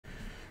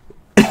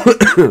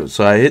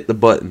So I hit the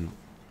button,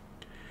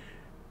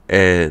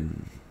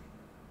 and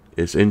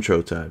it's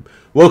intro time.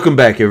 Welcome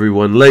back,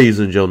 everyone, ladies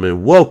and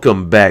gentlemen.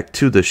 Welcome back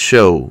to the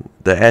show,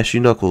 the Ashy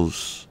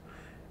Knuckles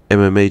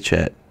MMA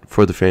chat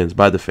for the fans,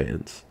 by the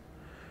fans.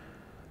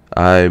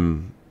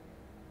 I'm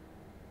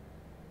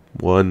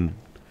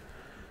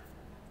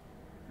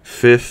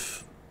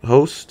 1/5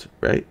 host,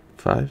 right?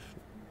 5.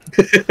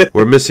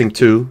 We're missing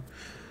 2.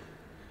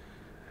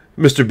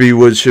 Mr. B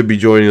Woods should be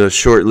joining us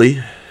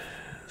shortly.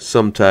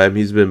 Sometime.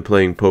 He's been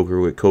playing poker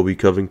with Kobe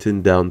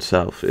Covington down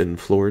south in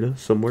Florida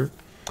somewhere.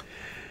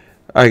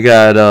 I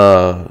got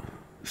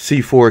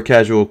C4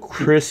 Casual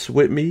Chris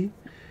with me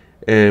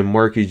and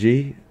Marky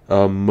G,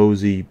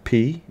 Mosey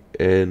P,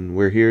 and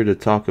we're here to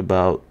talk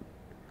about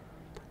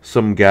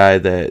some guy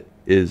that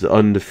is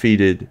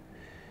undefeated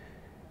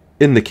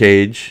in the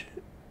cage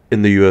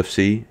in the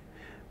UFC,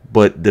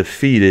 but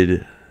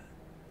defeated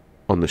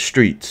on the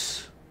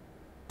streets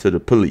to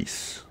the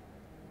police.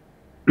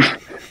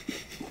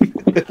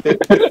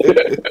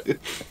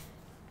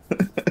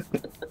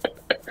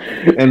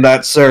 And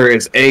that, sir,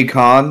 is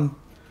Akon.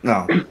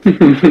 No.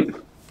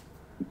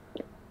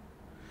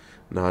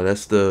 No,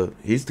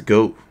 he's the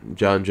GOAT.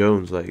 Jon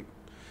Jones, like,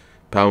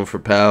 pound for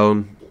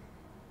pound,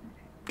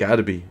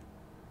 gotta be.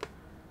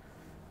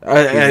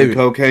 He's the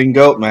cocaine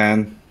goat,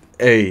 man.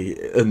 Hey,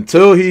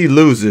 until he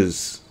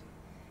loses,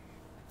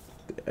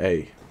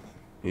 hey,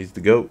 he's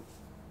the GOAT.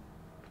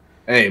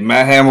 Hey,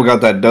 Matt Hamill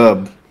got that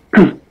dub.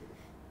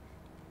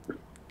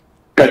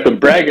 Got the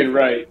bragging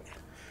right.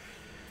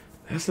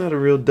 That's not a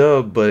real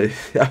dub, but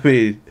I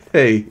mean,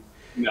 hey.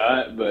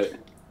 Not, but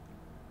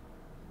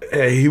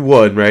Hey, he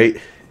won,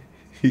 right?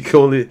 He can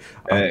only.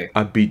 Hey.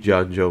 I beat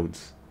Jon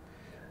Jones.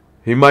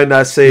 He might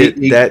not say it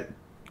that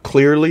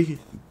clearly,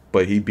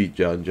 but he beat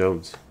Jon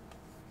Jones.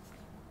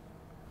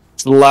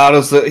 It's the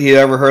loudest that he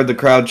ever heard the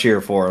crowd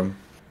cheer for him.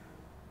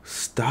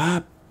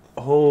 Stop.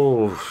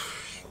 Oh.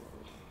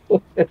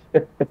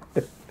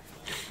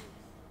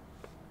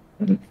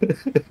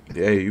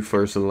 Yeah, you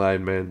first in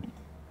line, man.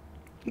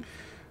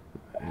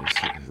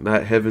 It's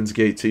not Heaven's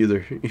Gates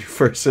either. You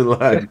first in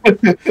line.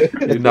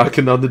 You're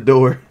knocking on the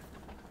door.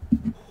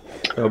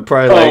 I'm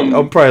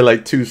probably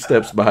like 2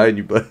 steps behind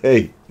you, but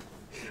hey,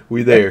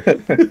 we there.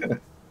 I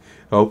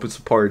hope it's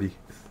a party.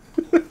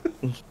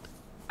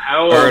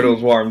 how I heard it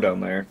was warm down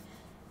there.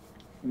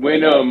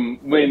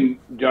 when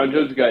Jon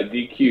Jones got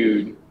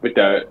DQ'd with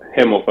that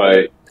Hamill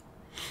fight,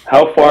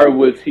 how far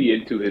was he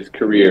into his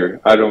career?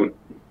 I don't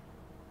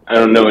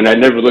know, and I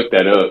never looked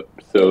that up.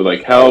 So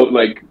like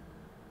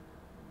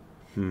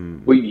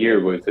what year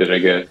was it? I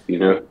guess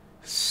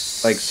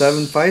Like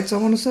 7 fights, I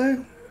want to say.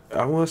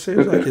 I want to say it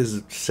was like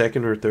his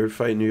 2nd or 3rd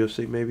fight in the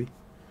UFC, maybe.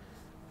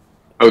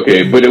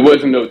 Okay, but it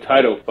wasn't no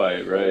title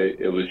fight, right?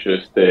 It was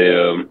just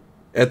a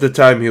At the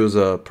time, he was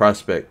a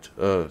prospect.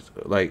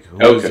 Like,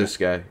 who is this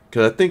guy?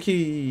 Because I think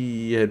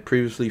he had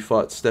previously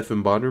fought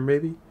Stephan Bonner,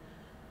 maybe?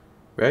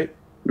 Right?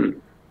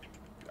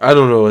 I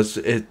don't know.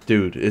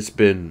 Dude, it's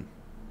been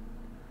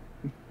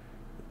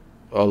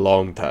a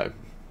long time.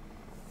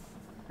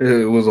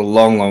 It was a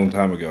long, long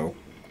time ago.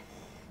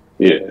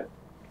 yeah.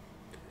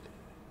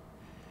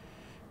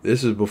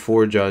 This is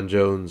before Jon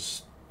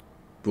Jones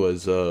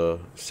was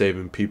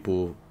saving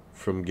people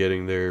from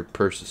getting their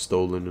purses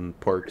stolen in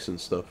parks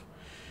and stuff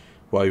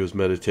while he was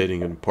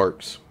meditating in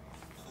parks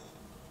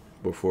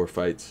before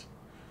fights.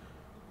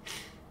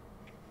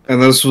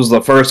 And this was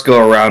the first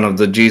go-around of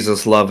the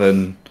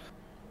Jesus-loving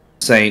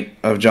saint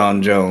of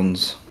Jon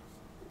Jones.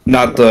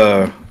 Not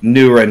the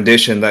new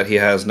rendition that he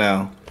has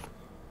now.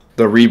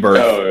 The rebirth.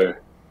 Oh,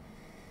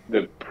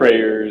 the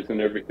prayers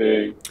and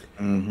everything.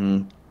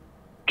 Mm-hmm.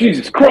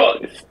 Jesus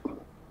Christ!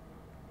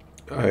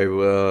 Alright,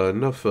 well,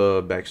 enough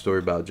backstory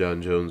about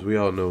Jon Jones. We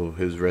all know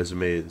his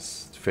resume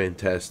is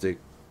fantastic.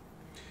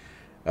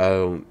 I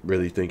don't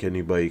really think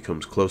anybody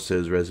comes close to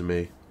his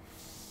resume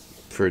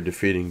for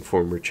defeating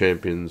former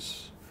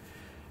champions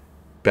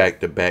back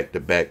to back to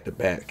back to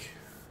back.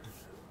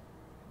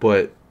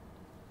 But,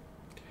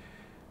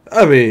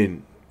 I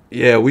mean,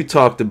 yeah, we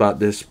talked about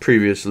this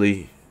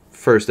previously.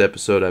 First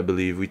episode, I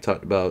believe, we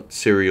talked about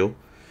Serial.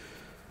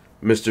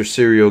 Mr.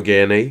 Serial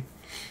Gane.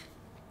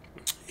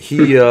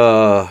 He's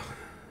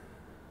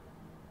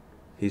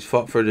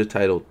fought for the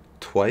title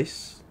 3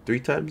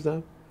 times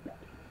now.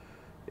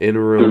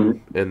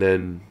 Interim, and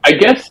then I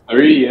guess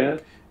 3, yeah.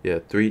 Yeah,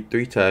 three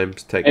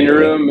times technically.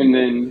 Interim, and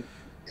then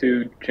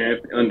 2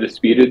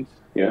 undisputed,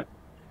 yeah.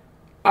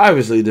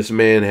 Obviously, this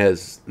man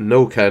has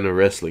no kind of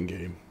wrestling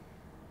game.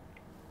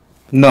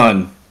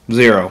 None.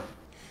 0.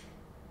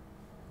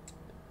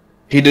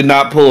 He did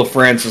not pull a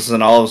Francis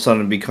and all of a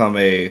sudden become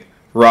a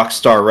rock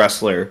star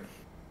wrestler.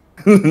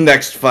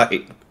 Next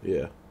fight.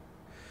 Yeah.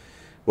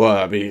 Well,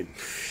 I mean,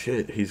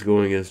 shit, he's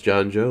going against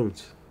Jon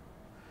Jones.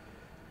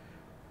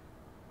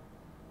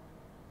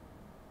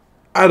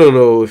 I don't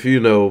know if you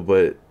know,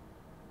 but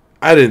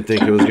I didn't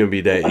think it was going to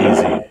be that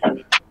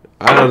easy.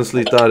 I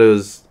honestly thought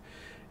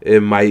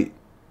it might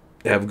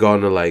have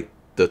gone to like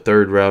the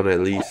 3rd round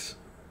at least.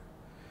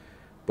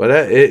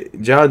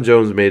 But Jon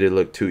Jones made it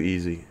look too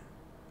easy.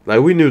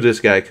 Like, we knew this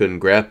guy couldn't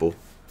grapple.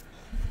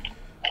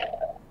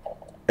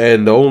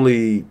 And the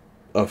only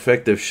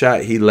effective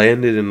shot he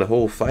landed in the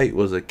whole fight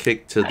was a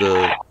kick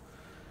to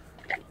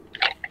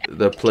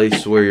the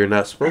place where you're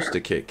not supposed to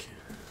kick.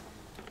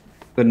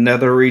 The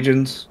nether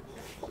regions.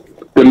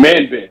 The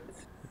man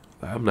bits.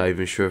 I'm not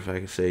even sure if I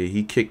can say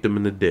he kicked him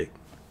in the dick.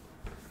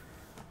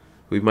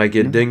 We might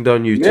get dinged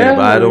on YouTube. Yeah.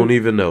 I don't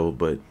even know,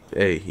 but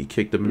hey, he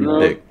kicked him in the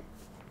dick.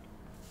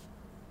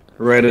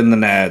 Right in the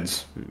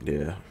nads.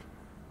 Yeah.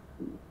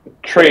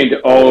 Trained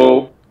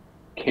all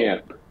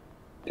camp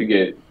to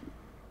get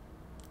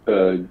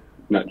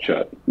nut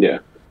shot. Yeah.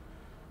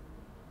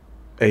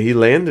 Hey, he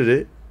landed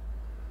it.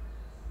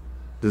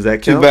 Does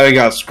that Too count? bad he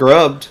got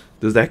scrubbed.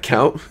 Does that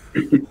count?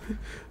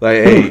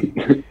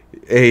 Like,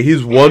 hey,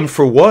 he's 1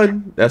 for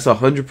 1. That's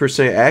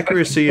 100%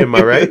 accuracy. Am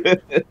I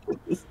right?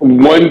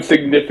 One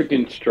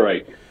significant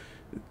strike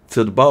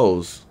To the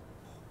balls.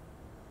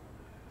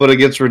 But it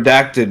gets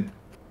redacted.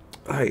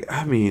 Like,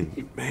 I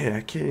mean, man,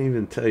 I can't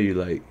even tell you.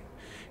 Like,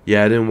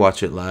 yeah, I didn't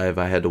watch it live.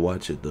 I had to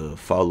watch it the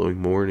following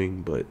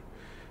morning, but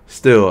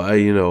still,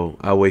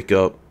 I wake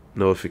up,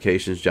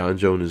 notifications, Jon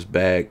Jones is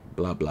back,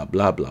 blah blah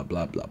blah blah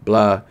blah blah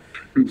blah.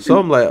 So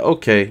I'm like,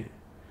 okay,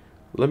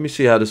 let me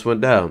see how this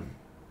went down.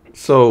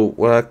 So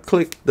when I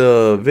clicked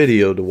the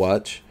video to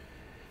watch,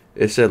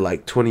 it said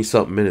like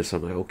 20-something minutes.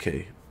 I'm like,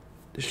 okay,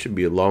 this should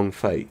be a long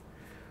fight.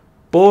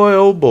 Boy,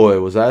 oh boy,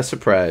 was I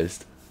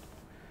surprised.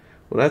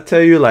 When I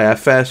tell you, like, I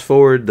fast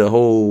forward the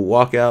whole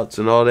walkouts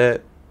and all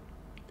that,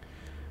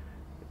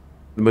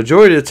 the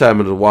majority of the time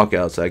of the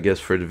walkouts, I guess,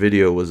 for the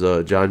video was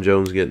Jon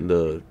Jones getting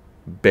the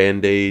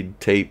Band-Aid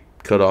tape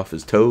cut off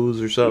his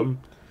toes or something.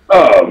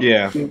 Oh,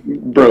 Yeah.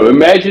 Bro,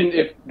 imagine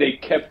if they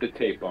kept the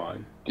tape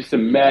on. Just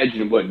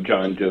imagine what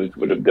Jon Jones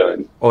would have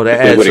done. Oh, that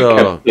if they adds,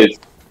 would've kept his.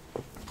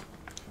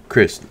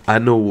 Chris, I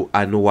know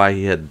why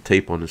he had the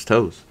tape on his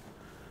toes.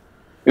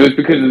 It was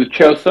because of the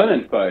Chael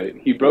Sonnen fight.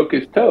 He broke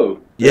his toe.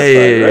 Yeah, That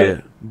fight, right?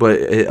 yeah. But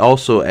it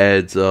also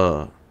adds,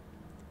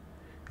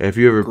 if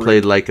you ever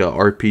played like a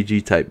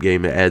RPG type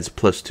game, it adds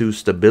 +2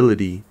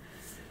 stability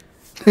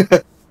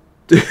to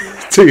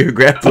your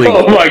grappling.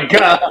 Oh my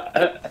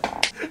god.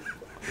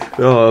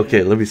 Oh,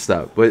 okay, let me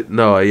stop. But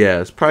no,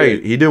 yeah, it's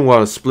probably he didn't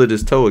want to split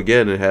his toe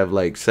again and have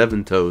like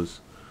 7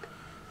 toes.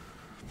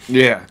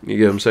 Yeah. You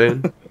get what I'm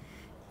saying?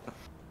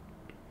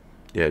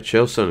 Yeah,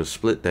 Chael Sonnen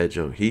split that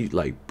jump. He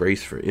like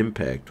braced for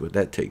impact with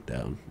that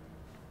takedown.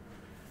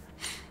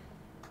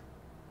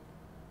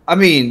 I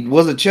mean,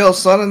 was it Chael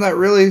Sonnen that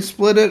really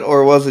split it,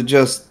 or was it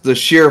just the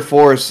sheer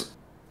force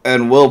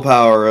and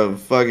willpower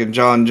of fucking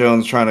Jon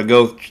Jones trying to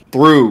go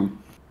through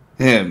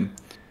him?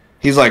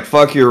 He's like,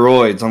 fuck your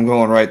roids, I'm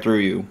going right through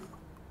you.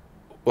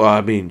 Well, I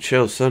mean,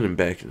 Chael Sonnen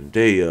back in the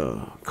day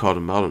called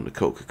him out on the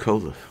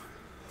Coca-Cola.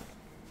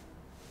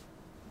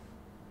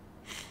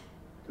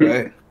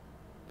 Right?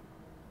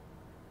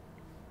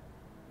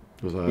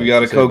 Was We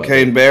got a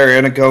cocaine bear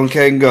and a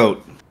cocaine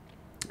goat.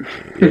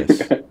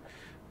 Yes.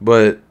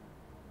 But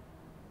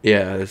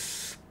yeah,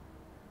 that's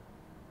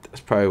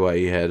probably why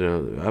he had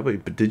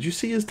but did you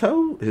see his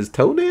toe? His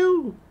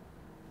toenail?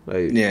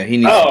 Like, Yeah, he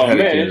needs Oh some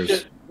man,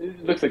 pedicures.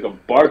 it looks like a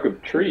bark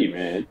of tree,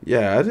 man.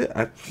 yeah,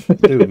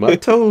 dude, my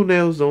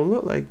toenails don't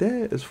look like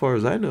that as far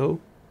as I know.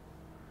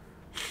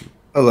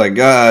 I was like,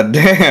 God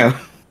damn.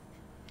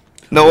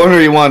 No wonder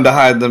he wanted to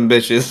hide them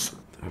bitches.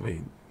 I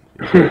mean,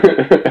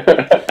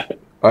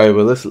 all right,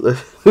 well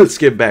let's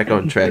get back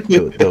on track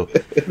to it though.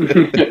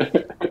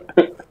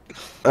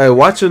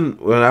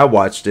 When I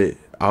watched it,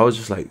 I was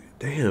just like,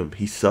 damn,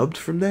 he subbed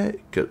from that?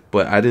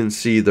 But I didn't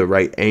see the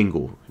right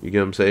angle. You get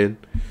what I'm saying?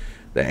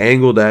 The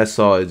angle that I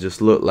saw, it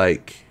just looked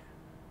like,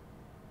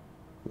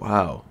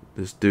 wow,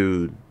 this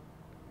dude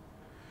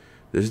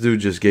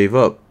just gave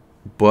up.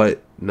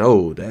 But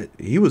no, that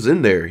he was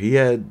in there. He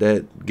had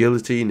that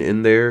guillotine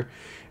in there.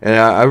 And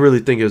I really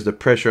think it was the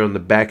pressure on the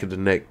back of the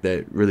neck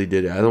that really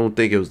did it. I don't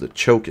think it was the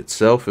choke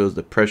itself. It was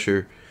the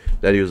pressure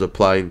that he was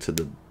applying to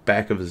the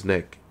back of his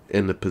neck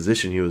and the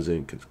position he was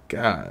in. Because,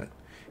 God,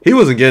 he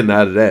wasn't getting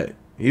out of that.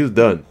 He was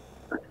done.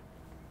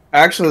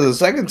 Actually, the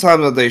second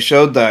time that they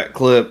showed that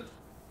clip,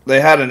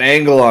 they had an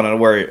angle on it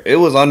where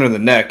it was under the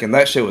neck, and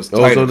that shit was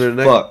tight under as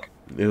the neck? fuck.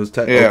 It was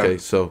tight. Yeah. Okay,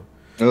 so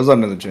It was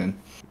under the chin.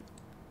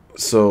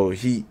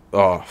 he,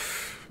 oh,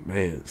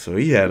 man. So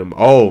he had him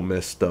all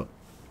messed up.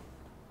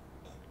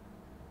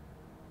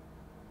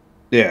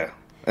 Yeah.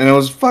 And it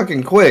was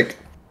fucking quick.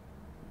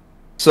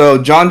 So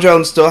Jon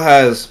Jones still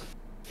has...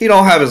 He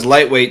don't have his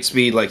lightweight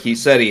speed like he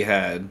said he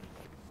had.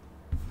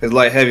 His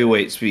light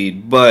heavyweight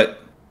speed.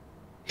 But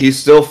he's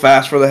still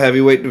fast for the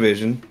heavyweight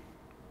division.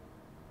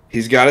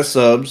 He's got his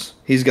subs.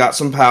 He's got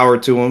some power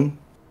to him.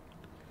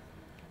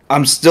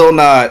 I'm still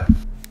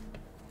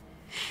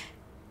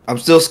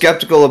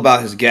skeptical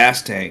about his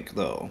gas tank,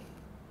 though.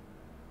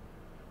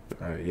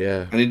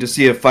 Yeah. I need to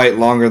see a fight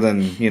longer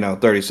than,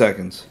 30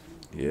 seconds.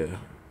 Yeah.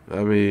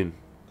 I mean,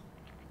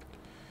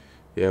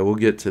 yeah, we'll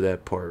get to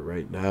that part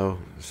right now.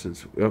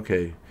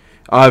 Okay.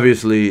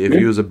 Obviously, if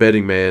you was a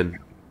betting man,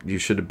 you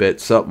should have bet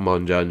something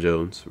on Jon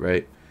Jones,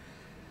 right?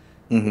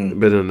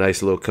 Been a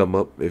nice little come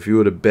up. If you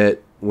would have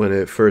bet when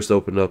it first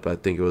opened up, I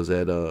think it was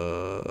at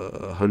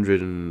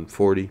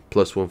 140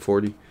 plus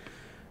 140.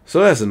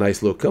 So that's a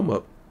nice little come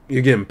up.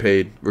 You're getting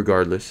paid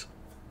regardless.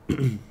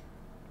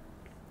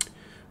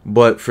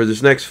 But for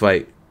this next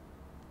fight,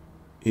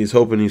 he's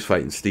hoping he's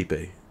fighting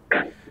Stipe.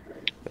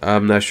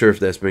 I'm not sure if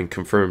that's been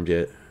confirmed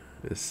yet.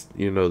 It's,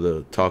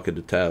 the talk of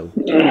the town.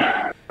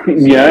 Yeah,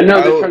 I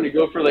know they're trying to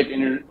go for like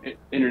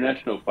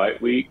International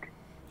Fight Week.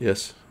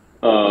 Yes.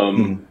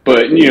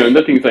 But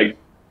nothing's like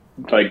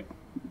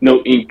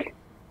no ink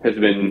has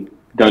been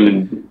done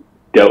and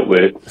dealt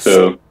with.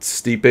 So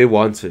Stipe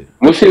wants it.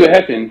 We'll see what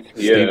happens.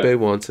 Stipe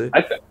wants it.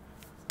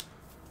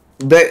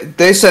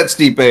 They set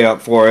Stipe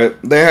up for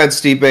it. They had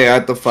Stipe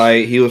at the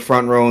fight. He was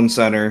front row and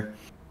center.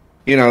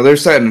 They're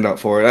setting it up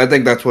for it. I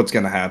think that's what's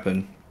gonna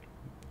happen.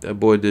 That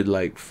boy did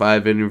like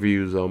 5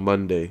 interviews on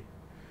Monday.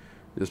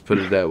 Just put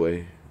it that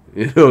way.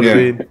 You know what I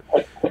mean?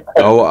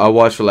 I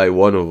watched like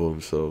one of them.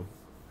 So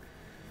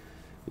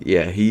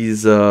yeah,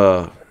 he's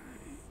in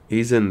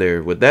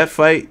there with that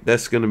fight.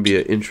 That's gonna be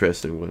an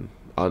interesting one.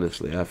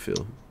 Honestly, I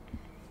feel,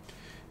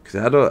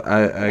 because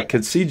I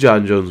could see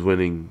Jon Jones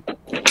winning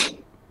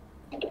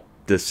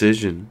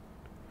decision,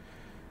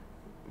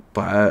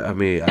 but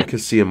I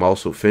could see him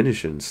also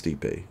finishing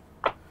Stipe.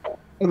 I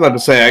was about to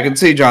say I could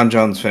see Jon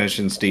Jones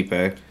finishing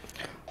Stipe,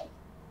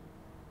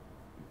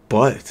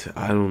 but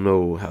I don't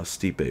know how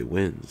Stipe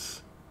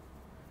wins,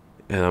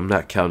 and I'm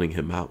not counting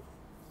him out.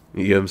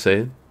 You get what I'm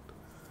saying?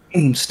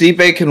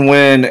 Stipe can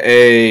win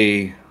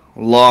a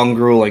long,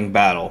 grueling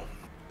battle.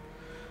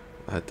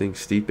 I think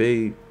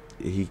Stipe,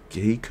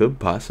 he could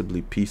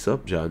possibly piece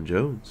up Jon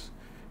Jones,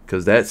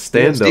 because that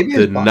stand-up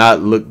did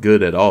not look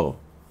good at all.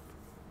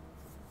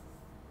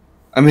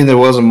 I mean, there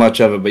wasn't much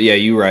of it, but yeah,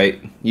 you're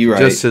right.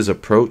 Just his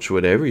approach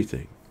with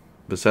everything,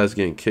 besides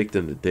getting kicked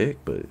in the dick.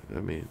 But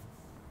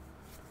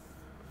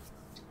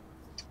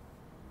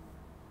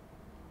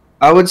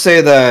I would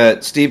say that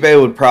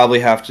Stipe would probably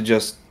have to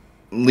just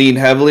lean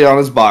heavily on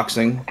his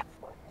boxing.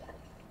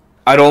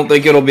 I don't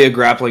think it'll be a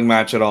grappling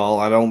match at all.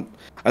 I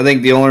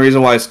think the only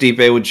reason why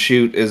Stipe would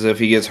shoot is if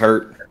he gets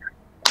hurt.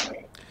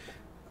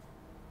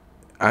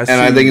 I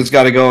think it's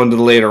got to go into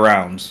the later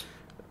rounds.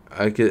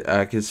 I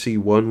could see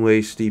one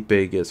way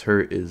Stipe gets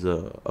hurt is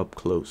up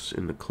close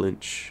in the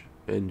clinch,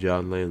 and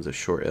John lands a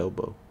short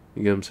elbow.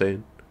 You get what I'm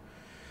saying?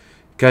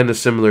 Kind of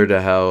similar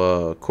to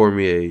how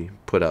Cormier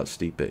put out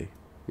Stipe. You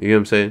get what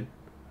I'm saying?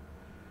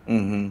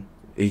 Mm-hmm.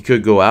 He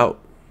could go out,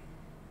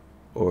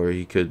 or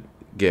he could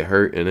get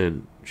hurt and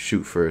then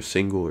shoot for a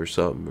single or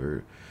something,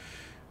 or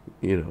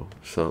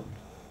something.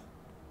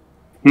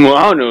 Well,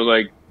 I don't know.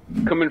 Like,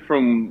 coming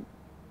from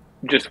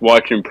just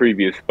watching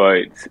previous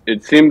fights,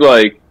 it seemed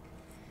like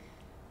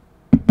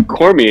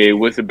Cormier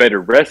was a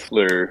better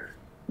wrestler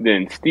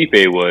than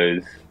Stipe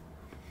was.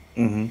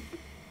 Mm-hmm.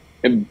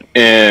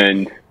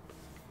 And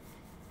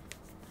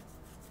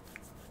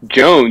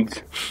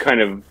Jones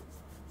kind of,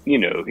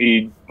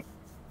 he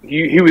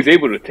was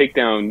able to take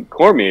down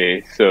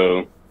Cormier,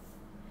 so,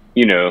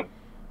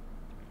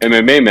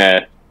 MMA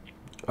math.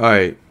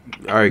 All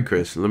right,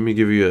 Chris, let me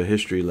give you a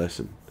history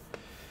lesson.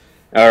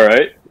 All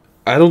right.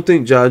 I don't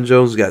think Jon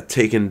Jones got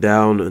taken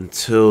down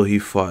until he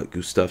fought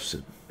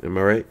Gustafsson. Am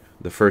I right?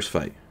 The first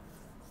fight.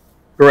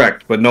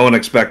 Correct, but no one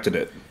expected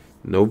it.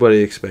 Nobody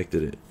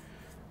expected it.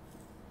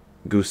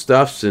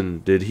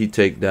 Gustafsson, did he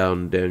take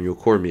down Daniel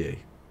Cormier?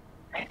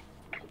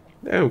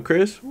 Damn,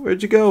 Chris,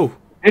 where'd you go?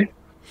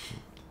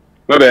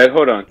 My bad,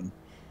 hold on.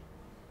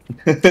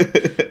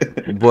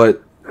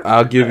 But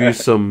I'll give you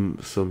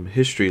some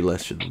history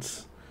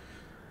lessons.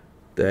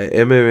 That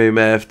MMA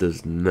math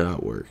does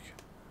not work.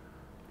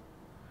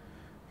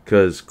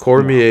 Because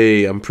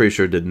Cormier, I'm pretty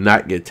sure, did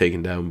not get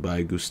taken down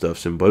by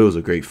Gustafsson, but it was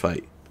a great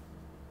fight.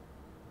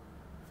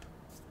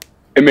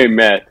 MMA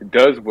math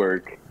does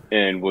work,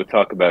 and we'll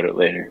talk about it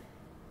later.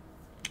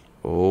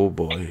 Oh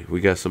boy,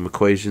 we got some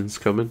equations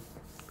coming.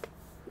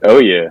 Oh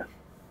yeah.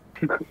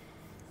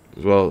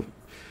 Well,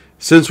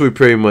 since we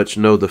pretty much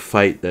know the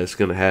fight that's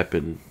going to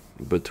happen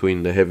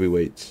between the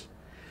heavyweights,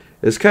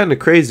 it's kind of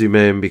crazy,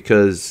 man,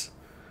 because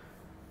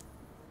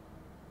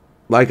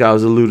like I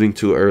was alluding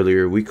to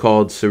earlier, we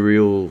called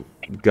Ciryl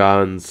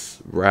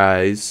Gane's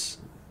rise,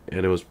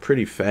 and it was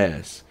pretty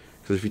fast.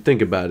 Because if you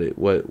think about it,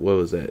 what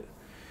was that?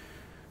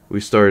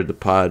 We started the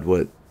pod,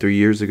 3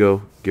 years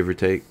ago, give or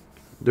take,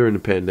 during the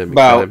pandemic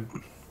time.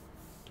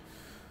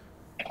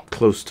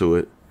 Close to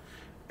it.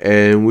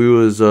 And we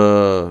was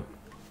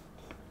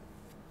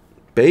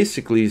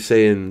basically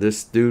saying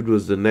this dude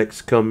was the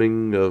next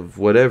coming of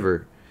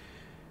whatever.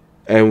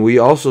 And we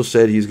also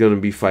said he's going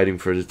to be fighting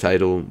for the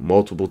title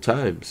multiple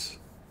times.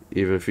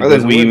 Even if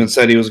he even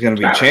said he was going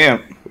to be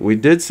champ. We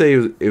did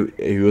say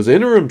he was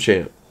interim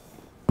champ.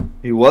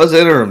 He was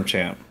interim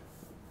champ.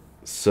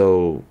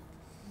 So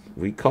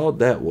we called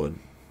that one.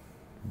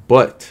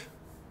 But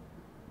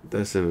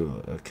that's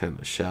in a kind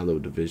of shallow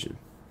division.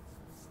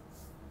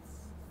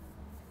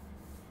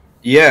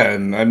 Yeah,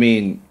 and I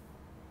mean,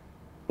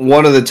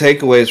 one of the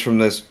takeaways from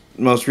this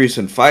most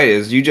recent fight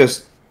is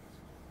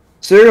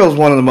Cyryl's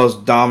one of the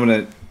most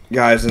dominant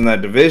guys in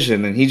that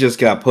division, and he just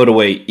got put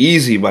away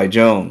easy by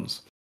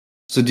Jones.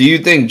 So do you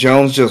think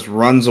Jones just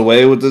runs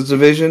away with this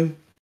division?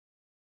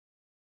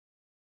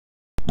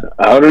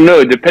 I don't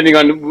know. Depending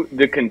on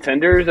the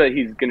contenders that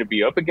he's going to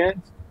be up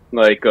against,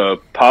 like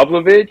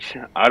Pavlovich,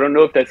 I don't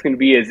know if that's going to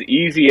be as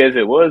easy as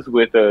it was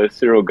with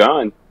Cyril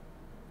Gahn.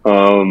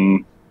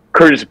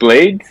 Curtis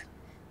Blades,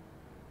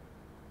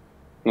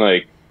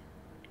 like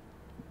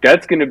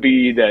that's going to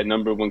be that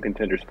number one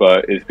contender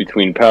spot is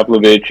between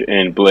Pavlovich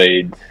and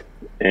Blades,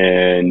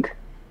 and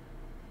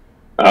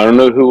I don't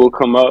know who will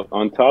come up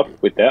on top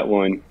with that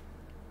one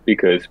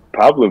because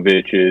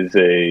Pavlovich is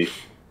a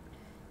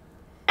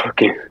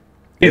fucking.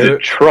 He's a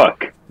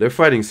truck. They're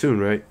fighting soon,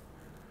 right?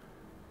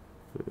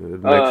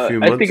 Like a few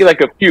months? I think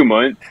like a few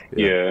months.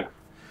 Yeah.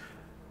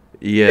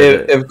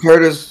 If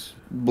Curtis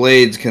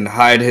Blades can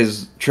hide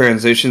his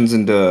transitions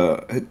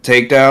into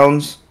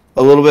takedowns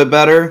a little bit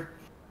better,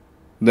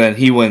 then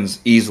he wins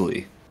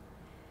easily.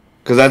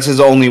 Because that's his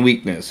only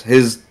weakness.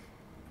 His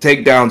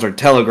takedowns are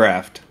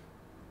telegraphed.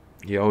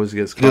 He always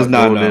gets caught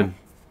going in.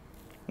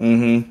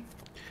 Mm-hmm.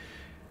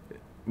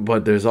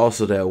 But there's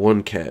also that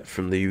one cat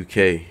from the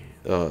UK.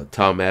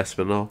 Tom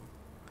Aspinall.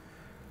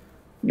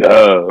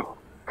 Oh.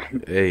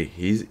 Hey,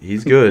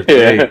 he's good. Yeah.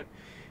 Hey,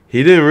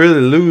 he didn't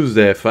really lose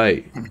that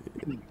fight.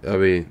 I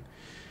mean,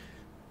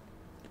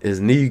 his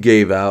knee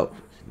gave out,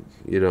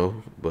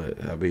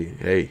 but I mean,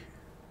 hey.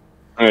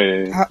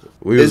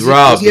 We was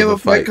robbed. Does he have of a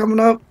fight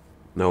coming up?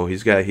 No,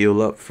 he's got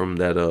healed up from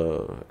that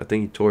I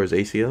think he tore his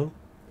ACL.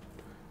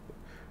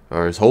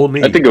 Or his whole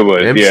knee. I think it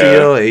was,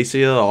 MCL,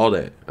 ACL, all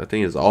that. I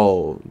think it's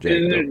all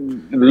jacked up.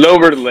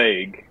 Lower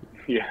leg.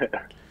 Yeah.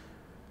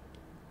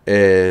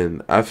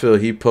 And I feel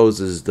he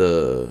poses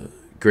the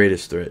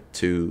greatest threat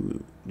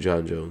to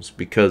Jon Jones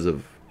because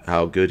of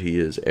how good he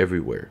is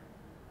everywhere.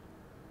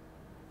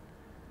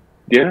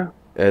 Yeah.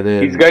 And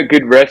then he's got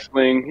good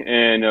wrestling,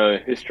 and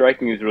his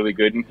striking is really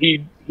good. And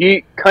he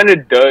kind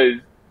of does.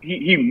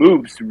 He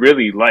moves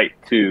really light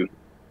too.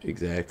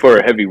 Exactly. For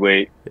a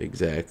heavyweight.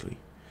 Exactly.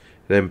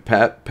 Then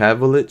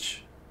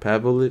Pavlovich.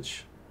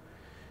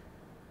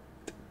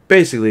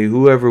 Basically,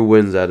 whoever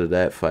wins out of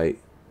that fight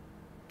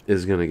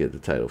is gonna get the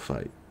title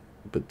fight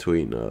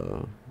between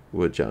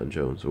with Jon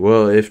Jones.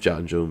 Well, if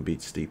Jon Jones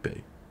beats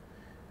Stipe.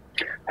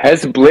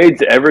 Has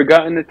Blades ever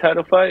gotten a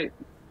title fight?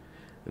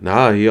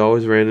 Nah, he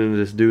always ran into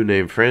this dude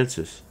named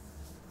Francis.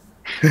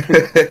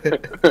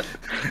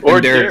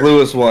 Or Derek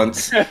Lewis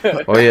once.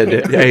 Oh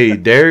yeah, hey,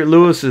 Derek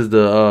Lewis is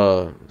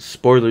the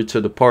spoiler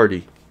to the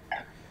party.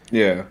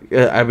 Yeah.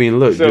 I mean,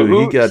 look, dude,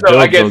 he got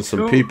dubs on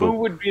some people. Who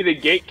would be the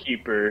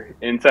gatekeeper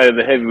inside of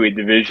the heavyweight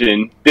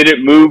division? Did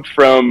it move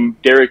from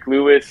Derek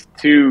Lewis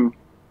to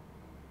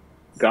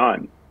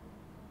Gahn?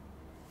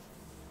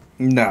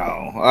 No,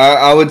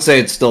 I would say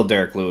it's still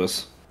Derek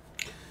Lewis.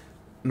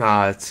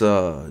 Nah, it's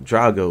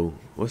Drago.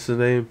 What's his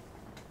name?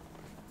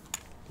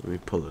 Let me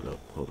pull it up.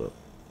 Hold up.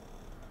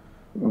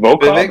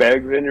 Volkov?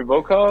 Alexander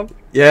Volkov?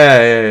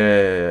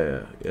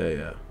 Yeah.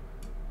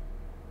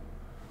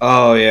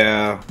 Oh,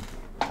 yeah.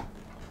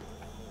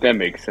 That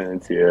makes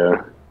sense,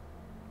 yeah.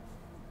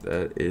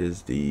 That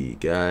is the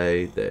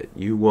guy that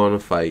you want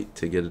to fight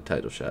to get a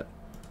title shot.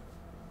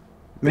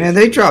 Man,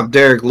 they dropped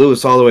Derek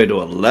Lewis all the way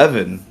to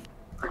 11.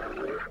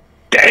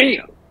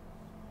 Damn!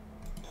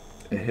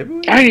 I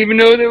didn't even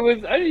know there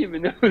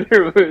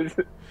was.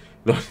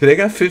 No, they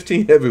got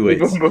 15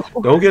 heavyweights.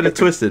 Don't get it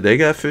twisted. They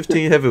got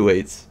 15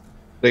 heavyweights.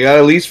 They got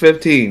at least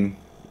 15.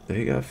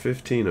 They got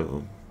 15 of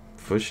them.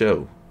 For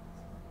sure.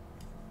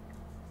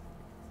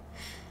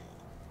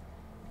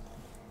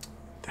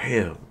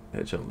 Damn.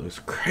 That jump looks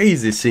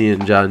crazy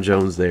seeing Jon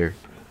Jones there.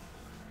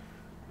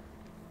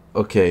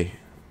 Okay.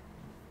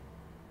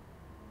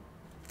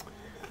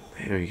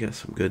 Damn, you got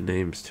some good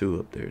names too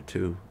up there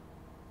too.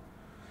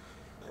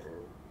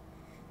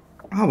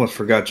 I almost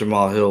forgot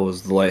Jamal Hill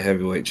was the light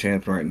heavyweight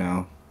champ right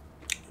now.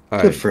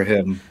 All Good right. for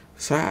him.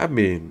 So, I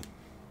mean,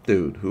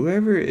 dude,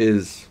 whoever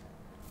is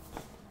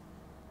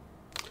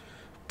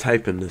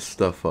typing this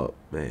stuff up,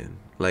 man.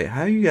 Like,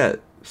 how you got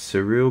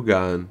Cyril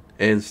Gahn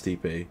and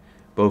Stipe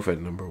both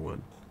at number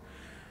one?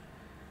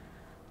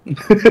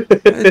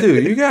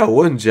 Dude, you got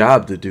one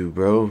job to do,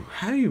 bro.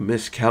 How do you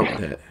miscount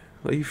that?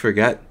 Like, you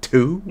forgot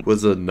 2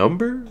 was a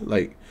number?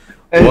 Like,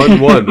 1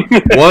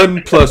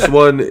 1 plus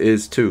 1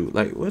 is 2.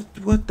 Like,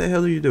 what the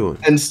hell are you doing?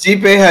 And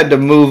Stipe had to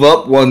move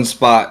up one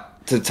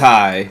spot to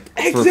tie.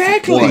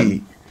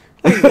 Exactly.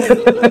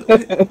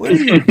 What are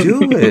you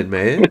doing,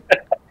 man?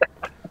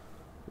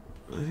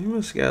 You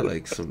must got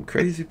like some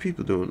crazy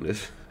people doing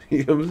this.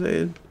 You know what I'm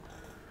saying?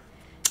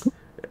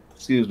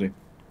 Excuse me.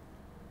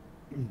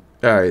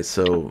 All right,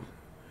 so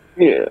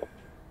yeah.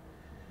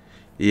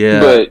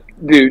 But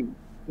dude,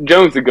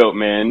 Jones the GOAT,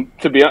 man.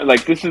 To be honest,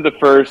 like this is the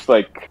first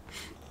like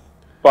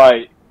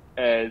fight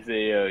as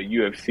a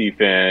UFC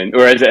fan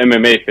or as an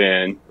MMA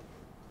fan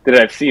that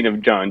I've seen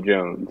of Jon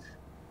Jones,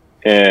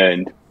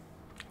 and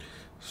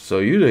so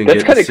you didn't.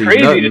 That's kind of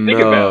crazy nothing, to think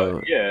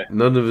about. Yeah,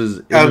 none of his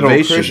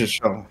innovations.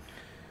 Show.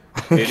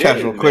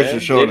 Casual is, Christian man.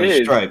 showing It his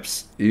is.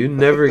 stripes. You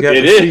never got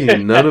It to is.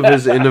 see none of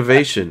his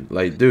innovation.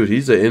 Like, dude,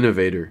 he's an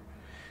innovator.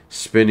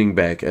 Spinning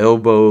back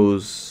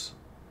elbows,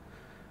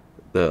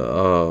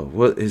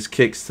 what his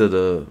kicks to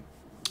the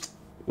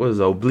what is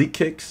it, oblique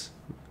kicks?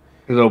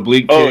 His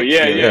oblique Oh kicks.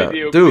 yeah, Yeah. yeah.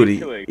 Yeah, The dude, oblique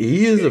killing.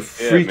 he is a Yeah,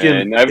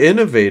 freaking man.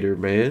 innovator,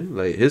 man.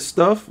 Like his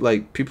stuff,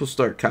 like people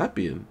start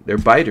copying. They're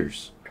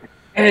biters.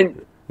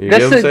 And You get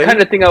that's what I'm the saying?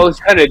 kind of thing I was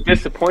kind of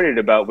disappointed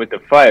about with the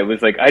fight.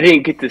 Was like I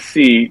didn't get to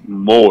see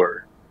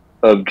more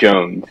of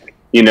Jones.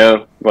 You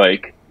know,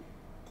 like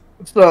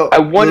So I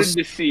wanted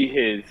to see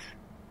his,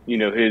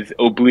 his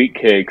oblique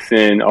kicks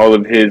and all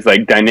of his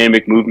like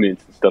dynamic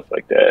movements and stuff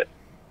like that.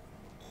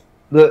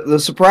 the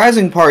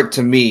surprising part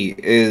to me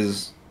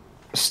is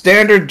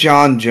standard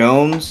Jon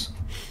Jones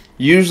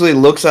usually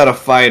looks at a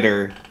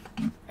fighter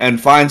and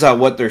finds out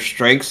what their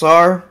strengths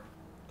are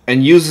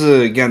and uses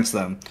it against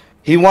them.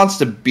 He wants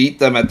to beat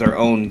them at their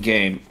own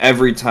game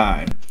every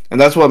time. And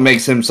that's what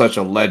makes him such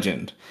a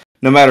legend.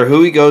 No matter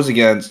who he goes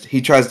against,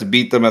 he tries to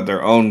beat them at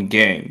their own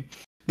game.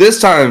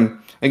 This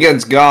time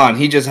against Gon,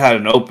 he just had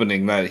an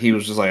opening that he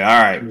was just like,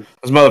 alright,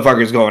 this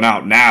motherfucker's going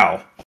out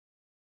now.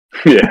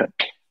 Yeah.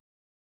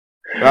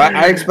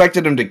 I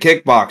expected him to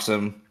kickbox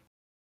him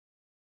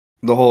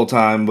the whole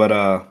time, but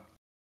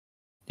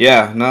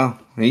yeah, no.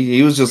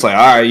 He was just like,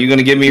 alright, you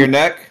gonna give me your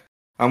neck?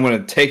 I'm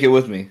gonna take it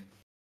with me.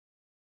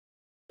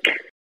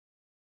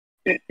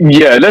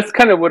 Yeah, that's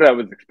kind of what I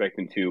was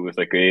expecting too. Was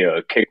like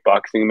a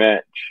kickboxing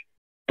match,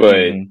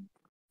 but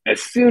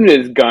as soon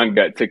as Gon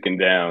got taken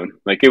down,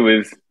 like it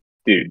was,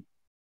 dude,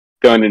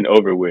 done and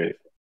over with.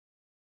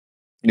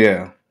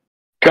 Yeah.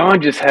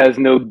 Gon just has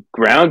no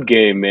ground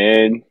game,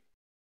 man.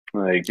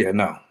 Like, Yeah,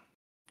 no.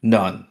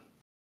 None.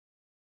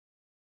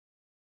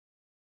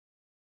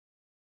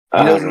 He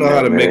I doesn't don't know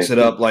how to man. mix it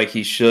up like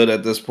he should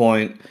at this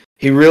point.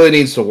 He really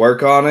needs to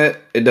work on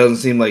it. It doesn't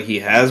seem like he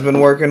has been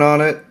working on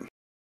it.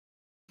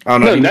 I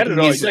don't know. No, not at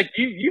all. Like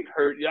you've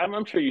heard.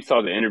 I'm sure you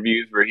saw the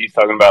interviews where he's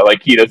talking about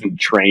like he doesn't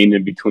train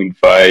in between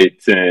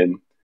fights and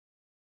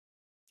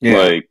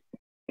like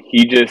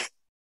he just,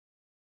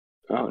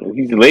 I don't know,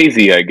 he's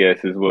lazy, I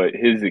guess, is what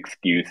his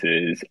excuse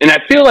is. And I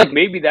feel like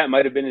maybe that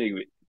might have been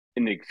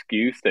an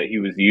excuse that he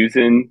was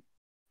using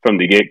from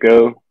the get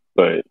go.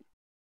 But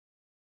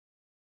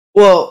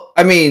well,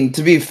 I mean,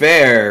 to be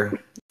fair,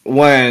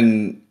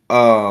 when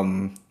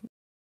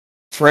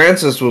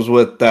Francis was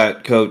with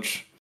that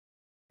coach,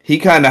 he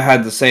kind of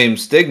had the same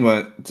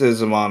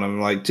stigmatism on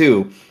him, like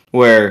too,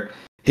 where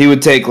he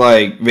would take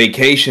like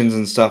vacations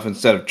and stuff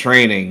instead of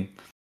training.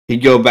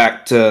 He'd go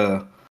back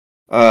to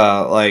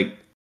like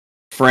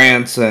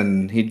France,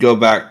 and he'd go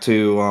back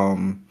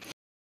to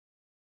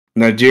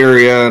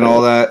Nigeria and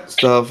all that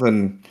stuff,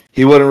 and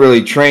he wouldn't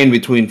really train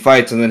between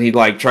fights, and then he'd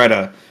like try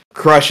to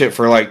crush it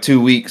for like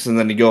 2 weeks, and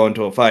then he'd go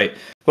into a fight.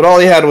 But all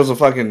he had was a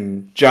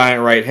fucking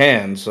giant right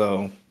hand,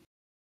 so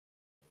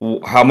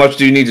how much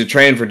do you need to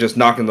train for just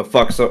knocking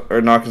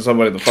knocking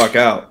somebody the fuck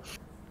out?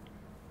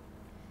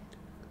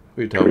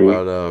 We talking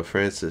about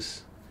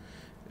Francis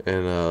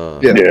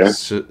and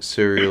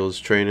Cyril's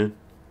training.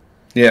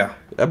 Yeah,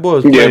 that boy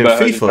was playing but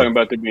I was FIFA. just talking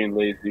about them being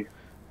lazy.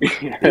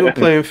 He was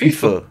playing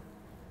FIFA.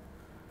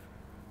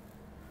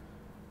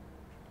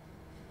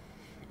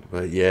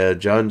 But yeah,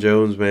 Jon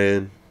Jones,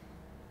 man.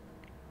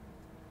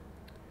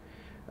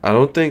 I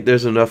don't think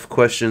there's enough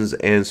questions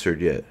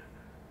answered yet.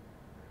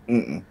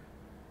 Mm-mm.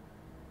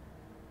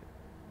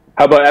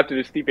 How about after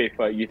the Stipe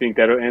fight? You think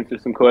that'll answer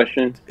some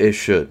questions? It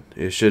should.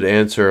 It should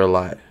answer a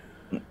lot.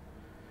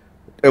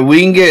 If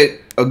we can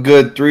get a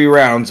good 3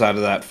 rounds out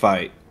of that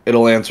fight,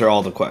 it'll answer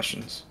all the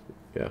questions.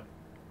 Yeah.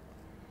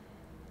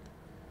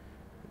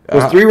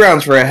 Because 3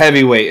 rounds for a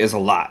heavyweight is a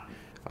lot.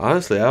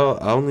 Honestly, I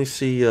only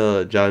see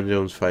Jon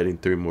Jones fighting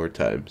 3 more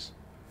times.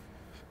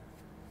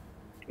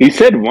 He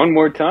said one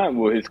more time.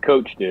 Well, his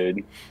coach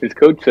did. His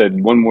coach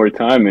said one more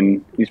time,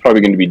 and he's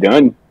probably going to be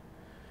done.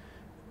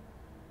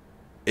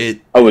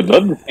 I would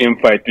love to see him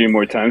fight 3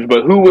 more times,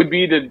 but who would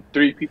be the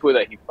 3 people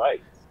that he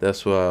fights?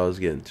 That's what I was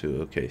getting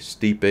to. Okay,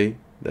 Stipe,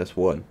 that's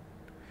 1.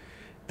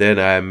 Then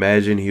I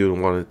imagine he would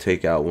want to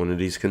take out one of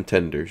these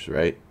contenders,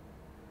 right?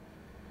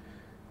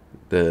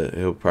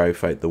 He'll probably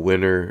fight the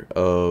winner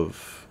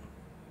of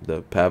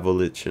the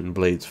Pavlich and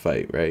Blades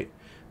fight, right?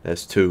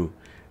 That's 2.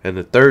 And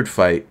the 3rd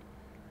fight,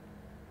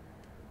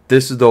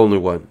 this is the only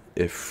one.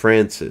 If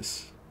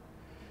Francis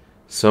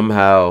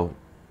somehow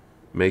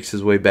makes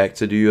his way back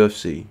to the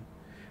UFC,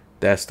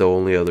 that's the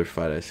only other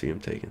fight I see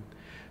him taking.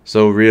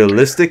 So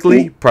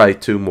realistically, probably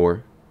 2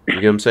 more. You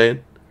get what I'm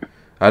saying?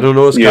 I don't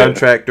know his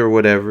contract or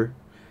whatever,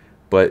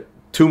 but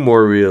 2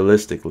 more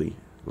realistically.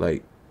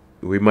 Like,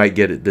 we might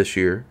get it this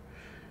year.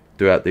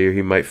 Throughout the year,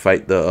 he might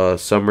fight the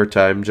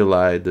summertime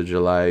the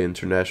July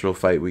International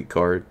Fight Week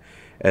card.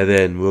 And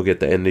then we'll get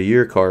the end of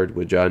year card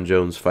with Jon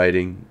Jones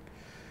fighting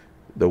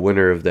the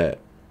winner of that.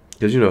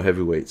 Because,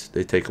 heavyweights,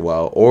 they take a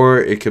while. Or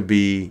it could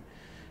be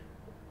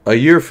a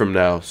year from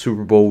now,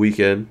 Super Bowl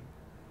weekend,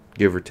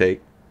 give or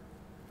take.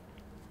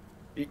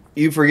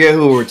 You forget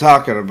who we're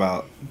talking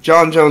about.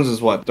 Jon Jones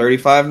is what,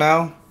 35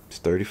 now? It's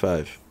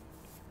 35.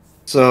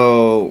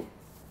 So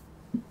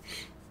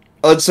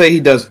let's say he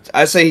does.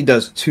 I say he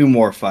does 2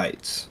 more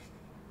fights.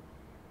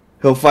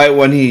 He'll fight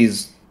when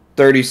he's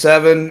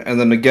 37, and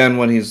then again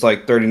when he's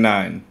like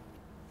 39,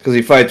 because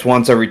he fights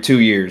once every 2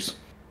 years.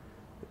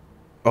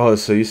 Oh,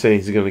 so you're saying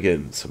he's gonna get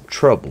in some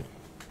trouble?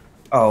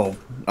 Oh,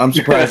 I'm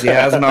surprised he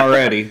hasn't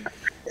already.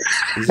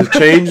 He's a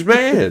changed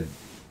man.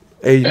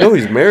 Hey, you know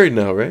he's married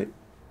now, right?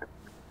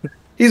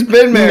 He's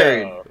been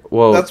married. No.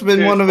 Well, That's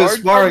been one of his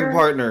sparring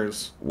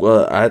partners.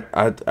 well,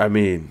 I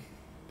mean,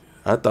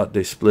 I thought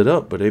they split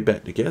up, but they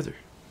back together.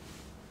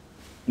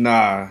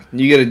 Nah,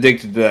 you get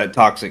addicted to that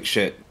toxic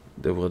shit.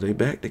 Well, they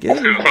back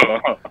together.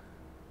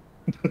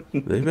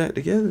 They back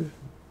together.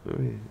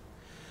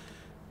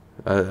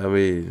 I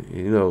mean,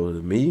 you know,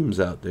 the memes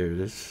out there.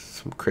 There's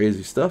some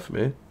crazy stuff,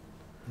 man.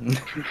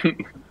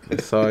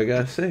 That's all I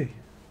gotta say.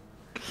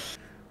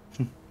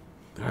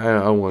 I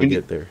don't want to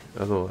get there.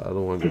 I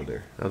don't want to go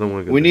there. I don't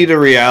want to go. We need a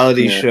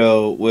reality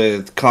show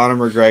with Conor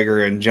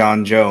McGregor and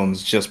Jon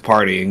Jones just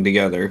partying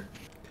together.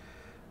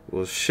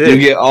 Well, shit. You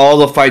get all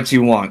the fights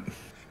you want.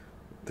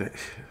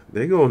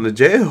 They going to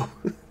jail.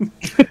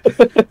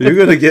 You're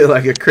gonna get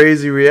like a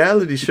crazy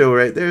reality show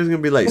right there. It's gonna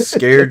be like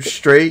Scared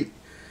Straight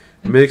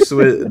mixed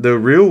with the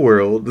real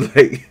world.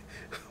 Like,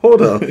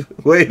 hold up,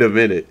 wait a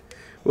minute.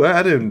 Well,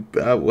 I didn't.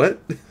 What?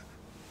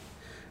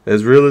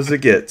 As real as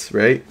it gets,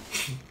 right?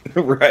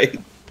 Right.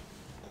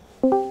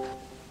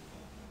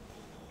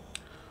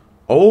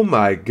 Oh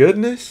my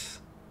goodness!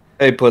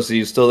 Hey, pussy,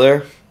 you still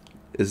there?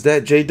 Is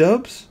that J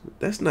Dubs?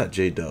 That's not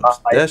J Dubs.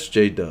 That's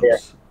J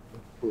Dubs.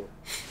 Yeah.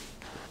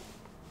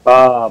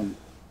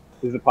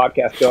 Is the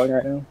podcast going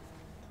right now?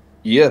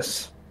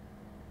 Yes.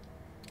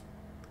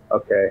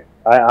 Okay.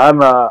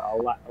 I'm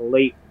a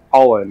late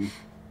call-in,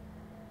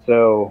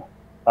 so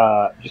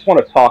just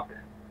want to talk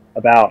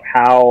about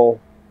how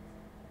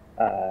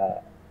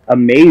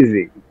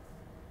amazing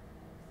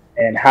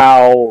and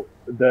how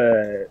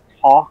the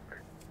talk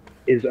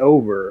is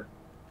over.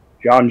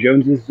 Jon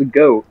Jones is the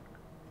GOAT.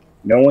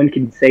 No one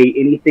can say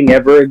anything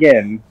ever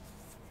again.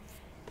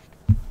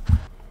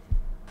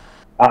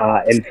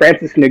 And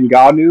Francis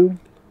Ngannou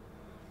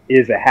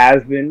is a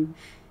has-been.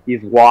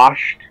 He's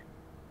washed.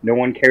 No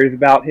one cares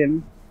about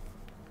him.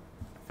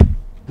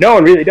 No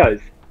one really does.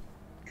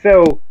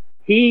 So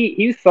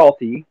he's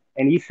salty,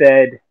 and he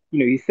said,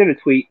 he sent a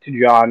tweet to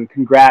Jon,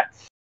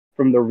 "Congrats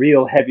from the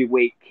real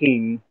heavyweight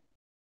king."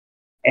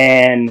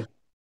 And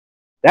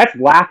that's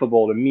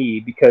laughable to me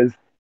because,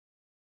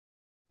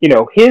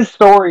 his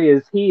story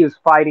is he is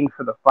fighting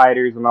for the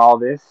fighters and all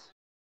this,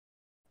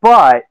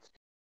 but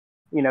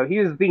he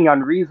was being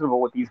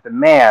unreasonable with these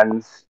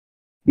demands.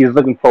 He was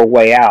looking for a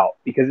way out.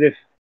 Because if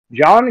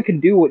Jon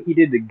could do what he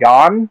did to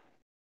Gon,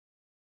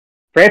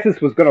 Francis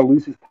was going to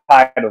lose his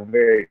title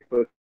very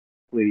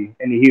quickly,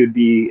 and he would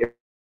be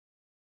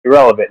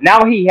irrelevant.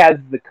 Now he has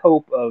the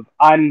cope of,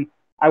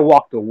 I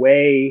walked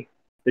away,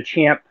 the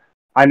champ.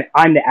 I'm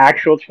the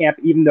actual champ,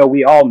 even though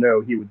we all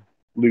know he would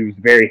lose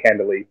very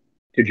handily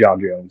to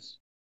Jon Jones.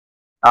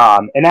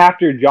 And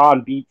after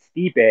Jon beats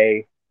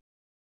Stipe,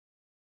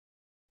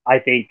 I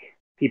think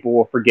people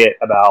will forget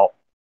about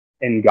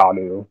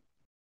Ngannou.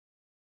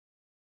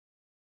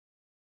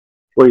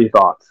 What are your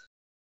thoughts?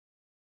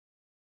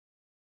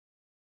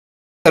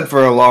 Said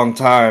for a long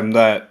time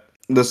that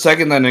the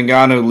second that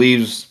Ngannou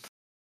leaves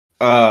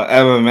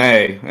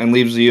MMA and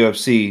leaves the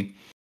UFC,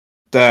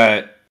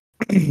 that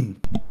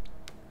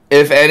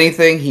if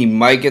anything, he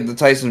might get the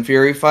Tyson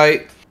Fury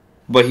fight,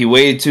 but he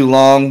waited too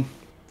long.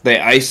 They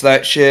iced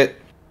that shit,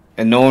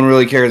 and no one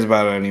really cares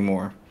about it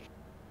anymore.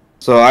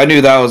 So I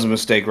knew that was a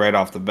mistake right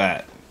off the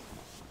bat.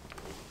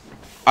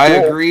 I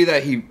agree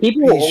that he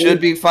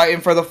should be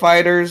fighting for the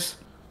fighters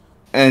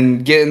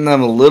and getting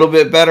them a little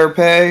bit better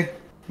pay,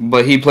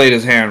 but he played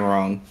his hand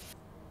wrong.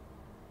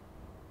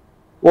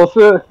 Well,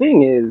 so the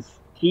thing is,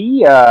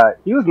 he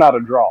was not a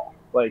draw.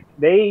 Like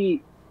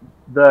the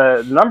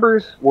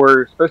numbers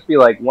were supposed to be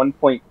like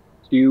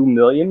 1.2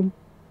 million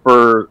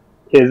for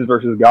his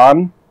versus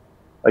Gon.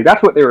 Like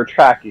that's what they were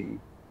tracking,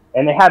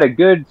 and they had a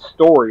good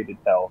story to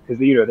tell because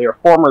they were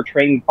former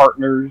training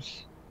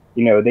partners.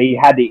 They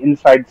had the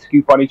inside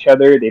scoop on each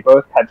other. They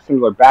both had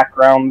similar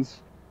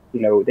backgrounds.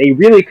 They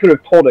really could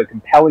have told a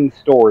compelling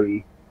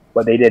story,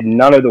 but they did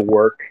none of the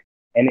work,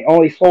 and they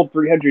only sold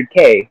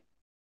 300K.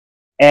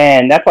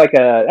 And that's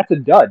a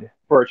dud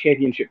for a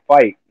championship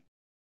fight.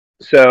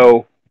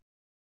 So,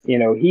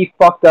 he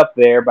fucked up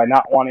there by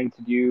not wanting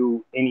to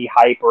do any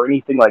hype or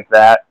anything like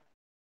that.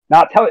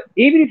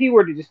 Even if he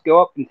were to just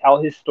go up and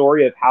tell his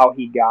story of how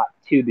he got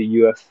to the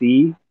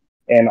UFC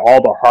and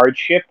all the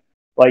hardship,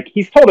 like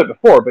he's told it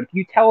before, but if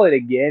you tell it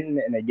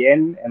again and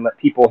again and let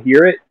people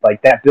hear it,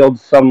 like that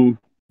builds some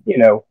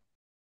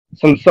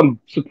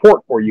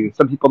support for you.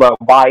 Some people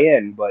don't buy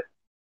in, but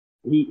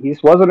he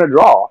just wasn't a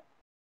draw.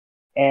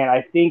 And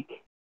I think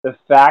the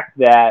fact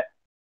that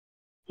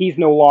he's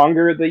no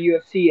longer the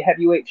UFC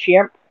heavyweight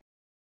champ,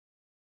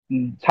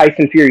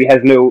 Tyson Fury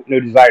has no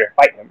desire to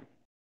fight him.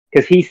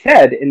 Because he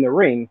said in the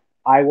ring,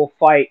 "I will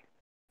fight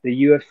the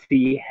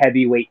UFC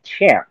heavyweight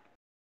champ."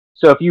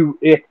 So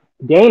if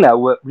Dana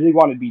really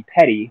wanted to be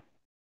petty,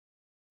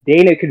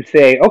 Dana could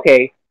say,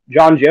 "Okay,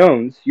 Jon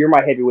Jones, you're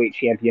my heavyweight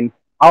champion.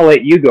 I'll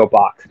let you go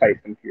box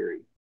Tyson Fury."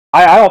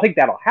 I don't think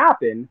that'll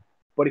happen,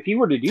 but if he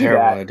were to do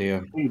Terrible that,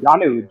 idea.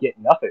 Ngannou would get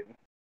nothing.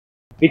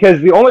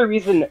 Because the only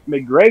reason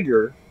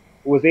McGregor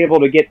was able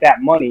to get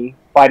that money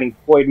fighting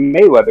Floyd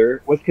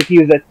Mayweather was because he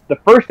was the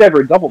first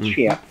ever double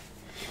champ.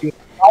 He was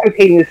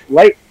fighting this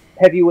light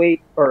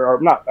heavyweight, or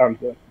not,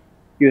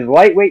 he was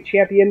lightweight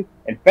champion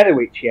and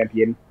featherweight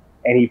champion,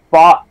 and he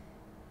fought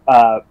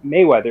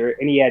Mayweather,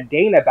 and he had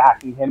Dana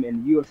backing him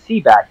and the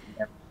UFC backing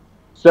him.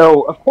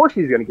 So, of course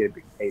he's going to get a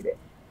big payday.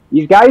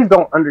 These guys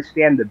don't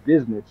understand the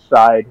business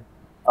side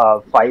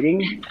of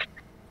fighting,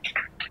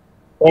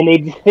 and they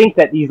just think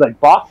that these like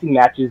boxing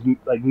matches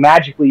like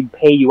magically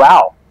pay you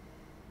out.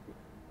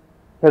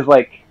 Because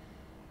like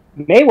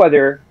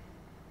Mayweather,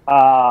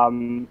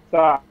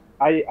 so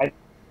I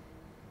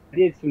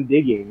did some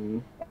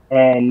digging,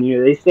 and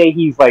they say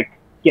he's like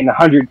getting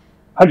 100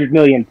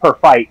 million per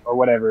fight or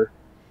whatever.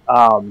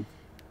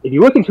 If you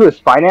look into his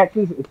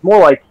finances, it's more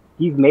like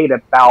he's made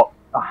about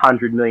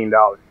 $100 million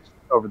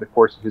over the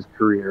course of his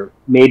career,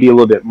 maybe a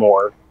little bit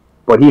more,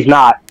 but he was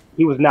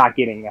not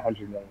getting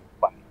 100 million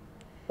fight.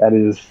 That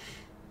is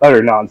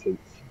utter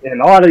nonsense,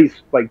 and a lot of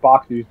these like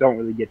boxers don't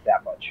really get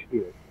that much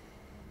either.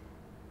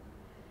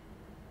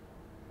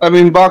 I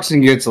mean,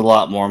 boxing gets a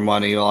lot more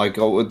money. Like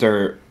with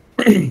their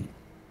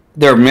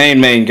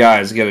main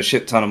guys get a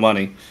shit ton of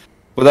money,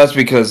 but that's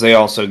because they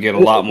also get a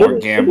lot more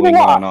gambling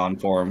going on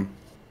for them.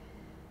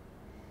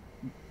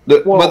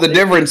 But the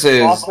difference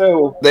is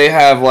also, they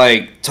have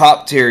like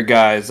top tier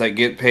guys that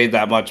get paid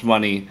that much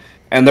money,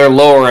 and their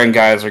lower end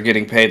guys are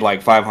getting paid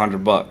like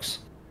 $500.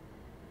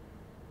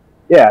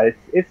 Yeah,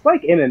 it's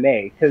like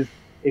MMA, because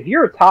if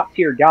you're a top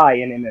tier guy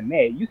in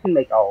MMA, you can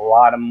make a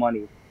lot of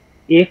money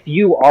if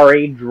you are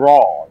a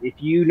draw, if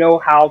you know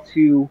how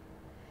to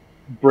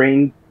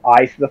bring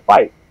eyes to the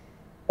fight.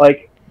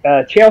 Like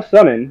Chael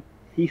Sonnen,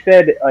 he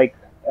said like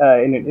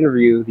in an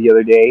interview the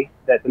other day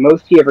that the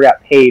most he ever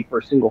got paid for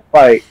a single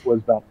fight was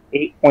about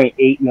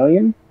 $8.8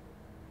 million,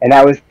 and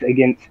that was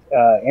against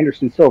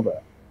Anderson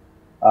Silva.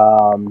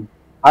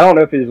 I don't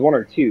know if it was 1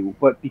 or 2,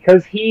 but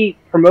because he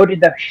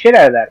promoted the shit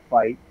out of that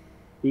fight,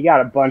 he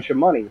got a bunch of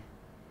money.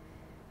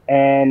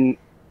 And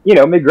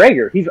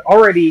McGregor, he's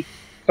already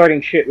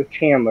starting shit with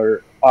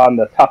Chandler on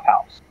the Tough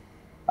House.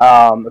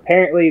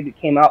 Apparently, it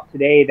came out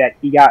today that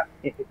he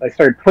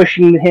started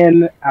pushing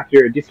him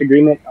after a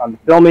disagreement on the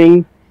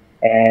filming.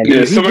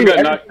 And someone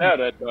got knocked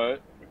out, I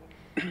thought.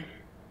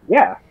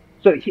 Yeah.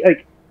 So,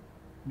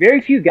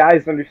 very few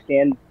guys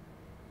understand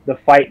the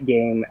fight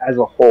game as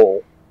a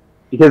whole.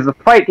 Because the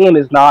fight game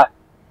is not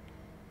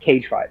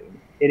cage fighting.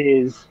 It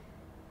is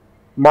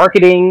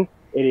marketing,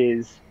 it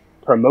is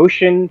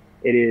promotion,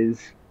 it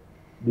is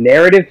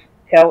narrative,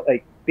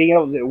 being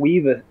able to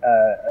weave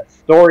a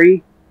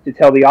story to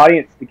tell the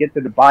audience to get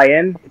them to buy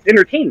in. It's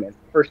entertainment,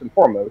 first and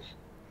foremost.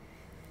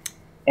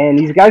 And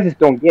these guys just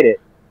don't get it.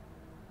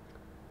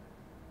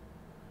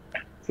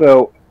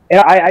 So, and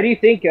I do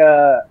think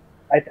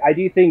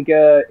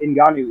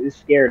Ngannou is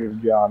scared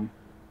of Jon.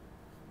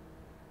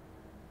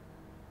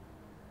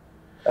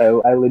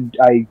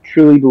 I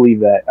truly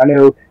believe that. I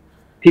know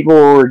people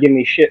were giving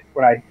me shit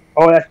when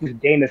that's just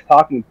Dana's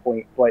talking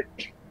point, but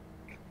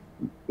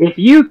if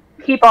you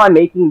keep on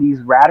making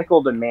these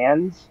radical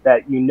demands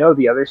that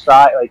the other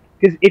side,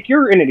 because if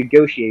you're in a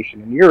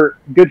negotiation and you're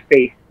good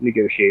faith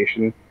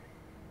negotiation,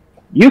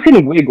 you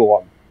can wiggle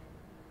them,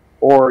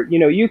 or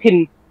you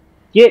can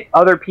get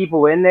other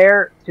people in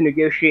there to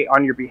negotiate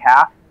on your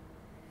behalf.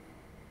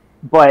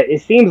 But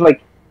it seems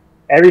like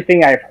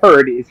everything I've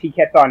heard is he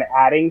kept on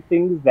adding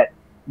things that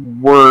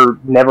were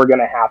never going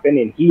to happen,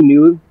 and he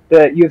knew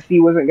that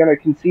UFC wasn't going to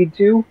concede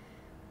to,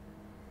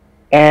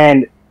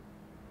 and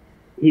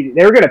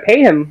they were going to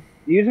pay him.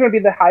 He was going to be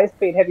the highest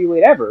paid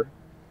heavyweight ever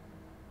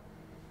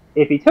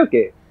if he took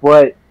it.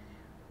 But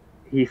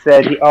he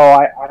said, he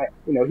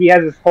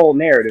has this whole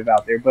narrative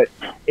out there, but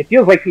it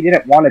feels like he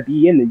didn't want to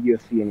be in the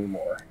UFC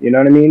anymore. You know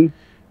what I mean?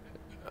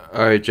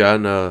 All right,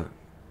 John.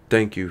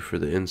 Thank you for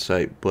the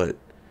insight, but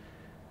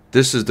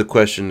this is the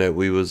question that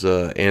we was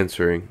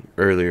answering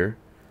earlier.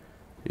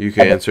 You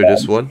can answer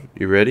this one.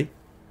 You ready?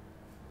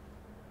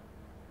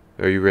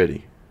 Are you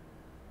ready?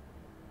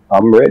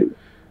 I'm ready.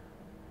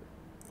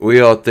 We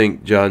all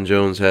think Jon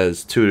Jones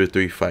has 2 to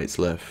 3 fights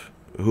left.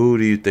 Who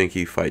do you think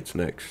he fights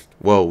next?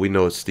 Well, we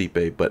know it's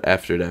Stipe, but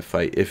after that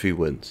fight, if he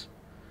wins.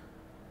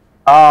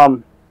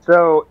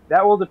 So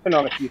that will depend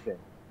on a few things.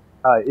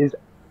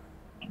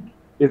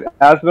 Is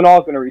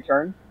Aspinall going to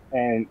return?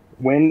 And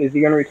when is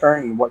he going to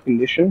return? And what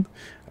condition?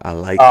 I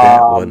like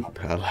that one.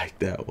 I like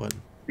that one.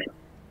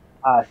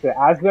 So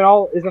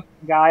Aspinall is a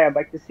guy I'd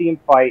like to see him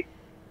fight.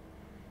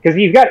 Because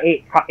he's got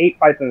 8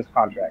 fights in his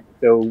contract.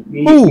 So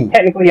he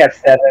technically has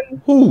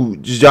 7. Who?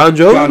 Jon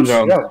Jones?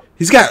 Jon Jones.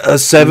 He's got a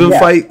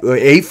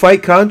 8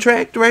 fight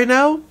contract right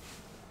now?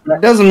 That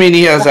doesn't mean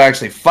he has to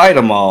actually fight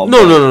them all.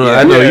 No. Yeah,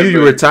 I know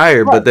you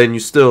retired, but then you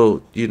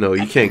still, you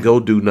can't go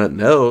do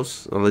nothing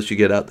else unless you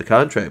get out the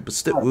contract. But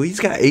still,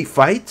 he's got 8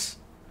 fights?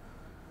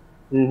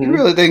 You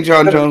really think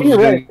Jon Jones is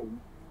going to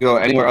go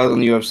anywhere other than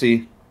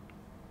UFC?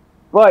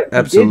 But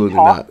Absolutely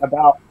not.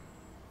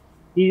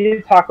 He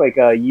did talk like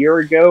a year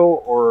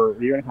ago or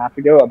a year and a half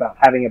ago about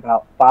having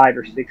about 5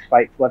 or 6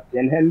 fights left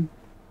in him.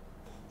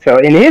 So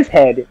in his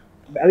head,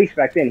 at least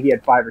back then, he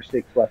had 5 or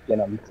 6 left in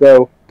him.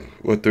 So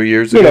what, 3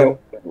 years ago?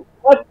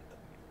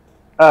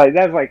 That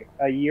was like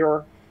a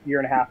year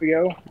and a half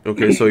ago.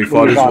 Okay, so he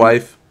fought his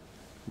wife.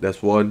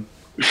 That's 1.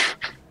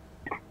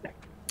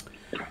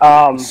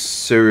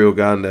 Serial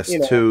gone.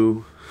 That's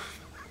 2.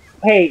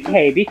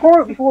 Hey!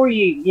 Before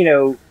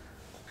you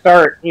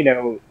start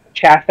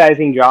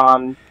chastising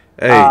John.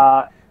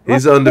 Hey,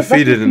 he's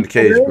undefeated in the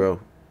cage, bro.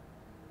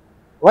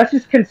 Let's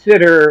just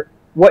consider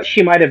what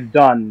she might have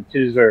done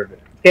to deserve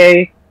it.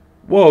 Okay.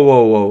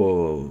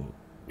 Whoa.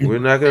 We're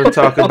not going to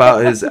talk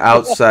about his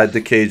outside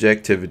the cage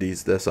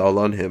activities. That's all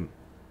on him.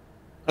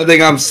 I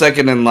think I'm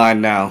second in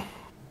line now.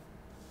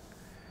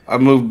 I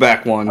moved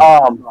back 1.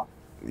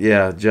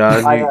 Yeah,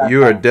 John,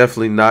 you are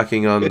definitely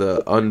knocking on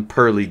the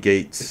unpearly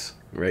gates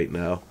right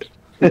now.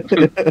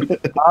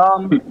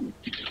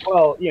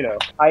 Well,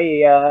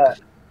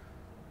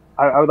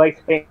 I would like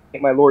to thank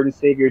my Lord and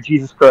Savior,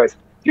 Jesus Christ.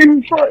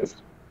 Jesus Christ!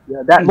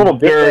 Yeah, that little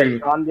bit that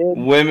John did.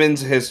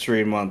 Women's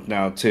History Month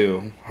now,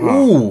 too. Huh.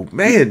 Ooh,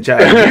 man, John,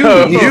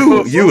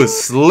 you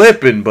was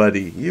slipping,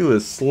 buddy. You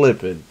was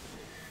slipping.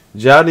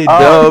 Johnny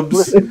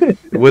Dubs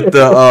with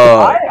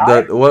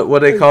the what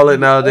they call it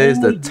nowadays,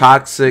 the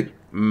toxic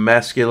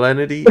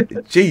masculinity.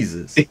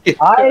 Jesus.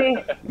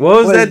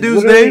 What was that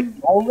dude's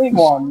name? Only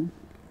one.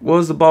 What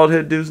was the bald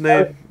head dude's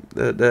name?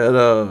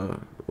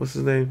 What's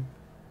his name?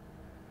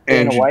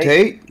 Andrew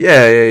Tate?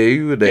 Yeah,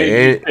 you with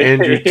the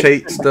Andrew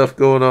Tate stuff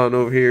going on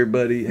over here,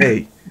 buddy.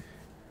 Hey,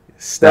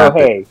 stop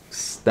it.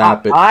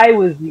 Stop it. I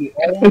was the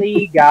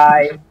only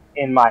guy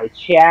in my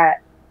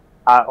chat,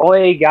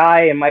 only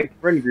guy in my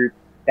friend group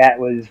that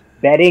was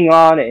betting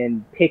on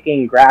and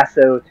picking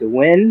Grasso to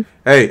win.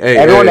 Hey,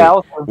 everyone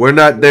else. We're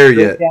not there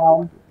yet.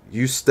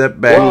 You step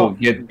back. We'll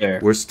get there.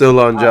 We're still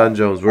on Jon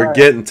Jones. We're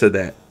getting to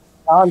that.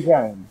 Jon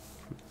Jones,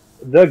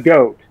 the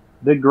GOAT,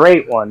 the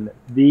great one,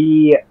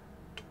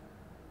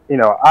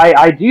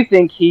 I do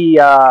think he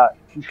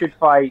should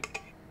fight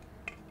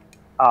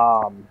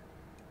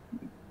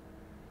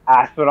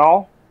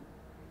Aspinall,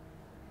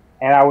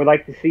 and I would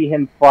like to see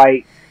him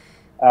fight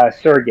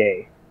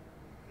Sergey,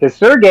 because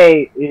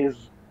Sergey is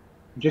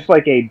just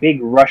like a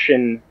big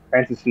Russian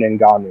Francis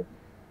Ngannou,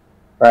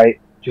 right?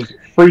 Just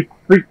freak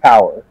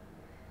power.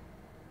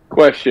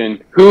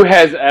 Question: who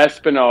has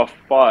Aspinall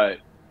fought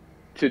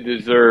to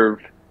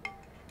deserve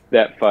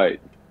that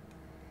fight?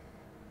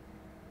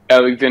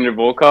 Alexander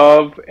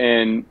Volkov,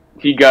 and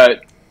he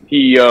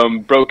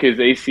broke his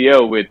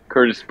ACL with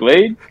Curtis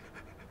Blade.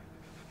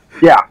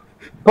 Yeah,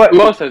 but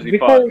who else has he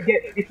fought?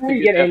 Before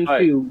we get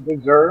into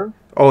deserve,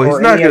 he's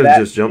not going to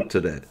just jump to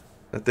that.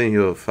 I think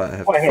he'll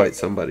have to fight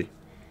somebody.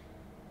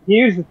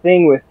 Here's the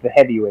thing with the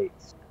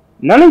heavyweights: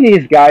 none of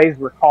these guys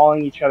were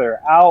calling each other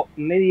out.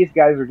 None of these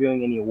guys were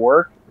doing any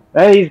work.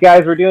 None of these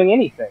guys were doing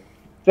anything.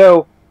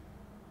 So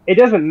it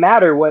doesn't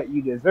matter what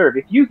you deserve.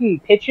 If you can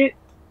pitch it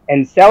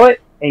and sell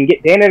it and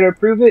get Dana to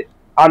approve it,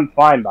 I'm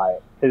fine by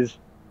it. Because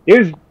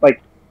there's,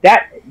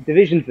 that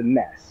division's a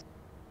mess.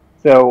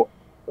 So,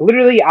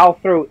 literally, I'll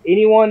throw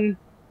anyone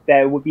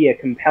that would be a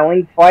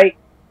compelling fight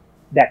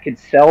that could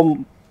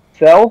sell.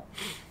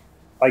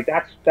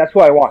 That's who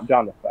I want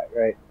John to fight,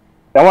 right?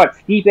 I want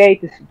Stipe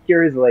to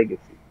secure his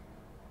legacy.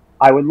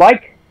 I would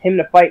like him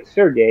to fight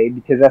Sergey,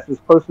 because that's as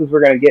close as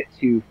we're going to get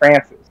to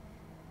Francis.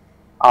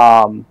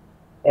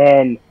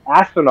 And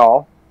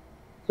Aspinall,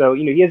 so,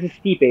 he has a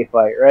Stipe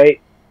fight, right?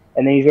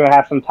 And then he's going to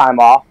have some time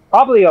off.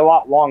 Probably a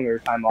lot longer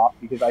time off,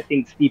 because I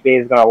think Stipe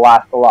is going to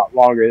last a lot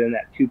longer than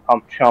that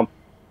 2-pump chump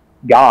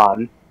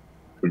gone.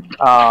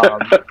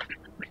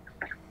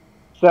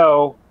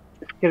 So,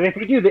 because if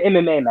we do the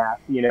MMA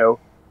math,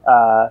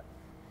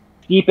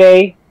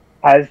 Stipe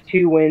has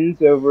 2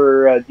 wins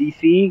over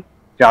DC.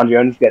 Jon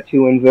Jones got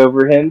 2 wins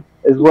over him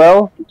as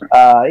well.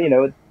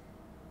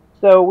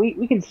 So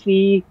we can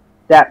see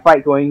that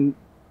fight going,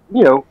 a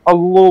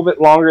little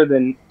bit longer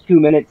than 2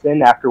 minutes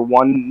in after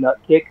one nut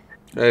kick.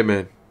 Hey,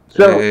 man.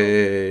 So,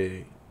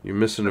 hey. You're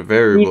missing a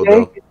variable,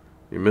 though.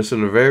 You're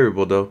missing a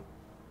variable, though.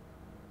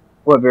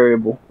 What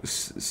variable?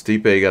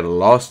 Stipe got a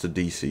loss to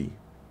DC.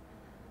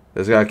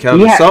 That's got to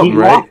count as something,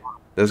 right?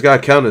 That's got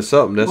to count as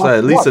something. That's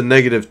at least a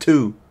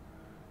 -2.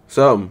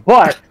 Something.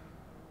 But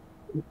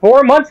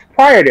 4 months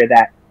prior to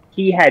that,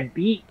 he had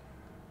beat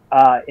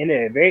in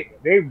a very,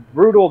 very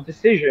brutal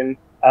decision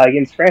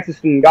against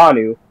Francis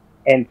Ngannou,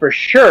 and for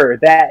sure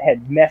that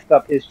had messed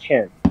up his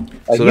chin.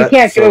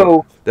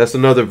 That's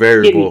another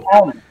variable.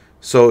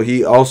 So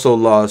he also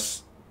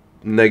lost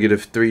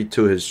 -3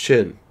 to his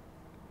chin,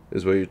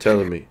 is what you're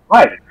telling me.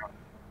 Right.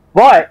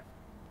 But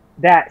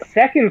that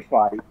second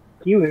fight,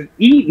 he was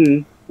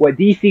eating what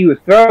DC was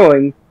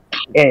throwing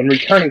and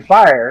returning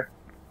fire.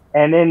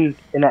 And then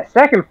in that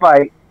second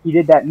fight, he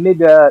did that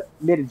mid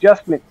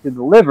adjustment to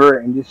the liver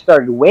and just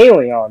started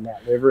wailing on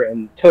that liver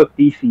and took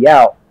DC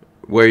out.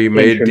 Where you in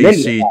made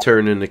tremendous DC fashion.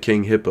 turn into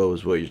King Hippo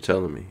is what you're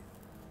telling me.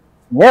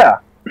 Yeah.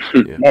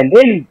 Yeah. And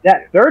then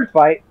that third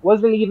fight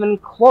wasn't even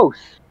close.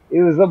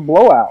 It was a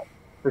blowout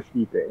for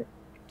Stipe.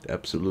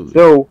 Absolutely.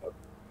 So,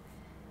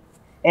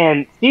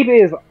 and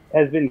Stipe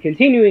has been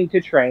continuing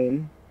to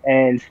train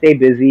and stay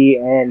busy,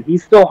 and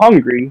he's still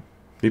hungry.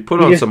 He put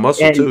He on just- some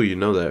muscle and- too, you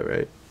know that,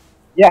 right?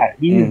 Yeah,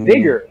 he's Mhm.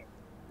 bigger.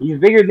 He's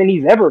bigger than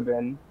he's ever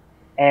been.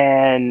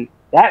 And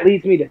that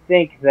leads me to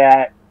think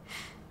that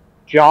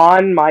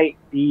John might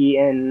be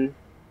in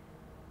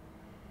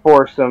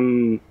for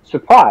some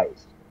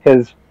surprise.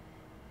 Because,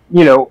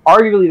 you know,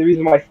 arguably the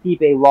reason why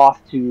Stipe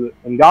lost to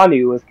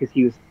Ngannou was because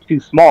he was too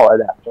small at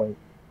that point.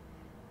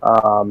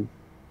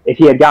 If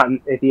he had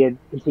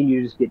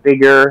continued to just get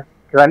bigger,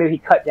 because I knew he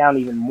cut down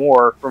even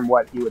more from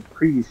what he was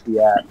previously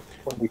at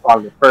when we fought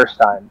him the first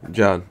time.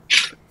 John,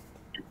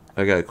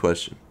 I got a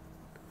question.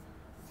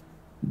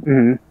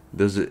 Mm-hmm.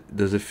 Does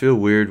it feel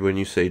weird when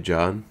you say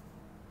John?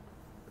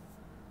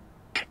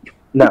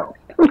 No.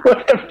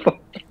 What the fuck?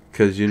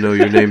 Because you know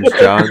your name's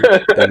John,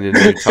 and then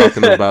you're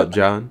talking about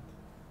John?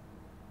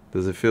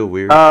 Does it feel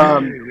weird?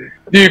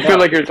 Do you feel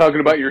like you're talking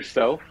about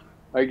yourself?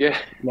 I guess.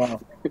 No.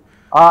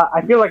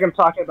 I feel like I'm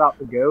talking about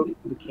the GOAT,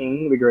 the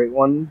king, the great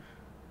one.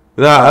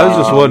 Nah, I was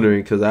just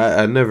wondering, because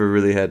I never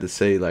really had to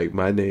say, like,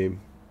 my name.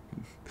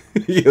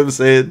 You know what I'm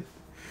saying?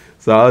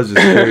 So I was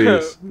just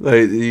curious.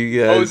 Like, you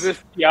guys...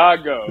 Moses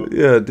Tiago.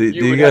 Yeah, do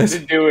You you would guys...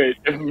 have to do it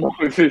if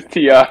Moses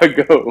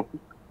Tiago.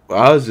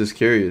 I was just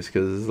curious,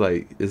 because it's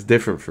like, it's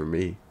different for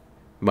me.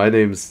 My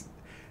name's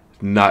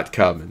not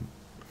common.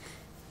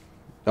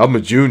 I'm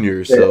a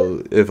junior,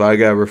 so if I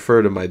got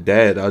referred to my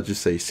dad, I'll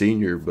just say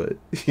senior, but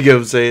you get what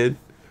I'm saying?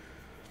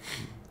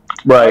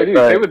 Right. Dude,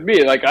 same with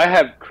me. Like, I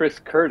have Chris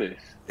Curtis.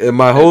 In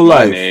my whole my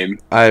life, name.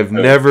 I have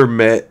never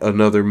met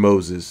another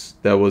Moses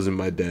that wasn't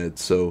my dad,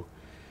 so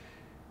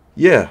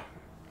yeah.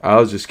 I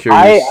was just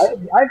curious.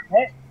 I've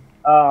met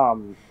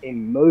a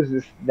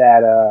Moses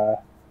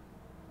that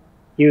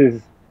he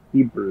was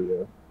Hebrew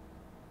though.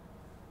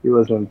 He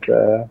wasn't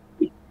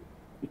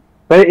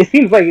but it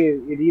seems like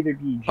it'd either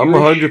be Jewish I'm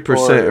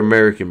 100% or,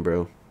 American,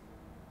 bro.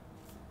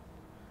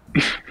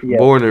 yes,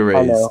 Born and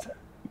I know. raised.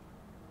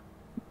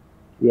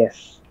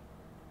 Yes.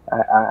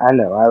 I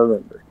know, I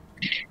remember.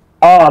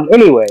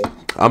 Anyway.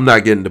 I'm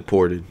not getting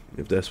deported,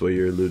 if that's what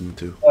you're alluding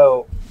to.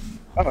 So,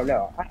 oh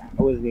no, I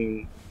wasn't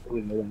even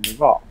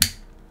involved.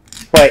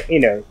 But, you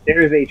know,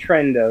 there's a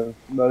trend of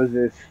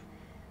Moses,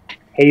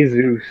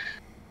 Jesus,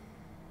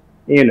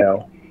 you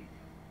know,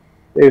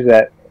 there's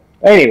that.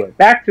 Anyway,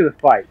 back to the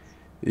fights.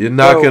 You're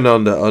knocking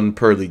on the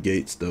unpearly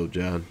gates, though,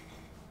 John.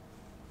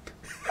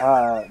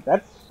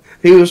 That's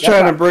He was That's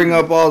trying to not- bring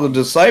up all the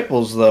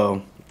disciples,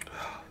 though.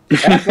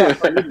 that's not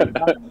for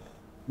me.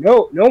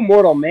 No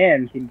mortal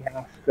man can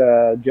cast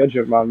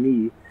judgment on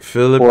me.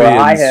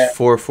 Philippians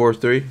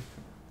 4:43.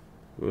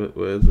 What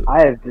is it?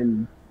 I have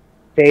been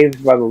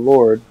saved by the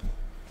Lord.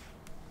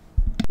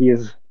 He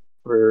has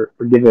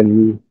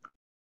forgiven me.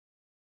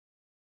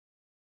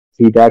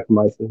 He died for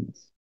my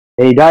sins,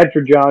 and he died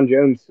for Jon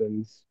Jones'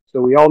 sins. So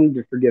we all need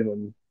to forgive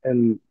him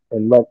and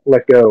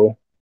let go.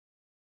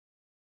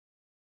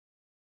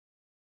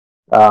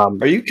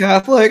 Are you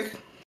Catholic?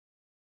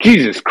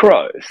 Jesus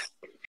Christ.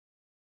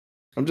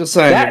 I'm just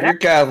saying, That- if you're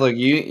Catholic,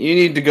 you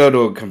need to go to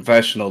a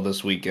confessional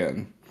this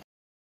weekend.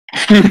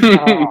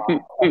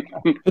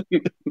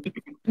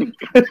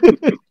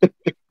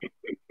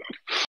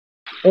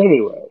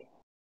 Anyway,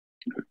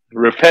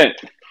 Repent.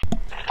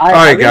 All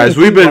right, guys,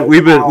 we've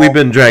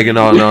been dragging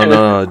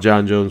on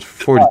Jon Jones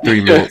for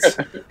 43 minutes.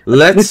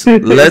 Let's go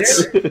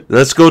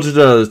to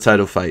the other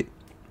title fight.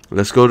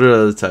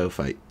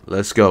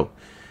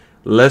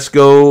 Let's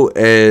go,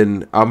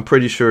 and I'm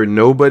pretty sure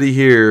nobody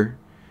here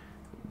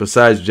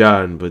besides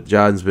John, but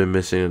John's been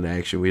missing in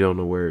action. We don't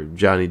know where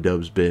Johnny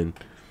Dub's been.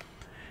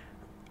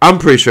 I'm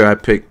pretty sure I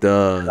picked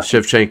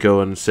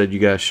Shevchenko and said you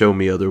guys show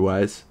me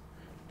otherwise.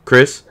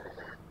 Chris?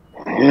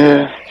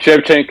 Yeah,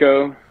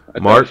 Shevchenko. I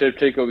Mark? thought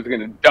Shevchenko was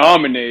going to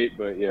dominate,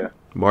 but yeah.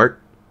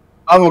 Mark?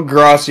 I'm a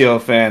Gracio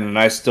fan, and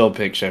I still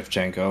pick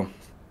Shevchenko.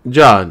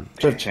 John,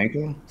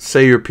 Shevchenko?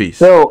 say your piece.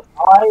 So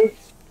I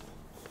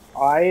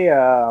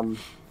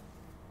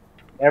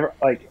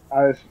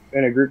was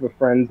in a group of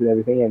friends and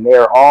everything, and they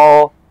are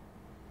all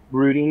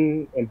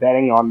rooting and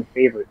betting on the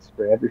favorites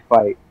for every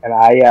fight.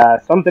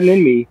 And something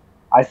in me,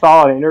 I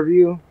saw an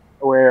interview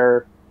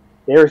where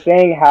they were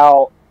saying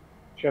how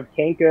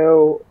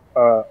Shevchenko,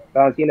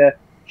 Valentina,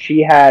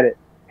 she had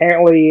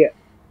apparently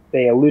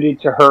they alluded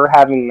to her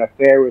having an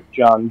affair with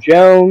Jon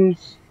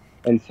Jones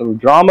and some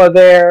drama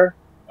there.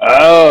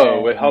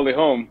 Oh, with Holly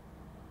Holm.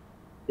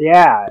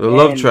 Yeah, The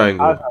love and I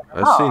triangle. was like,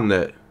 I've "Huh." seen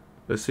that.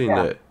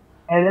 Yeah.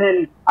 And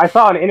then I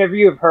saw an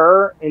interview of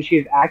her, and she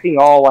was acting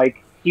all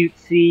like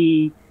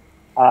cutesy,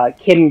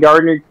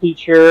 kindergartner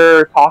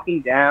teacher,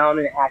 talking down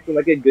and acting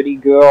like a goody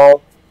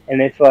girl.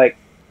 And it's like,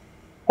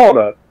 hold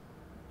up.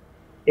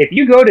 If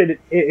you go to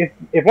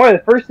if one of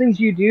the first things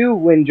you do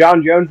when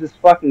Jon Jones is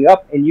fucking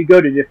up and you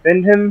go to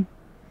defend him,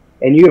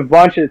 and you have a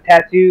bunch of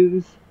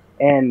tattoos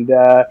and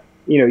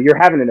you're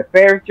having an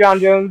affair with Jon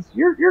Jones.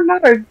 You're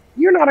not a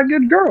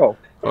good girl.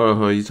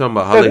 Oh, you talking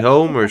about Holly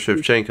Holm or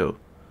Shevchenko?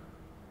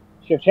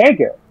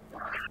 Shevchenko.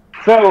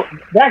 So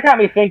that got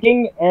me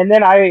thinking, and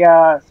then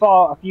I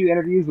saw a few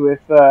interviews with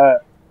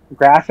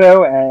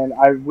Grasso, and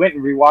I went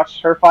and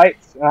rewatched her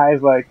fights, and I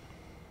was like,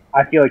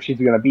 I feel like she's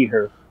going to beat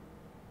her.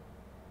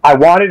 I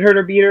wanted her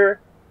to beat her,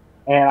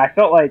 and I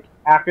felt like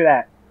after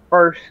that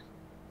first,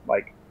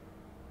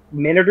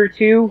 minute or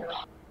two,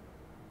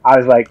 I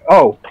was like,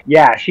 oh,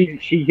 yeah,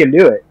 she can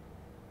do it.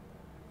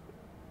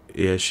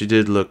 Yeah, she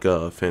did look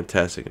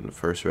fantastic in the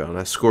first round.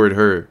 I scored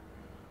her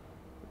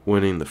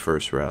winning the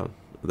first round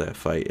of that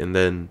fight. And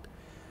then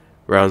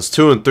rounds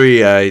 2 and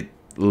 3, I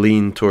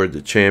leaned toward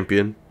the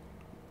champion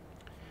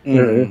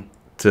to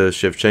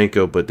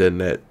Shevchenko. But then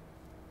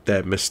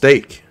that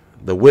mistake,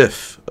 the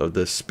whiff of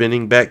the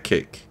spinning back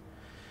kick.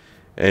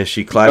 And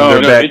she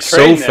climbed her back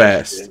so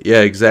fast.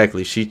 Yeah,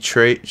 exactly. She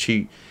trained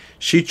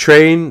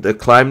to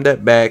climb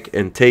that back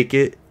and take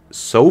it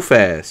so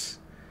fast.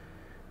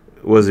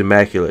 It was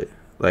immaculate.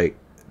 Like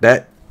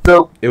that.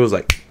 So it was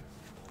like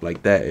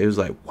that. It was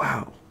like,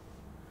 wow.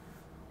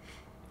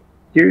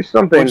 Here's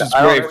something. Which is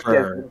great for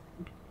her.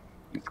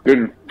 It's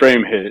good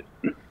frame hit.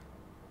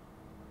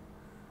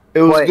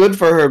 It was good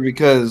for her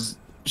because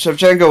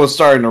Shevchenko was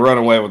starting to run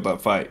away with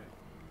that fight.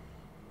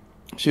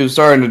 She was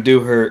starting to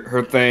do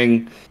her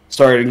thing,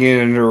 started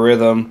getting into her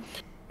rhythm,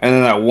 and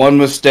then that one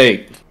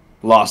mistake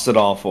lost it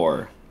all for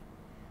her.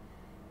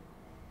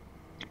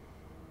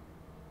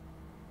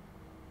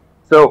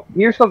 So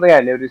here's something I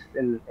noticed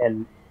in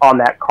on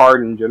that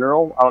card in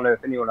general. I don't know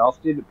if anyone else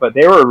did, but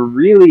they were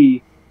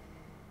really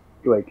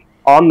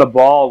on the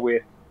ball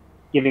with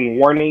giving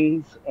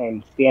warnings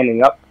and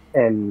standing up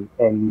and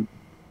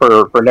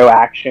for no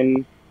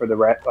action for the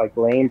rest,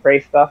 lay and pray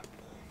stuff.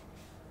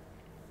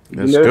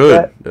 That's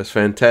good. That's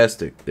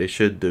fantastic. They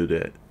should do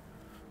that.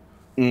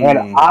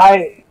 And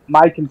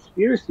my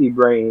conspiracy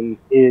brain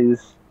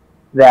is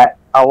that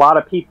a lot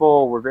of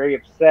people were very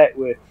upset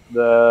with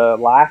the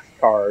last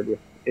card with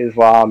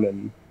Islam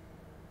and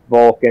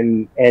Volk,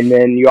 and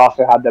then you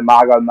also had the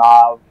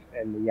Magomedov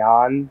and the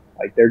Jan.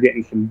 They're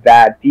getting some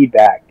bad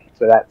feedback,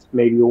 so that's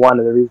maybe one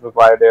of the reasons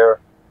why they're,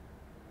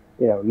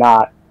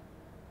 not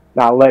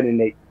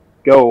letting it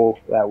go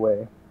that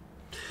way.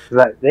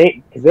 Because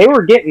they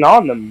were getting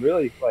on them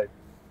really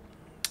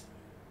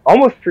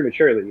almost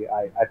prematurely.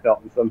 I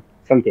felt in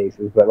some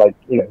cases, but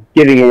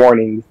giving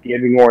warnings,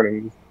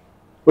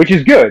 which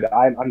is good.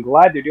 I'm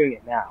glad they're doing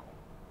it now.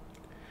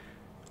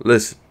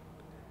 Listen,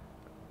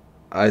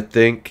 I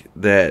think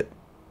that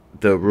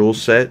the rule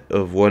set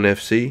of ONE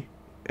FC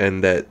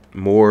and that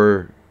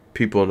more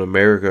people in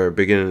America are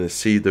beginning to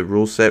see the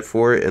rule set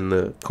for it and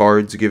the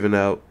cards given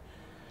out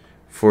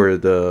for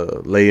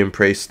the lay and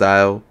pray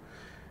style.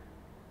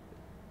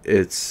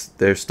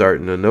 They're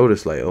starting to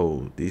notice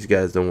oh, these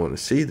guys don't want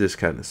to see this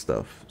kind of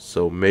stuff.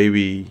 So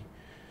maybe,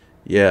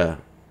 yeah,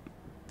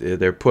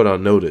 they're put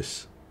on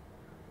notice.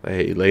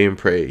 Hey, lay and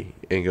pray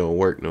ain't gonna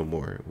work no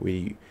more.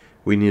 We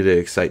need to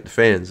excite the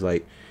fans.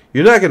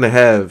 You're not gonna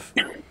have,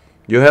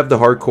 you'll have the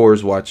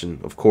hardcores watching,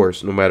 of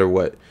course, no matter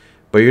what.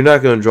 But you're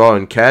not gonna draw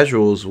in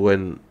casuals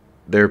when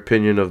their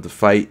opinion of the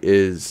fight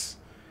is,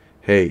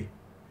 hey,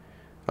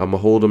 I'm gonna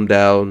hold him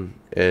down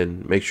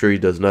and make sure he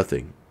does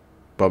nothing,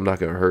 but I'm not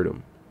gonna hurt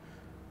him.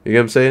 You know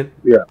what I'm saying?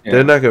 Yeah.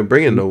 They're not gonna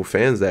bring in no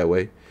fans that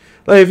way.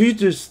 If you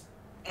just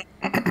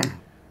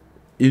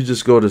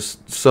go to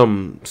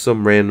some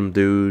random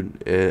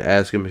dude and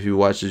ask him if he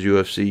watches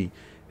UFC,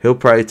 he'll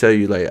probably tell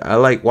you I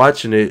like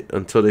watching it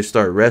until they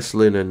start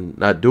wrestling and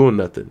not doing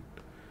nothing.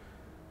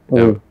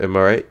 Am I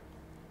right?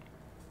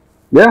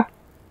 Yeah.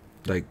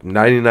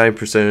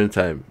 99% of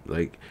the time.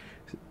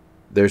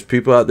 There's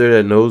people out there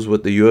that knows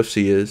what the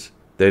UFC is.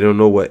 They don't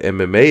know what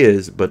MMA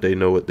is, but they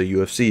know what the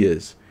UFC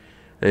is.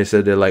 And they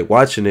said they like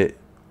watching it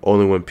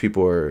only when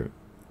people are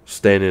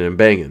standing and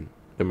banging.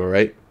 Am I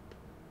right?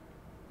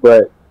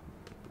 Right.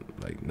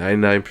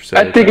 99%.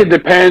 I think it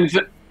depends.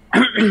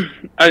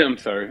 I'm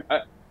sorry.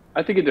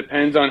 I think it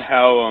depends on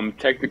how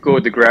technical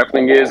the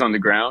grappling is on the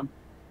ground.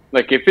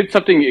 If it's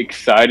something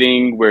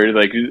exciting where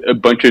a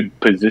bunch of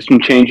position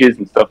changes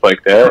and stuff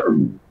like that,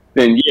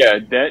 then yeah,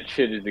 that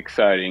shit is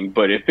exciting.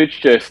 But if it's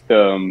just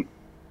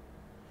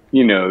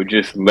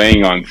just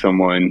laying on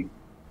someone,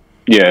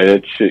 yeah,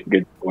 that shit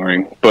gets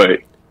boring.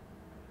 But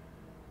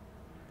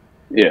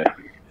yeah.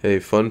 Hey,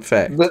 fun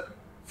fact.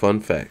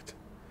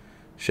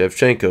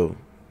 Shevchenko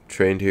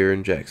trained here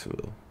in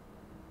Jacksonville.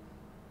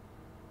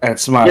 At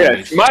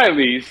Smiley's. Yeah,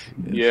 Smiley's.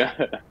 Yes.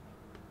 Yeah.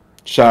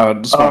 Shout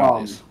out to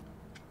Smiley's.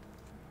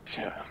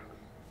 Yeah.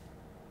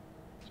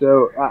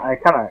 So I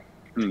kind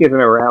of skipping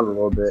around a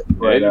little bit,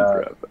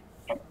 but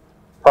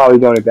probably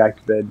going back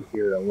to bed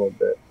here in a little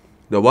bit.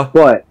 The what?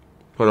 What?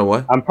 Hold on,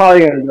 what? I'm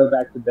probably going to go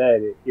back to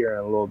bed here in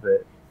a little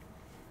bit.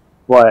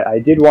 But I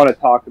did want to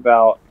talk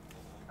about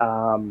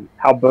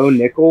how Bo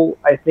Nickel,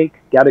 I think,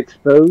 got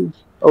exposed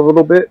a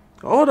little bit.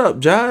 Hold up,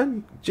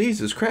 John.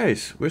 Jesus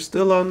Christ. We're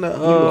still on the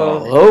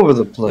all over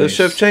the place.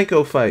 The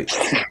Shevchenko fight.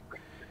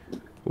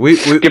 We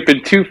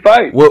skipping 2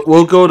 fights.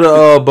 We'll go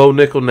to Bo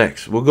Nickel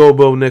next. We'll go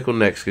Bo Nickel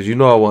next because you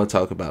know I want to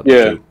talk about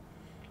it too.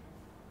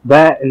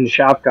 That and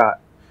Shavkat.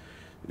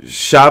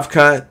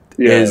 Shavkat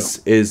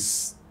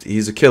is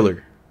he's a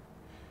killer.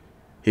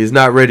 He's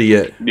not ready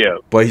yet. Yeah,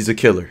 but he's a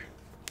killer.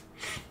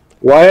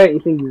 Why don't you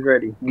think he's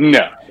ready?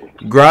 No.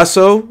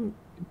 Grasso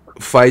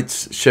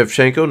fights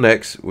Shevchenko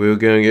next. We're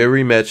gonna get a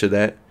rematch of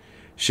that.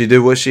 She did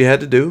what she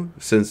had to do.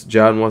 Since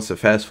John wants to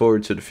fast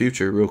forward to the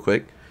future real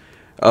quick.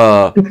 In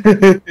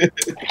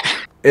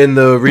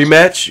the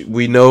rematch,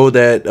 we know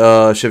that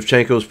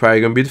Shevchenko is probably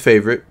going to be the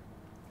favorite.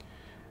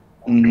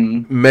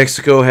 Mm-hmm.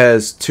 Mexico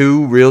has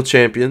 2 real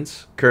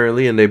champions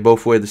currently, and they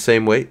both weigh the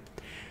same weight.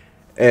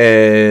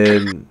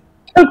 And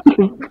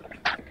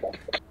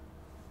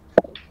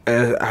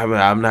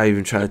I'm not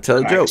even trying to tell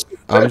a joke.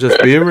 I'm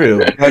just being real.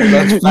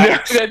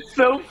 That's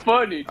so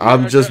funny.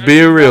 I'm just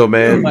being real,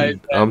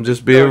 man. I'm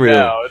just being real.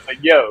 Now. It's like,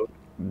 yo,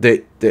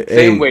 same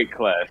same weight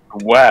class.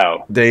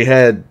 Wow. They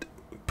had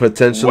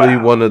potentially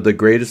one of the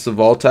greatest of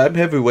all time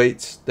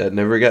heavyweights that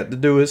never got to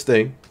do his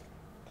thing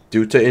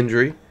due to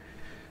injury.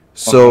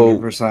 So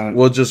 100%.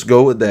 We'll just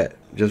go with that.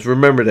 Just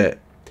remember that.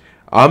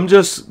 I'm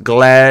just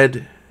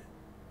glad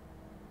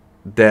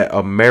that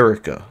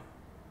America,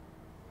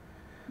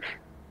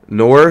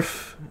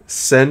 North,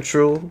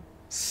 Central,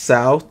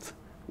 South,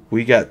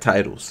 we got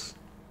titles.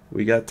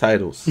 We got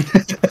titles.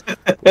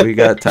 We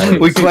got titles.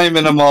 We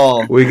claiming them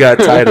all. We got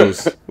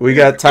titles. We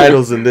got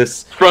titles in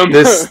this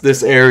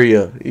this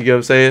area. You get what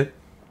I'm saying?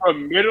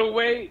 From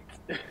middleweight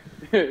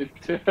to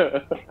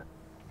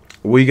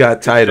we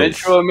got titles.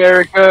 Central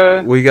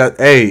America. We got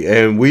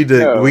and we the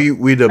Now,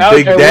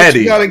 big daddy.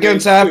 What you got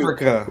against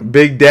Africa?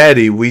 Big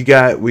daddy. We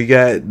got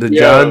the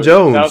Jon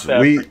Jones.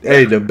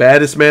 The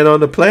baddest man on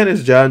the planet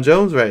is Jon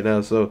Jones right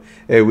now. So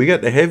we got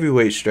the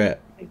heavyweight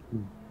strap.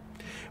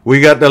 We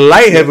got the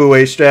light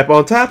heavyweight strap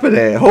on top of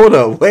that. Hold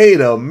up,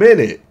 wait a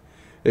minute.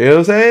 You know what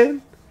I'm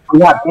saying? We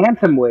got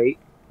bantamweight.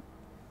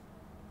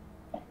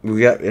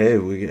 We got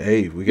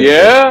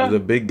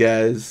the big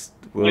guys.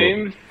 Well,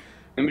 Names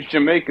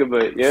Jamaica,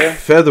 but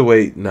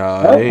featherweight.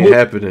 Nah, it ain't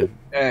happening.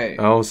 Hey.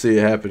 I don't see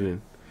it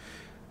happening.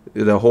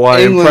 The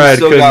Hawaiian England Pride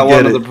still couldn't got get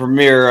one it. of the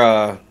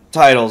premier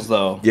titles,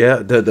 though.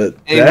 Yeah,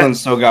 England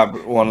still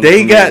got one of the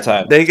premier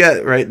titles. They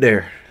got right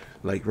there,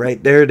 like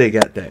right there. They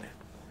got that.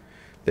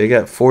 They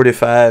got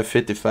 45,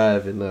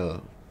 55,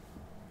 and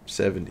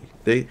 70.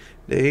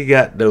 They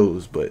got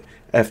those, but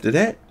after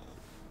that,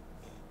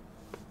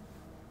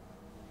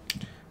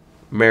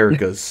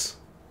 Americas.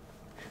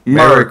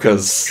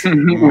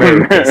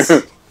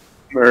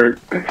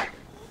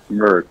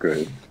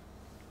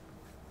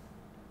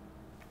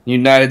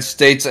 United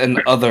States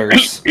and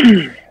others.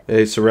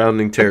 Hey,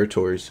 surrounding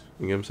territories.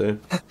 You know what I'm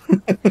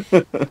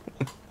saying?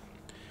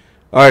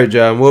 All right,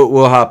 John.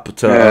 We'll hop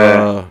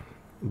to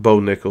Bo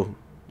Nickel,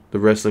 the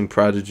wrestling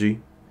prodigy.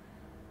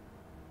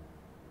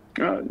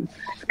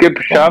 Skip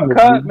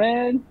Shavkat,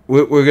 man.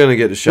 We're gonna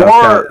get to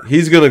Shavkat.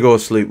 He's gonna go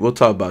to sleep. We'll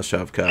talk about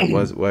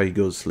Shavkat why he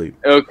goes to sleep.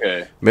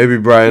 Okay. Maybe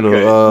Brian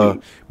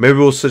will. Maybe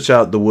we'll switch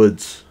out the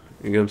woods.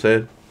 You know what I'm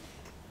saying?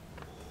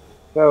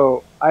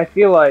 So I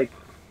feel like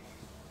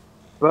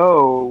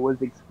Bo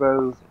was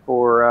exposed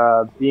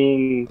for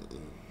being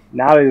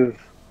not as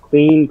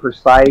clean,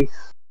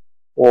 precise,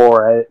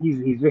 or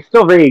he's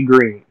still very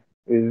green.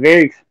 He was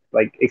very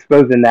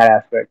exposed in that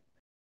aspect.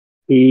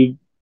 He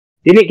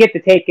didn't get the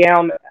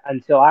takedown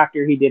until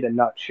after he did a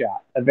nut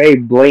shot, a very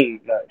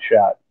blatant nut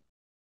shot.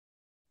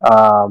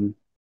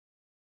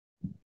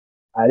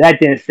 That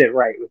didn't sit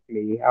right with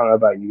me. I don't know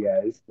about you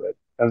guys, but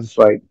I was just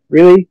like,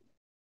 really?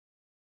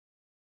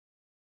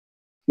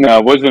 No,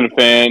 I wasn't a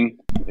fan.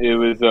 It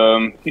was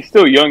he's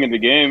still young in the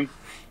game,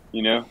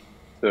 you know.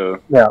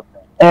 So yeah,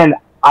 and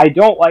I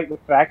don't like the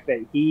fact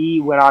that he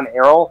went on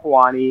Errol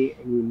Hawani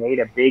and he made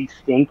a big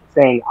stink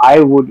saying, "I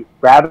would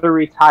rather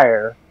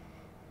retire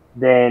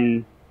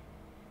than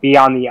be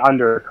on the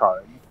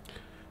undercard."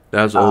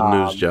 That's old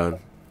news, John.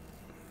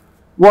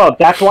 Well,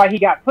 that's why he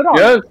got put on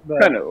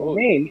kind of old.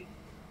 Name.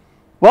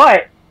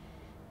 But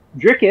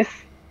Dricus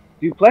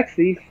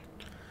Duplessis,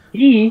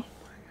 he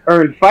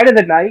earned Fight of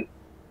the Night,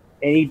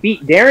 and he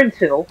beat Darren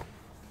Till.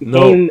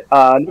 Became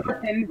number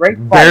 10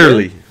 ranked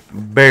fighter.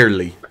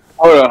 Barely.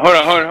 Hold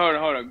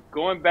on.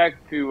 Going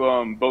back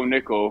to Bo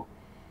Nickel.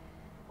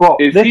 Well,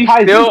 is he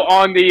still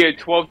on the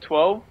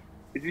 12-12?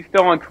 Is he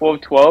still on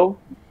 12-12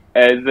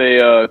 as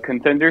a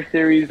Contender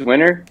Series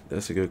winner?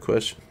 That's a good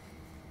question.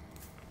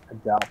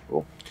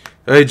 Doubtful.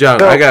 Hey,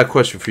 John, I got a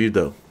question for you,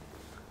 though.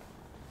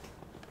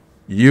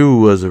 You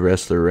was a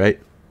wrestler, right?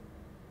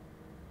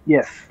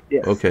 Yes.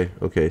 Okay.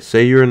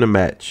 Say you're in a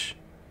match.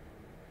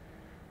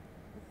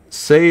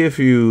 Say if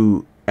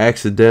you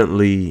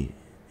accidentally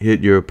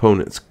hit your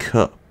opponent's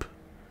cup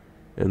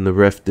and the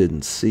ref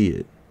didn't see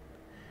it,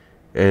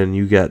 and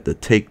you got the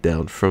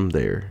takedown from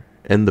there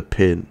and the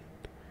pin,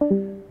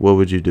 what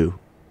would you do?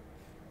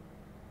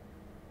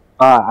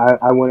 I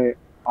would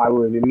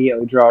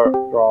immediately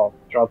draw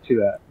to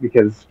that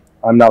because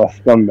I'm not a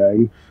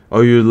scumbag.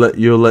 Oh,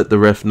 you'll let the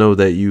ref know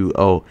that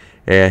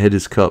I hit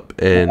his cup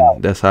and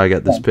that's how I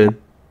got this pin?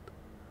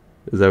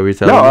 Is that what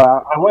you're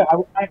No,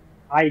 telling me?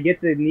 I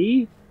get the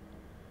knee,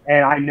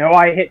 and I know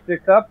I hit the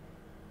cup,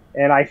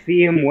 and I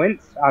see him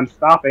wince. I'm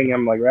stopping.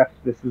 I'm like, ref,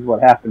 this is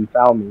what happened.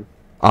 Foul me.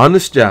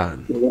 Honest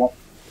John. Yeah.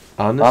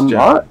 Honest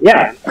John.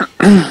 Yeah.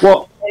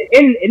 Well,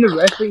 in the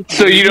wrestling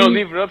So you don't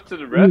community, leave it up to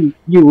the ref?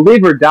 you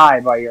live or die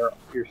by your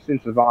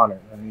sense of honor.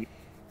 Right?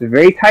 It's a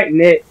very tight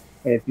knit,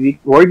 and if the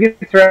word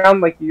gets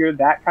around like you're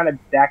that kind of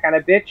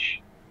bitch,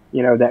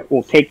 that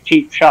will take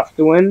cheap shots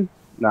to win.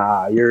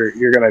 Nah,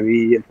 you're gonna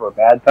be in for a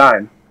bad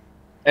time.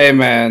 Hey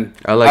man,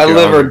 I like I your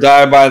live or honor.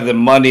 die by the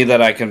money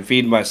that I can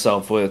feed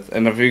myself with,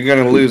 and if you're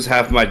gonna lose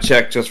half my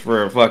check just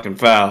for a fucking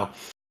foul,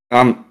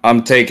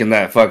 I'm taking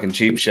that fucking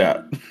cheap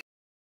shot.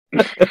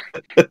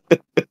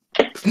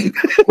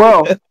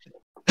 Well,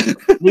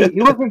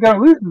 he wasn't gonna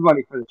lose his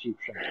money for the cheap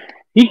shot.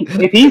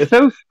 If he's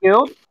so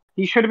skilled,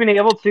 he should have been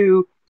able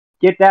to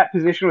get that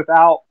position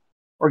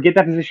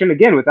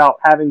again without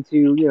having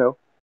to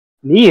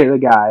knee the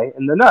guy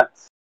in the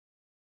nuts.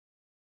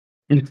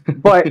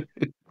 But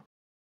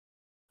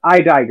I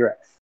digress.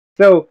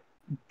 So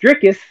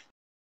Dricus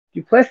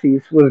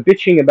Duplessis was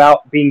bitching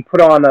about being put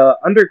on a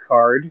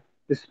undercard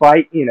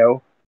despite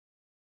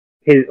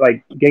his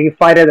getting a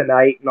fight of the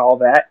night and all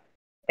that,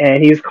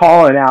 and he's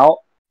calling out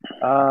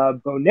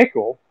Bo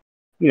Nickel.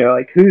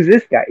 Who's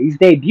this guy? He's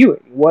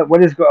debuting.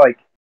 What is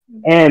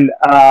and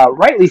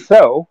rightly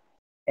so.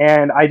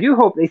 And I do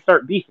hope they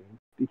start beefing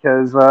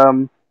because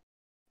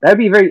that'd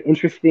be a very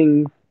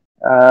interesting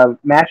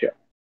matchup.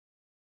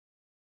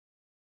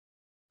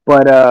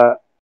 But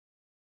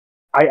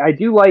I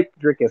do like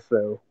Dricus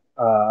though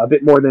a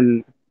bit more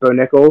than Bo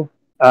Nickel.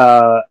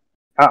 I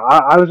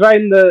was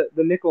riding the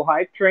Nickel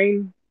hype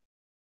train,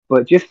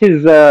 but just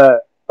his I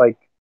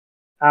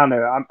don't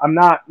know. I'm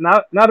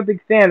not a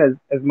big fan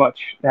as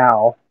much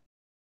now.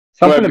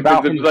 Something Because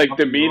about of him, like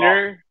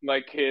demeanor,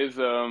 like his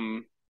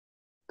the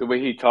way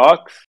he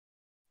talks,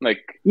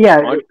 like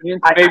yeah,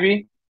 confidence,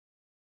 maybe.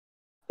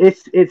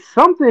 It's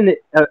something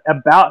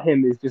about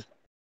him is just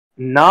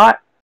not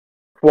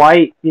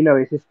quite.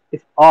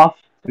 It's off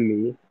to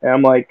me, and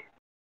I'm like,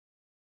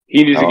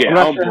 He needs to get I'm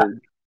not humbled.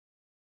 sure.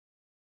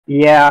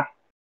 Yeah,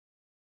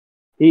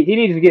 he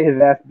needs to get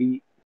his ass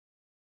beat.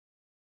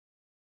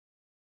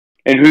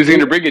 And who's going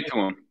to bring it to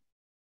him?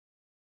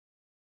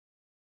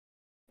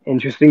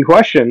 Interesting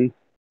question.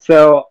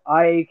 So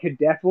I could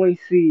definitely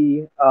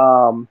see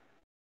a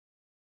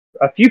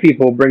few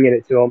people bringing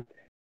it to him.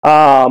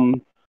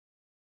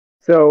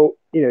 So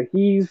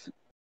he's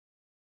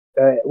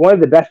one of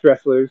the best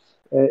wrestlers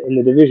in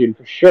the division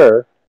for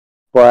sure.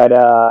 But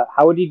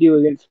how would he do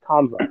against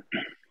Kamza?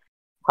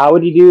 How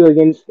would he do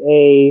against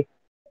a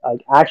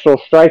actual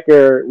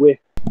striker with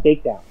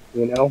takedown?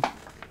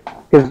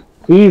 Because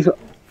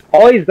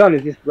all he's done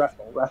is just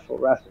wrestle.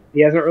 He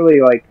hasn't really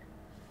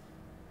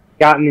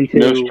gotten into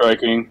No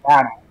striking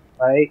battle,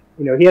 right?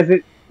 He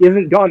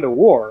hasn't gone to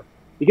war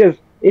because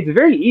it's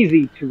very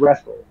easy to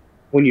wrestle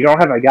when you don't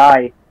have a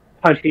guy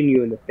punching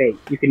you in the face.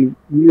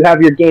 You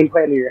have your game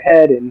plan in your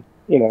head and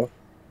you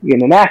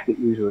can enact it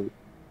usually.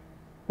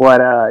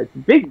 But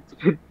it's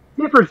a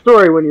different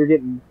story when you're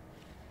getting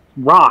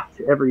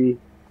rocked every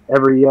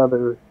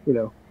other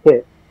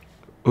hit.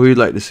 Who you'd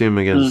like to see him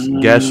against?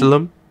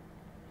 Gastelum?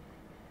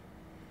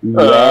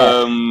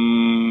 Yeah.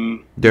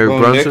 Derek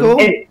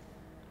Brunson?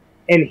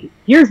 And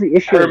here's the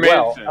issue as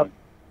well. Hermanson.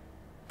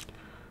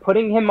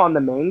 Putting him on the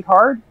main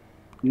card,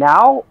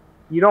 now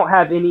you don't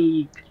have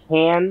any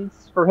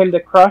cans for him to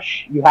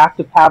crush. You have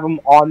to have him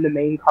on the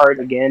main card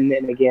again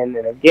and again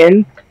and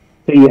again.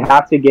 So you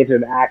have to give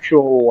him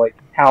actual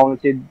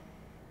talented,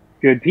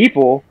 good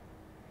people.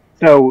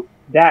 So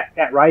that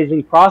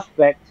rising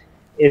prospect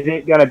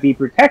isn't going to be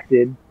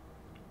protected.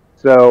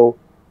 So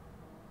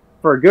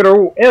for good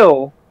or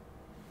ill,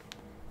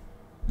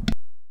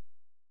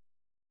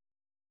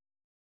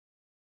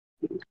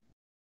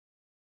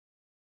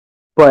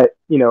 but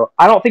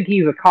I don't think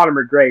he's a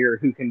Conor McGregor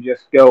who can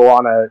just go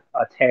on a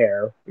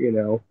tear.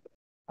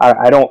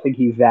 I don't think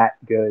he's that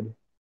good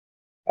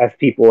as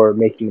people are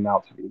making him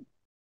out to be.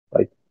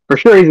 For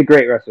sure, he's a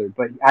great wrestler,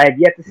 but I have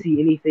yet to see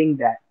anything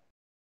that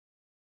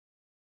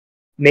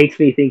makes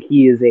me think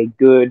he is a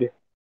good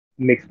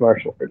mixed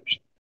martial artist.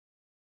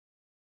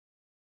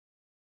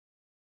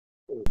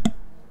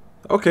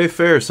 Okay,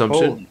 fair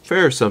assumption. Holy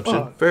Fair assumption.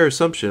 fuck. Fair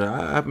assumption.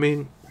 I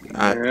mean,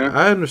 Yeah.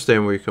 I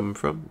understand where you're coming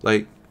from.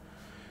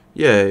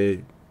 Yeah,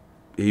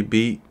 he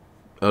beat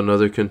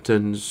another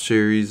Contender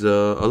Series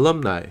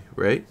alumni,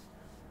 right?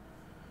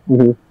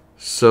 Mm-hmm.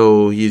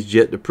 So he's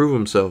yet to prove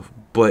himself,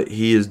 but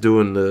he is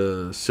doing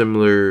the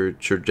similar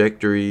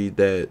trajectory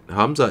that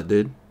Hamzat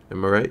did.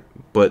 Am I right?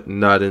 But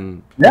not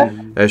in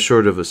as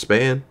short of a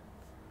span.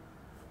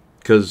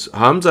 Because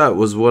Hamzat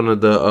was one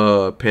of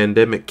the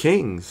pandemic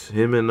kings.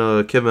 Him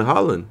and Kevin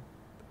Holland,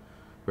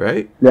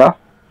 right? Yeah.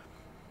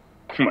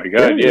 Oh my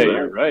god, yeah,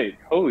 you're right.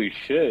 Holy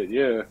shit,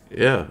 yeah.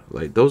 Yeah,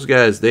 those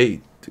guys,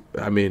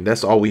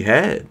 that's all we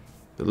had.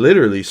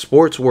 Literally,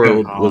 sports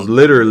world was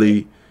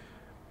literally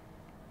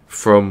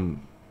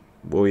from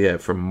what we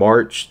had from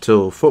March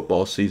till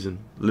football season.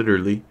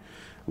 Literally,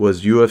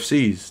 was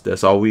UFC's.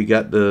 That's all we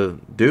got to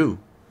do.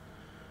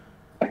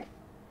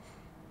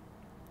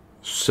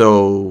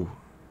 So,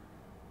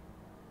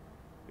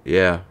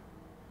 yeah,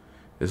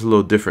 it's a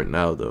little different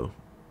now, though.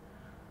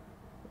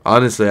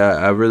 Honestly,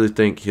 I really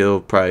think he'll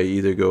probably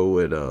either go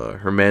with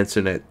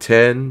Hermanson at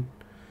 10.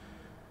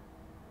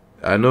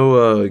 I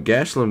know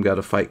Gaslam got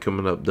a fight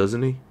coming up,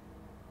 doesn't he?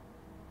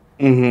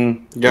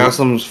 Mm-hmm.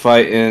 Gaslam's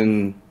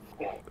fighting.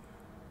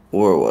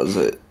 Where was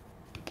it?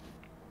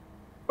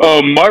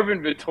 Oh,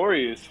 Marvin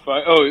Vittori is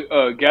fight.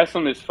 Oh,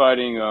 Gaslam is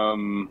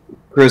fighting.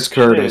 Chris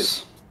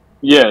Curtis.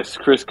 Yes,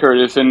 Chris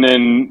Curtis, and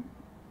then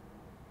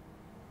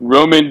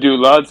Roman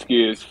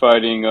Duladsky is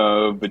fighting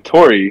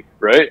Vittori,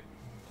 right?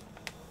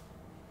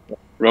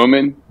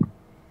 Roman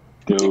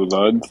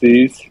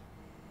Duladsky.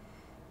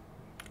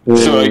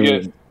 So I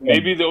guess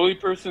maybe the only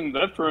person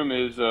left for him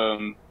is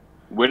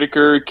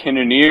Whitaker,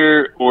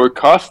 Cannonier, or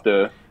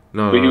Costa.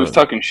 No, But he was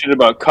talking shit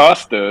about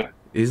Costa.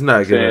 He's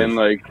not saying gonna.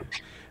 like,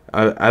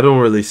 I don't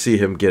really see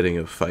him getting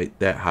a fight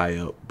that high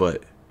up,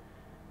 but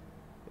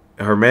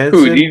Hermanson.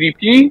 who,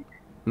 DDP?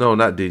 No,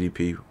 not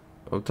DDP.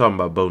 I'm talking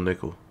about Bo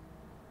Nickel.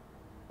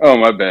 Oh,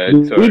 my bad.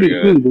 Sorry,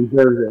 DDP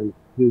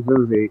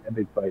deserves a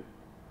big fight.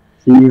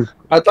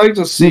 I'd like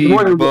to see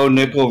Bo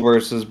Nickel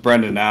versus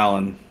Brendan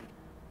Allen.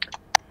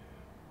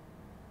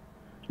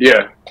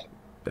 Yeah,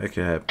 That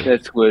could happen.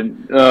 that's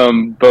what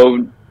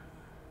Bo.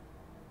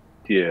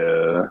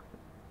 Yeah,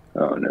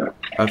 oh no.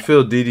 I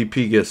feel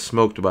DDP gets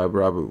smoked by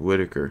Robert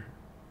Whitaker.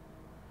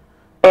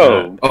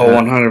 Oh,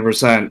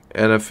 100%.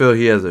 And I feel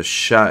he has a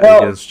shot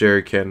Well- against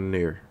Jared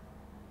Cannonier.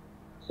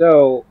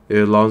 So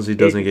As long as he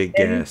doesn't get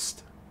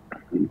gassed.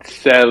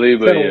 sadly,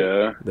 but So-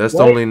 yeah. That's the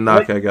What- only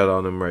knock what- I got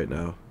on him right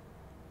now.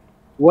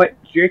 what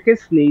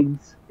Drickus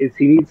needs is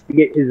he needs to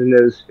get his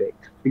nose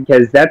fixed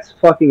because that's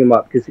fucking him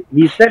up. Because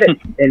he said it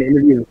in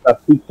interviews and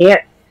stuff. He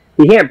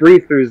can't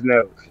breathe through his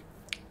nose,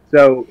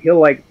 so he'll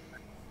like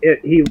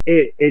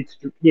it's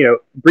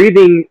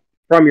breathing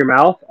from your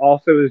mouth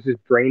also is just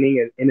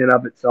draining in and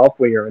of itself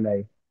when you're in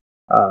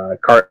a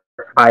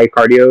high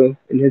cardio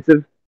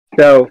intensive.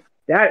 So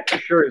that for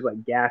sure is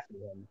like gassing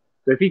him.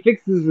 So if he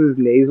fixes his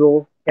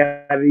nasal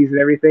cavities and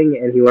everything,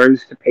 and he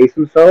learns to pace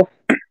himself,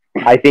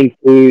 I think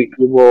he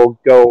will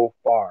go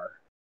far.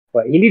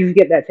 But he needs to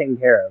get that taken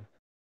care of.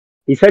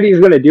 He said he was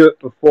going to do it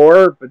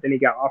before, but then he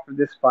got offered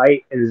this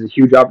fight, and it's a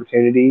huge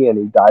opportunity, and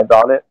he dived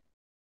on it.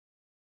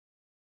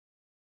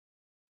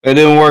 It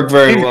didn't work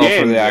very He's well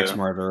game, for the though. axe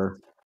murderer.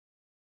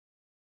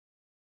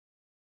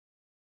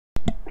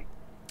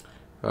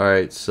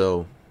 Alright,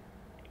 so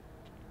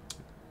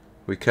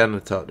we kind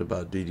of talked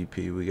about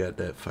DDP. We got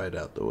that fight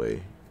out the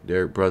way.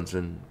 Derek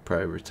Brunson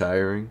probably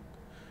retiring.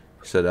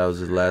 He said that was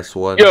his last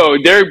one. Yo,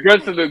 Derek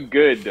Brunson looked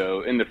good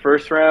though. In the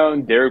first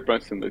round, Derek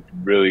Brunson looked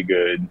really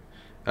good.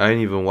 I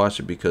didn't even watch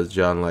it because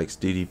John likes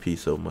DDP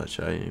so much.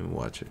 I didn't even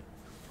watch it.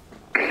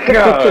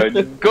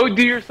 God, go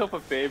do yourself a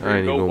favor. I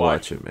didn't Go even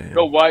watch watch it, man.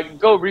 Go watch.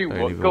 Go I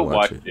didn't even Go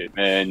watch watch it,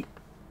 man.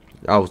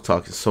 I was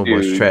talking so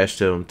much Dude. trash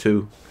to him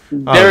too. I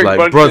was Derek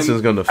like,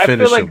 Brunson's gonna I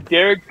finish feel like him.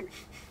 Derek.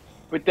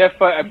 With that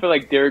fight, I feel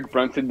like Derek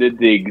Brunson did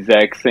the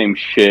exact same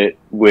shit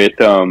with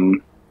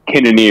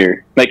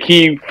Cannonier. Like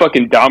he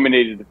fucking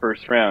dominated the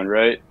first round,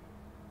 right?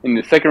 In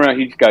the second round,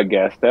 he just got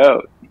gassed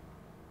out.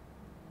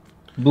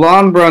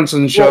 Blonde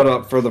Brunson showed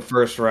up for the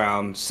first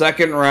round.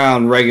 Second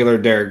round, regular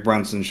Derek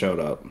Brunson showed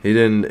up. He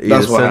didn't eat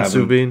That's a what sensu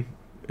happened. bean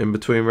in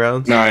between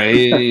rounds. No,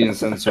 he didn't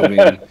send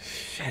Sylvain.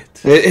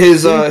 Shit.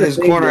 His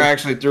corner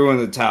actually threw in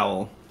the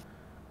towel.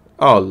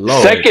 Oh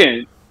lord.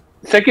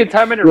 Second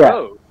time in a Yeah.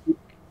 row.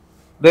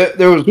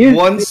 There was Here's-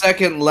 1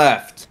 second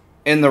left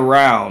in the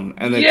round,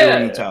 and they threw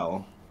in the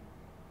towel.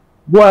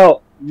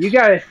 Well, you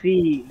got to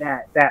see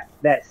that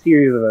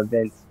series of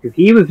events because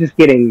he was just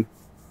getting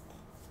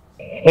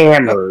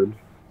hammered.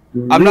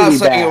 I'm not really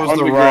saying bad. it was On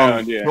the the wrong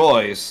ground, yeah.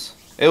 choice.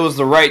 It was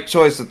the right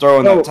choice to throw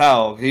in So- that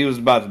towel. He was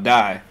about to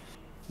die.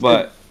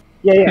 But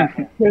Yeah.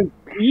 'Cause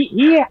he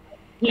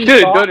Should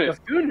have thought done the it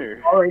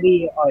sooner.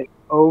 already like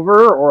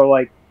over or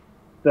like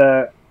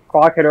the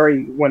clock had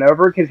already went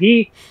over because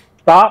he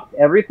stopped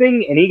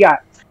everything and he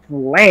got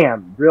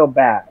slammed real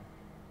bad.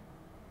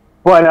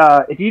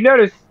 But if you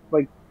notice,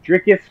 like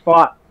Drickus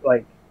fought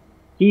like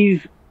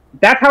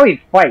that's how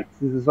he fights.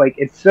 This is like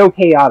it's so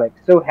chaotic,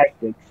 so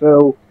hectic,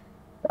 so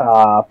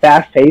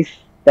fast paced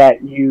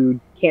that you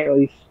can't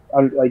really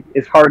like.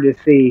 It's hard to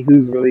see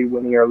who's really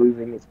winning or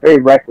losing. It's very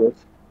reckless,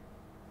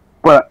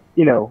 but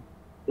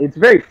it's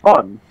very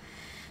fun.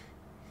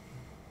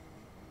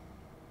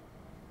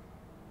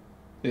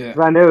 yeah,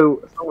 'Cause I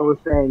know someone was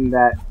saying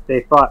that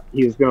they thought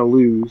he was going to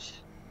lose.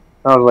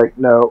 I was like,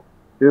 no,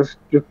 just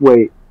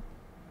wait.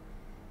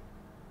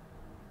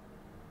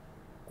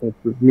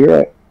 You're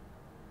right.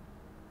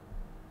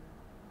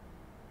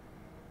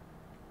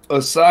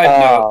 a side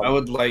note, I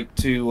would like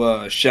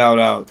to shout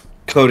out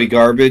Cody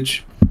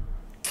Garbage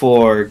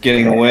for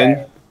getting a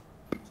win.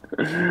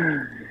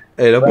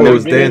 Hey, that boy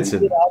was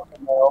dancing.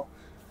 Yo,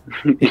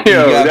 He got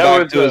that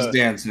back was to his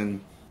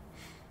dancing.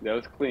 that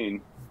was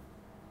clean.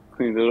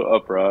 Clean little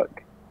up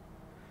rock.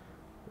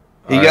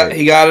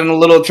 He got in a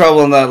little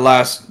trouble in that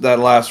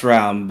last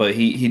round, but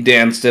he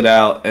danced it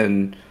out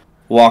and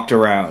walked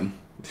around.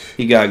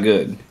 He got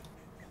good.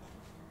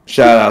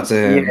 Shout out to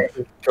him,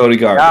 Yeah, Cody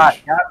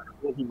Garbage. not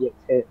when he gets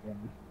hit,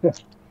 man.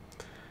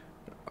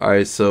 All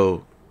right,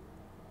 so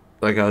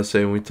like I was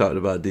saying, we talked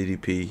about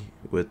DDP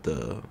with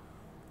the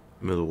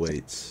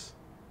middleweights.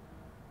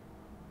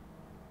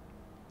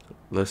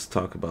 Let's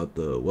talk about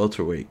the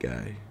welterweight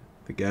guy,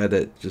 the guy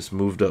that just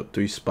moved up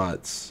 3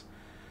 spots,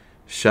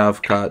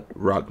 Shavkat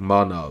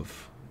Rakhmonov,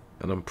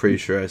 and I'm pretty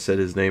sure I said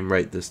his name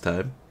right this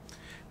time.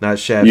 Not I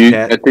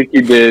Shavkat. think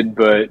you did,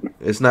 but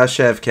It's not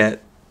Shavkat.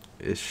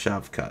 It's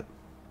Shavkat.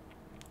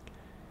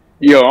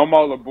 yo, I'm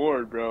all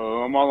aboard,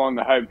 bro. I'm all on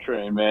the hype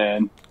train,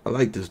 man. I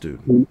like this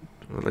dude.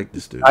 I like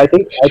this dude. I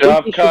think he should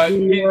Shavkat,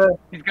 be.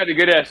 he's got a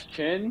good ass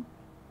chin.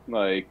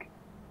 Like,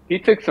 he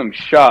took some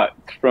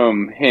shots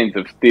from Hands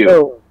of Steel.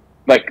 So,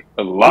 Like,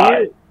 a lot.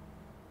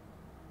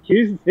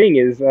 here's the thing: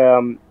 is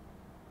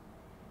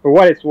for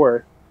what it's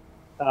worth,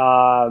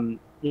 Joe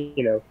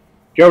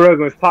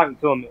Rogan was talking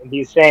to him, and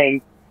he's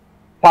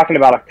talking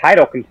about a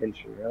title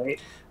contention, right?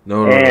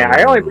 No.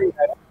 I only bring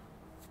that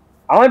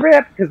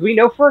up because we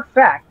know for a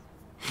fact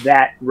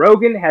that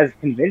Rogan has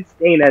convinced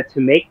Dana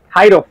to make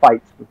title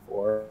fights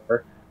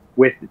before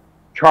with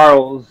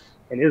Charles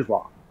and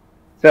Islam.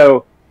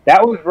 So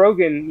that was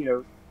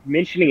Rogan,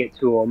 mentioning it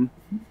to him.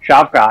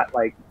 Shavkat,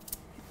 like,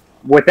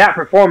 with that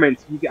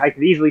performance, I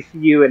could easily see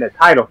you in a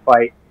title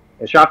fight,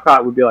 and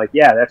Shavkat would be like,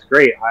 "Yeah, that's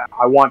great.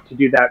 I want to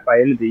do that by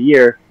the end of the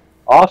year."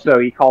 Also,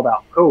 he called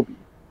out Kobe,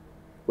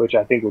 which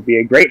I think would be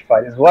a great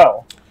fight as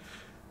well.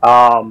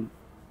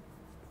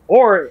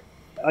 Or,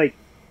 like,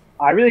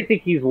 I really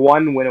think he's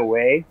one win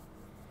away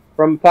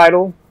from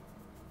title.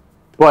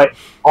 But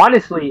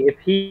honestly, if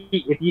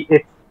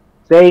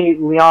say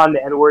Leon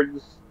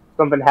Edwards,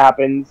 something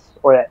happens,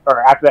 or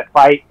after that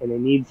fight, and they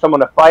need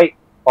someone to fight,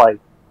 like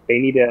they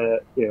need to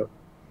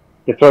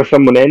throw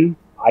someone in,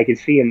 I could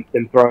see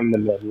them throwing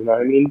them in. You know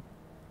what I mean?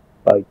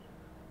 Like,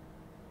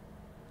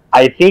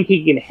 I think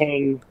he can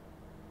hang.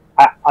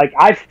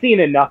 I've seen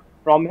enough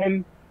from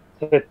him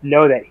to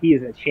know that he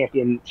is a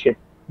championship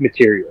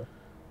material.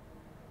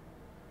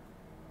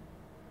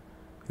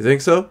 You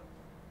think so?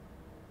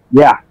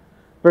 Yeah,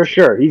 for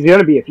sure. He's going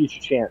to be a future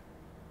champ.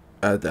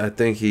 I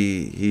think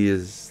he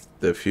is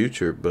the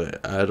future, but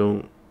I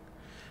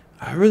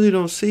really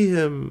don't see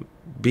him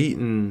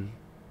beating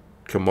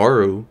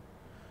Kamaru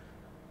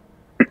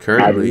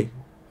currently.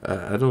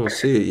 I don't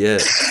see it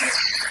yet.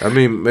 I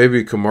mean,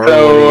 maybe Kamaru.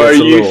 So, are gets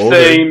a you little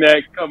saying older.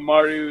 that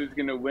Kamaru is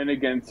going to win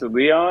against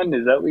Leon?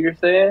 Is that what you're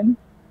saying?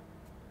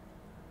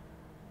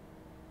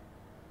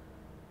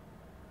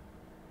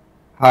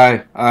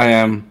 Hi, I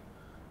am.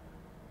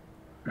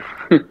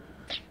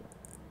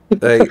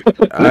 Like,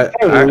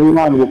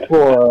 Leon will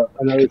pull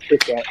another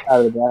trick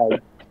out of the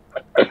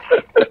bag.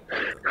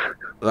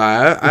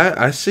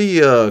 I see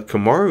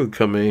Kamaru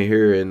coming in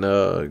here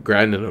and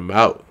grinding him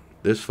out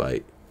this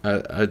fight.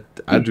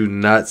 I do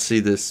not see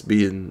this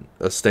being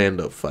a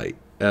stand-up fight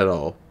at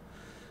all.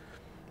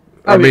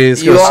 I mean,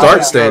 it's going to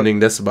start standing.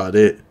 That's about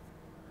it.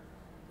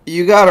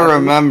 You got to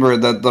remember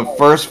that the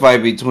first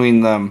fight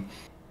between them,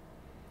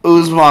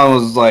 Usman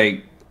was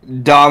like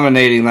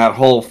dominating that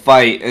whole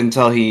fight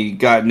until he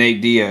got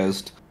Nate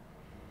Diaz.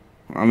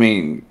 I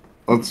mean,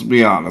 let's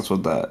be honest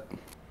with that.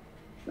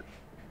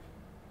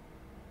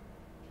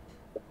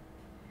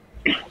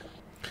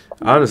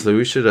 Honestly,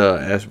 we should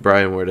ask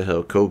Brian where the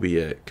hell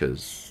Kobe at,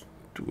 because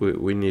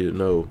we need to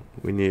know.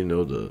 We need to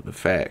know the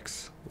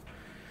facts.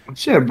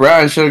 Shit,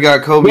 Brian should have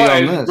got Kobe Why,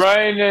 on is this.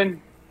 Brian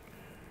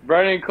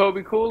and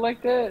Kobe cool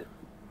like that?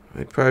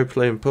 They're probably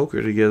playing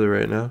poker together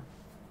right now.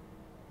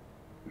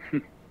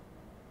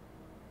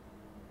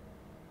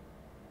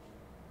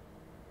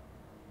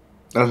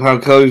 That's how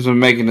Kobe's been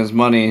making his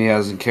money, and he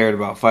hasn't cared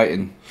about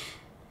fighting.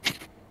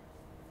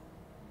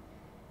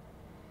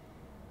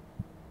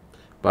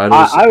 But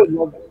I would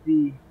love to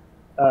see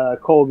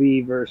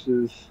Colby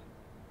versus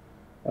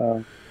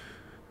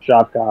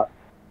Shavkat.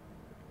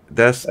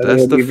 that's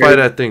it'll the be fight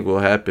very- I think will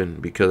happen,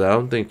 because I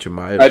don't think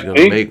Chimaev's going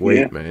to make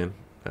weight, man.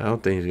 I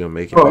don't think he's going to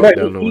make it Oh, back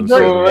no, down to he's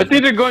 170. So I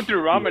think they're going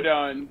through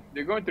Ramadan.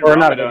 They're going through Or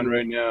not. Ramadan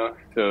right now.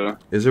 So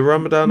Is it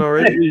Ramadan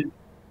already?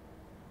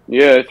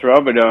 yeah, it's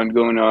Ramadan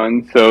going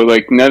on. So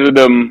like none of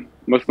them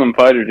Muslim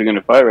fighters are going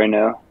to fight right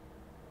now.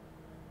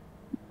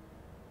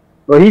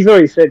 Well, he's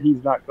already said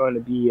he's not going to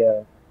be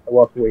a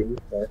welterweight this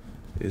time.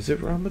 Is it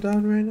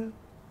Ramadan right now?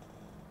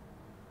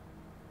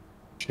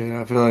 Shit,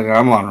 I feel like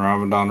I'm on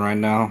Ramadan right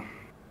now.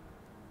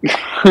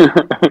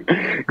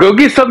 Go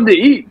get something to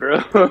eat, bro.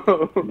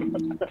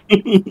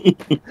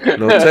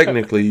 No,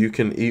 technically you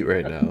can eat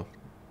right now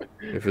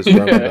if it's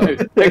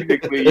Ramadan.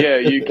 Technically, yeah,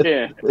 you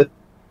can.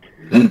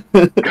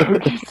 Go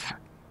get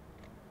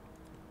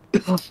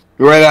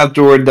Right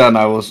after we're done,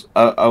 I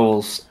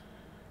will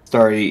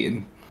start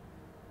eating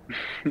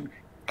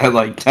at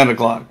like 10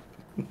 o'clock.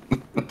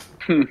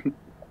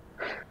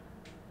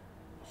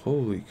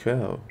 Holy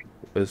cow.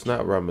 It's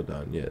not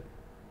Ramadan yet.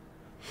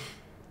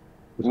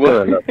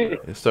 What?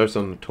 It starts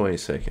on the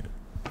 22nd.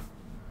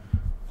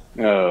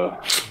 Oh.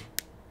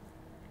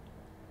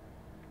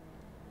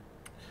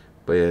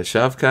 But yeah,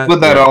 Shavkat.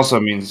 But that also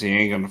means he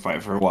ain't gonna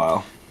fight for a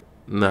while.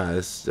 Nah,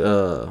 it's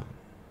it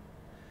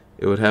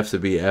would have to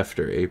be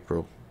after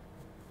April.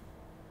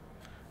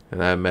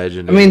 And I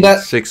imagine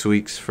that 6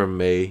 weeks from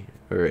May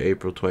or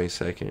April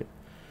 22nd.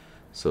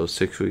 So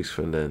 6 weeks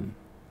from then.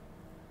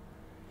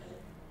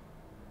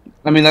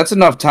 that's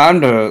enough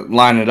time to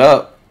line it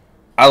up.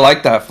 I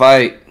like that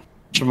fight,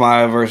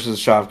 Chimaev versus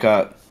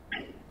Shavkat.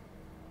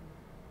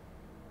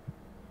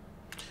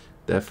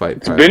 That fight.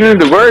 It's been in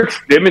the works.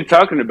 They've been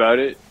talking about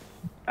it.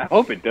 I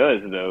hope it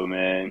does, though,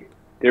 man.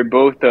 They're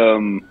both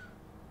tall,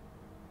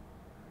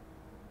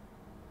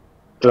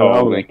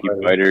 lanky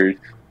fighters.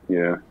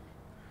 Yeah.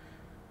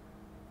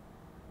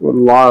 With a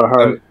lot of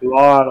heart. A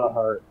lot of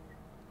heart.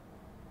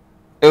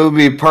 It would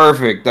be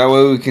perfect. That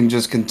way we can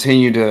just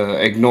continue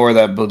to ignore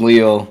that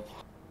Belil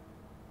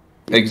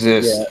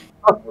exists. Yeah.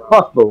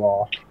 Fuck the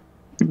law.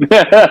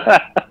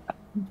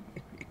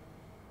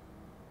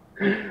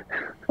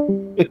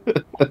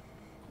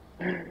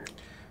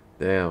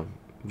 Damn.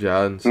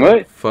 John said,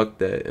 What? Fuck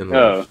that and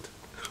Oh. left.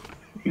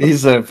 He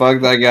said,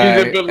 "Fuck that guy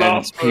He's a Bilal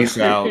and peace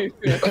out."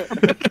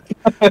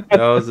 That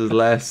was his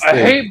last I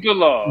thing. hate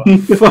Bilal.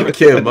 Fuck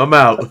him. I'm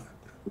out.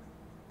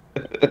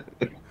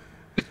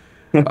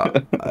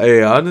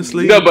 Hey,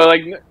 honestly, No,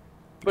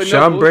 but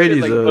Sean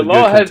Brady's like, a Bilal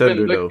good has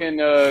been contender, though.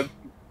 looking.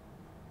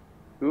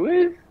 Who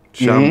is?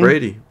 Sean Mhm.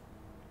 Brady.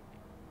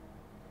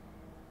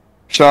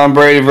 Sean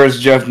Brady versus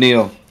Jeff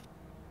Neal.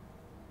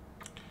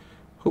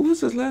 Who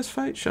was his last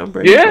fight? Sean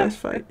Brady's Yeah. last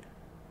fight?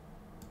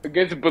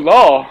 Against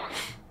Bilal.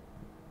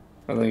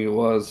 I think it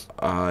was.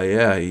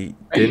 Yeah, he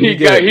He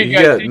got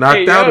got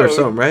knocked out or TKO'd.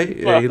 something, right?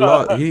 Yeah, he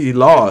lost. He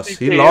lost.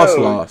 He TKO'd.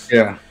 lost.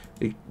 Yeah.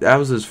 That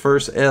was his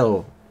first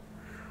L.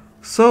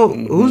 So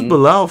who's Mhm.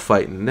 Bilal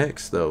fighting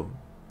next though?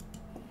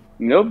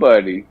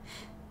 Nobody.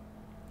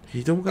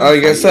 He don't got.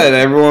 Like I said,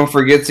 everyone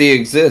forgets he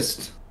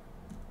exists.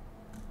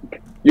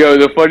 Yo,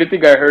 the funny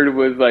thing I heard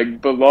was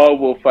like Bilal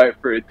will fight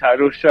for a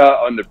title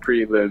shot on the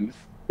prelims.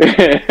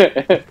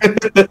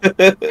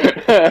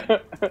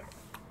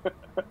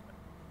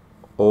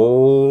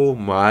 Oh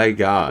my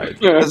god.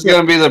 It's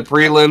gonna be the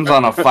prelims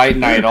on a fight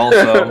night,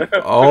 also.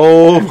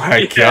 Oh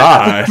my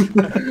god.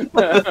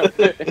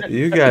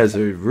 You guys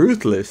are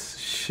ruthless.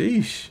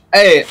 Sheesh.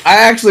 Hey, I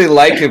actually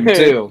like him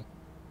too.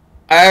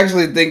 I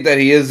actually think that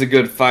he is a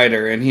good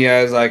fighter, and he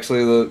has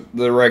actually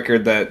the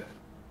record that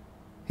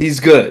he's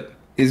good.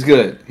 He's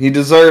good. He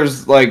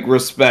deserves like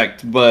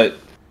respect, but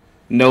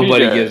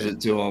nobody He gives does.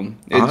 it to him.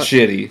 It's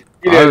shitty.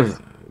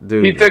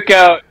 Dude. He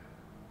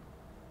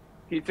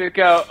took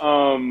out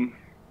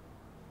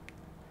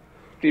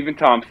Stephen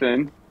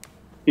Thompson.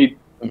 He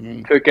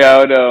took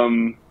out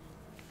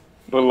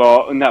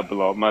Bilal, not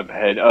Bilal, my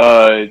bad.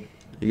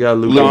 You got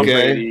Luke. Tom Luke.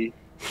 Brady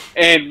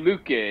and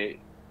Luque.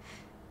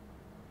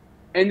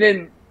 And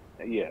then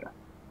yeah.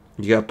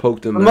 You got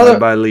poked in the Mother- eye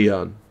by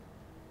Leon.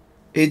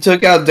 He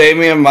took out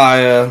Damian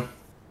Maya.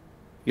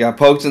 He got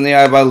poked in the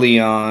eye by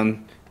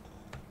Leon.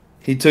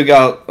 He took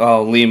out.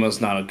 Oh, Lima's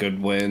not a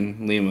good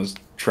win. Lima's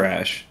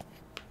trash.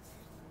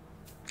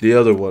 The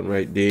other one,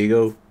 right?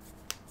 Diego?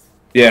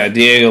 Yeah,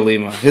 Diego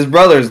Lima. His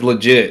brother's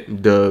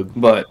legit, Doug.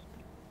 but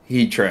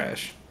he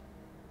trash.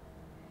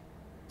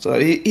 So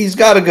he's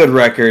got a good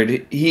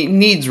record. He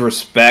needs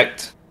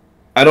respect.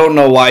 I don't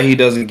know why he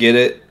doesn't get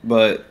it,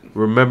 but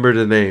Remember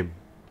the name.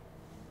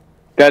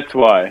 That's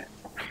why.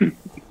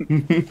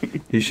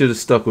 He should have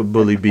stuck with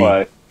Bully B.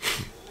 Why?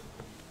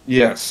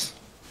 yes.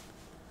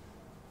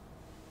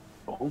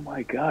 Oh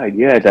my god,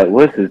 yeah, that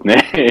was his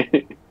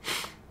name.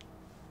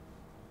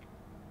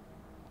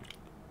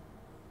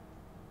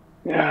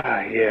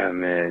 Yeah,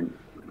 man.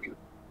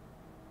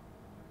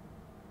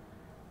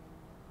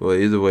 Well,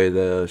 either way,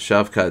 the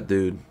Shavkat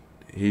dude,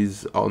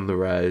 he's on the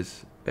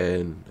rise.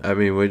 And, I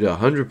mean, with a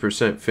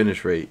 100%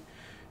 finish rate,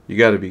 you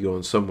got to be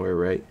going somewhere,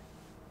 right?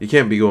 You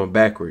can't be going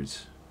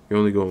backwards. You're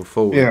only going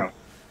forward. Yeah.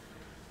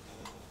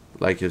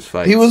 Like his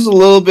fight. He was a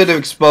little bit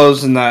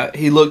exposed in that.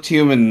 He looked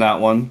human in that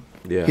one.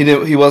 Yeah.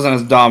 He wasn't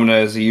as dominant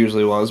as he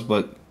usually was,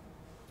 but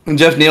and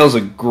Jeff Neal's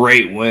a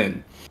great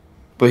win.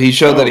 But he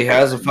showed that he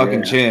has a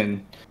fucking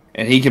chin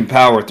and he can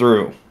power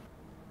through.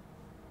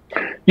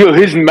 Yo,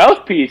 his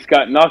mouthpiece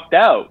got knocked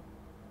out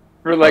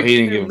for like he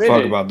didn't 2 give minutes. a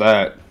fuck about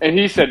that. And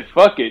he said,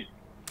 fuck it,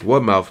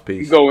 What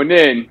mouthpiece? going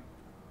in.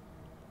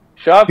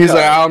 Shop He's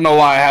like, I don't know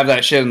why I have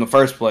that shit in the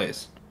first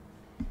place.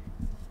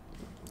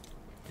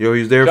 Yo,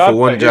 he's there Job for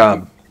one fight.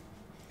 job.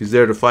 He's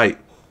there to fight.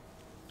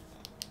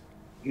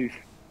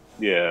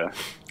 Yeah.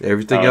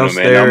 Everything I don't else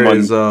know, man. there I'm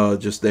is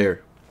just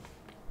there.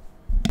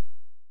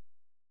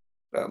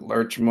 That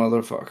Lurch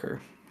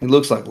motherfucker. He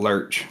looks like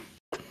Lurch.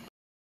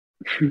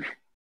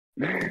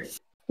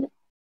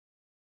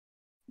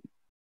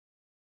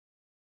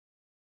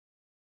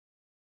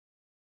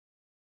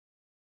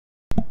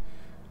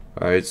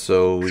 All right,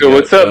 so So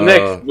what's up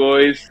next,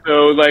 boys?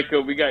 So like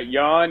we got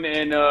Jan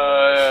and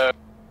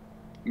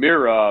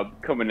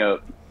Mirab coming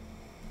up.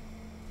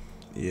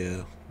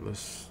 Yeah,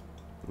 let's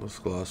Let's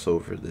gloss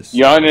over this.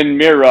 Jan and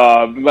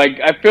Mirab. Like,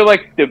 I feel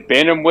like the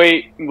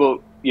bantamweight.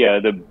 Well, yeah,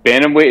 the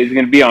bantamweight is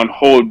going to be on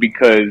hold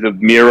because of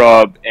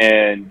Mirab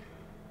and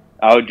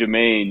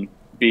Aljamain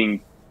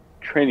being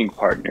training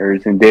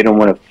partners, and they don't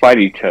want to fight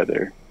each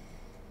other.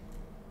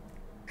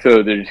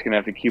 So they're just going to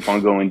have to keep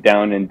on going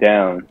down and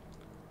down.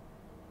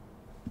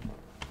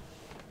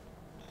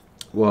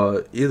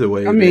 Well, either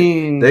way, I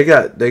mean, they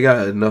got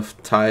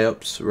enough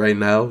tie-ups right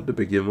now to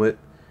begin with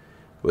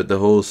the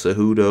whole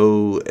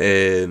Cejudo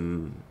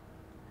and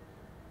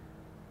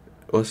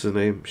what's his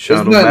name? Sean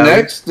isn't that O'Malley.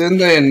 next? Didn't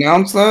they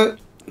announce that?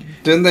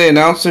 Didn't they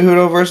announce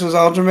Cejudo versus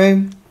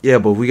Aljamain? Yeah,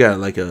 but we got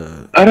like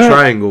a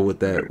triangle with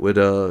that, with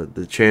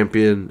the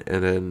champion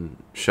and then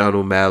Sean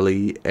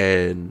O'Malley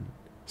and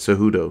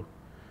Cejudo.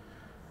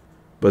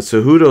 But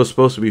Cejudo's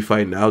supposed to be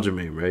fighting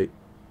Aljamain, right?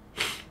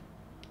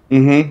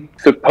 Mm-hmm.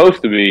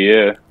 Supposed to be,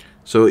 yeah.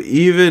 So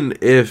even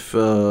if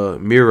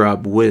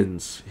Mirab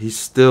wins, he's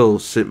still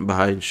sitting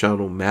behind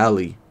Sean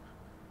O'Malley.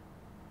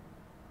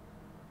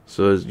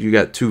 So you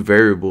got two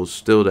variables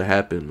still to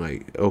happen.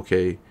 Like,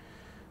 okay,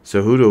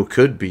 Cejudo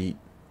could beat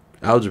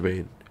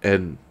Aljamain,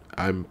 and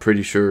I'm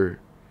pretty sure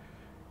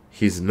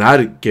he's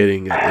not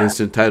getting an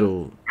instant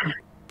title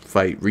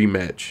fight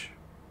rematch.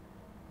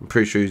 I'm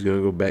pretty sure he's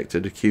gonna go back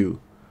to the queue.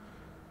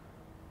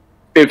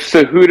 If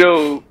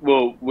Cejudo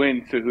will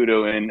win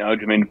Cejudo and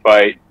Aljamain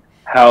fight,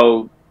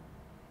 how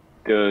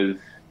does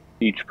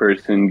each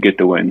person get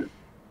the win?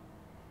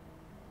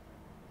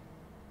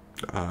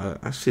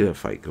 I see that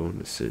fight going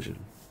decision.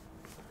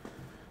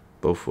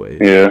 Both ways.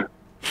 Yeah.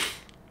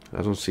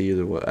 I don't see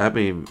either way. I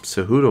mean,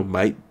 Cejudo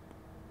might.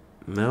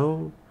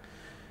 No.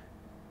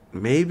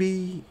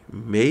 Maybe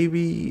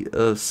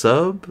a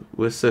sub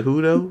with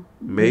Cejudo.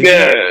 Maybe.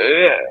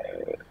 Yeah.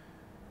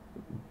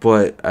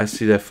 But I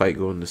see that fight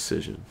going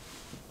decision.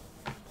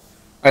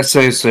 I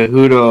say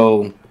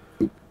Cejudo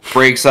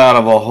breaks out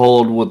of a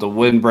hold with a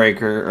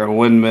windbreaker or a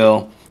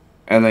windmill,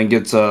 and then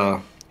gets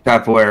a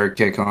capoeira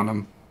kick on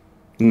him,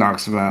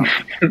 knocks him out.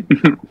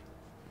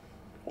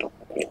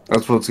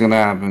 That's what's gonna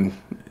happen.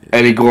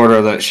 Eddie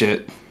Gordo, that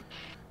shit.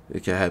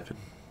 It can happen.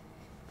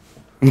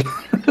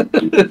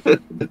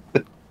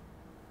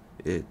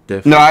 It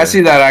definitely. No, I see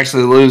that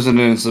actually losing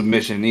in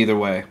submission either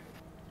way.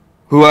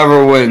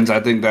 Whoever wins, I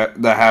think that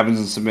happens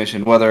in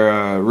submission. Whether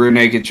a rear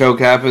naked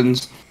choke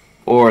happens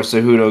or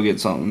Cejudo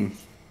gets something.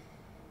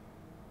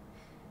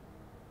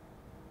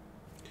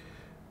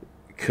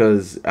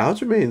 Because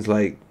Aljamain's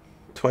like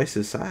twice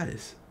his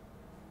size.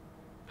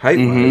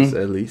 Height-wise,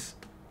 at least.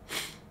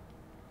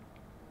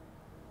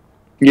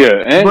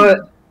 Yeah, and But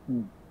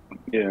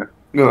yeah.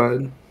 go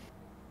ahead.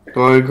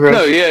 Go ahead, Chris.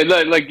 No, yeah,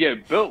 like yeah,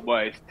 built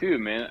wise too,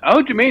 man.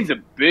 Aljamain's a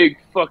big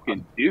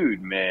fucking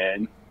dude,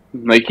 man.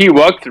 Like he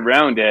walks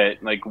around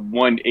at like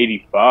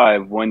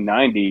 185,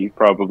 190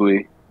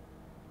 probably.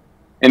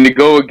 And to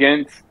go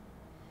against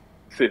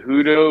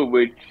Cejudo,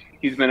 which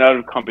he's been out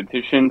of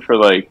competition for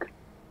like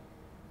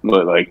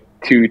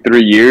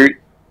 2-3 years,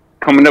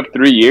 coming up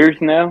 3 years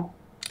now.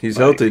 He's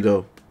healthy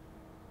though.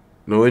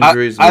 No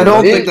injuries. I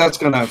don't think that's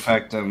gonna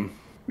affect him.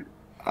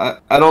 I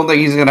don't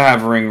think he's gonna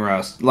have ring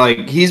rust.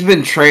 Like he's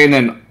been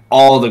training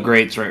all the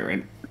greats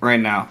right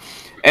now,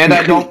 and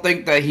I don't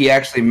think that he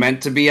actually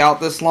meant to be out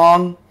this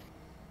long.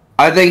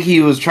 I think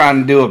he was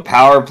trying to do a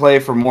power play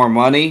for more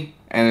money,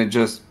 and it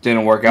just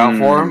didn't work out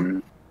for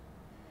him.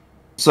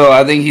 So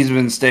I think he's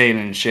been staying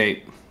in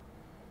shape.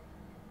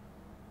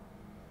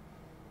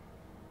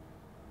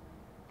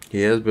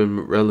 He has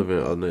been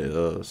relevant on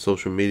the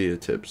social media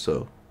tips,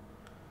 so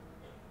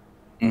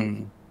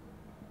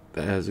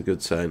that has a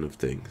good sign of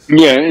things.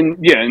 Yeah,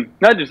 and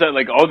not just that,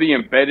 like all the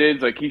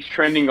embeddeds, like he's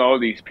trending all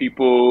these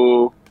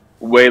people,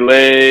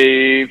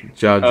 Waylay,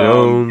 Jon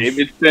Jones,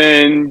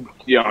 Davidson,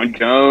 Jon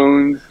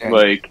Jones,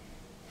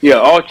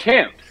 all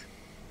champs.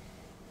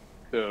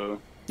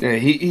 So yeah,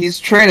 he's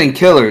training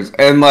killers,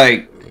 and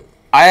like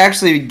I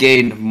actually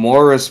gained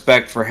more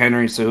respect for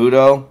Henry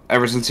Cejudo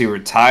ever since he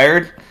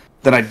retired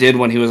than I did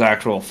when he was an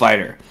actual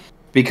fighter,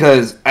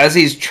 because as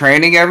he's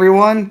training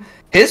everyone,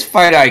 his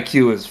fight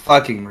IQ is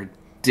fucking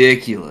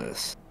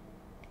ridiculous.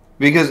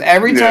 Because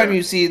every time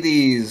you see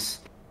these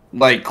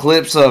like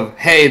clips of,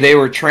 hey, they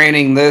were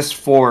training this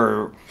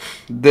for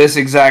this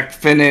exact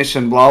finish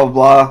and blah blah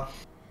blah,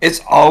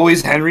 it's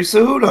always Henry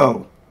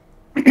Cejudo.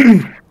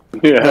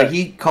 Like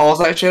he calls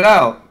that shit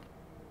out.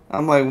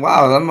 I'm like,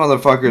 wow, that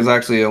motherfucker is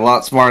actually a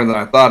lot smarter than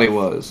I thought he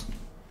was.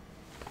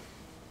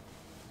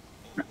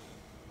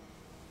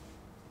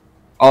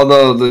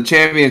 Although the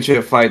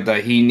championship fight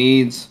that he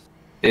needs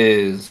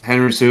is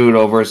Henry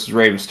Cejudo versus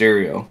Rey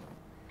Mysterio.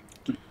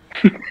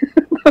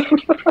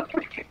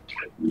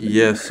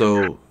 Yeah,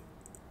 so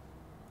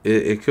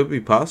it could be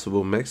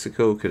possible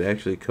Mexico could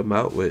actually come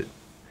out with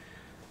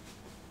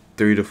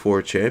 3 to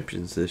 4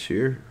 champions this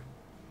year.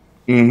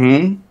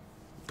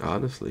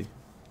 Honestly.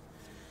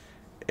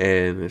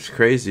 And it's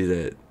crazy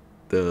that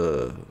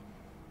the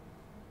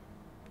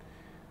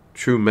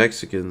true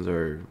Mexicans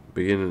are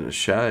beginning to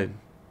shine.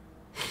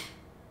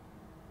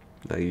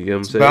 Like, you get what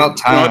I'm saying? About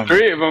time. all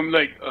 3 of them,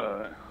 like,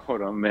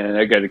 hold on, man,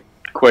 I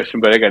question,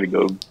 but I got to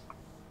go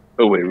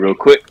away real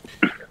quick.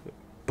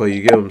 But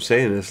you get what I'm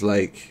saying? It's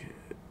like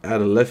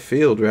out of left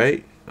field,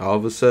 right? All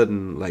of a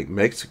sudden, like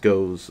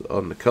Mexico's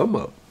on the come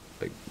up.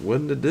 Like,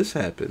 when did this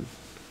happen?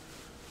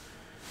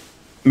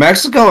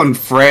 Mexico and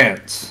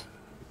France.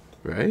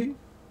 Right?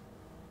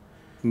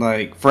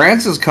 Like,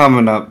 France is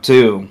coming up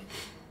too.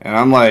 And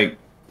I'm like,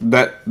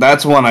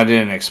 that's one I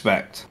didn't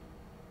expect.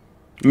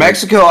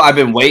 Mexico, I've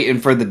been waiting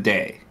for the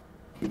day.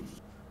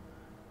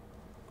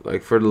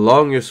 Like, for the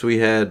longest, we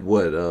had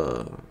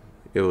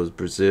it was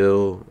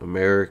Brazil,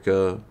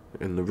 America,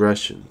 and the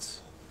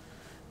Russians.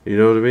 You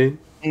know what I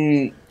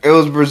mean? It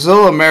was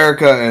Brazil,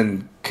 America,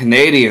 and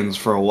Canadians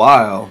for a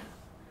while.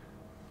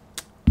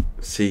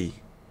 See,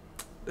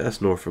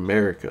 that's North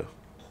America.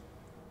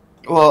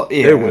 Well,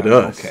 yeah. They're with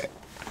us. Okay.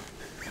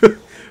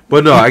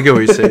 But no, I get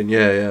what you're saying.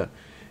 Yeah,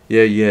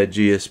 you had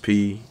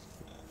GSP.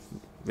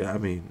 Yeah, I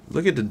mean,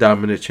 look at the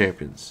dominant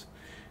champions.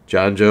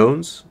 Jon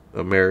Jones,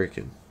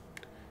 American.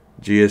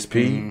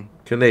 GSP,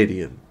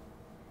 Canadian.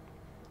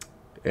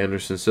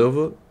 Anderson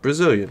Silva,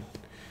 Brazilian.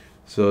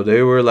 So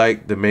they were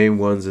like the main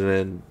ones, and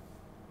then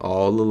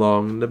all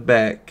along the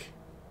back,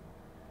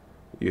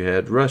 you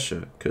had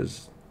Russia,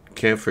 because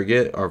can't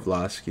forget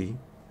Arvlasky,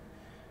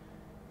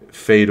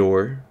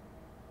 Fedor,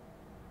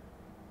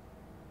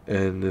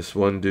 and this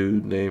one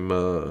dude named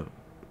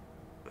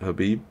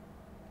Habib.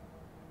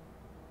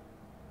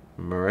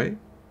 Am I right?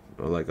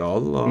 Like all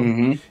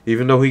along,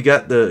 even though he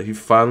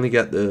finally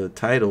got the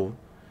title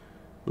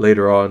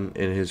later on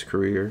in his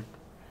career,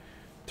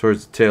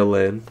 towards the tail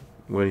end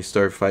when he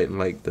started fighting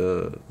like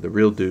the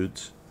real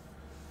dudes.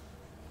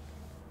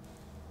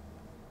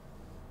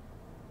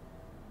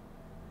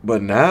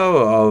 But now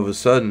all of a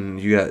sudden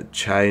you got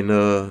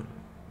China,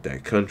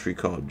 that country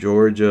called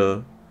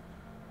Georgia,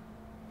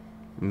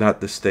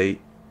 not the state.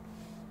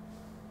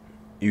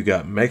 You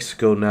got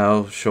Mexico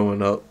now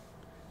showing up,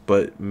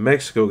 but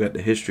Mexico got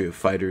the history of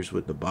fighters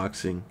with the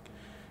boxing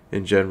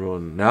in general,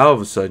 and now all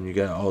of a sudden you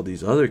got all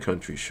these other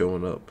countries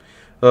showing up.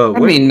 I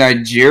mean,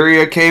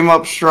 Nigeria came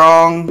up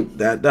strong.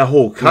 That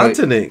whole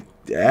continent,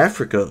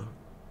 Africa.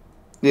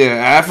 Yeah,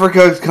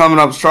 Africa's coming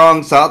up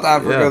strong. South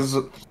Africa's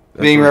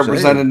being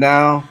represented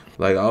now.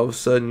 Like, all of a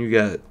sudden you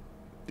got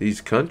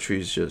these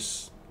countries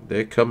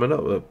they're coming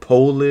up.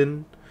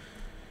 Poland.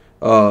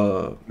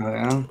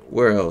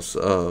 Where else?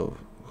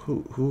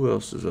 Who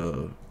else is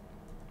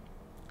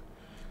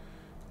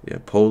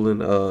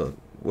Poland.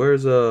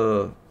 Where's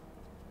not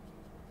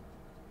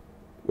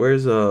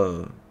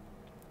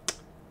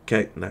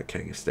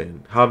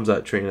Kazakhstan.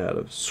 Hamzat trained out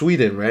of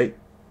Sweden, right?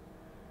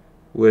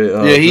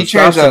 With he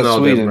trains out of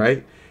Sweden,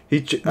 right?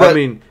 I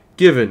mean,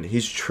 given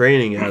he's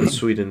training out of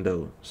Sweden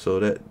though, so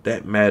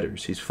that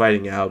matters. He's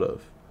fighting out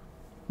of.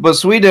 But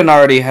Sweden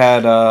already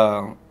had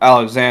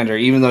Alexander,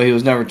 even though he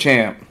was never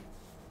champ.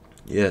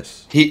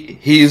 Yes.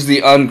 He's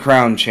the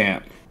uncrowned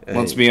champ.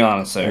 Let's be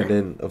honest there. And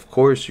then, of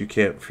course, you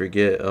can't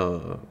forget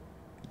the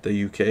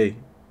UK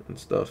and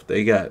stuff.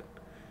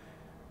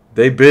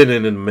 They've been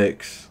in the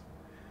mix.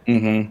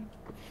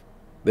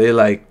 They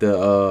like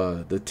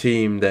the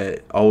team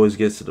that always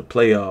gets to the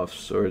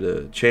playoffs or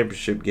the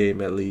championship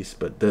game at least,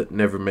 but that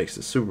never makes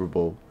the Super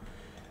Bowl.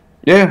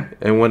 Yeah.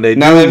 And when they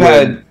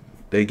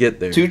they get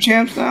there. 2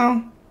 champs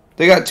now?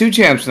 They got 2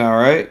 champs now,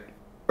 right?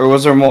 Or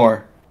was there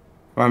more?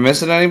 Am I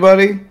missing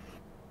anybody?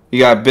 You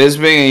got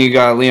Bisping and you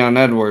got Leon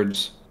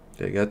Edwards.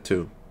 They got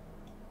 2.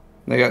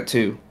 They got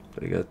 2.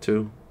 They got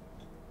 2.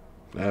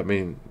 I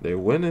mean, they're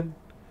winning.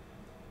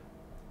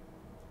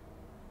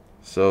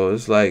 So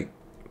it's like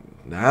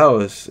now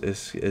it's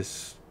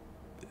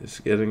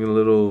getting a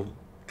little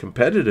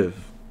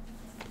competitive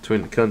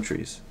between the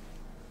countries.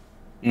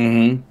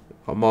 I'm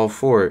all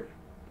for it.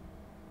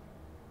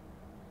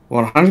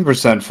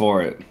 100%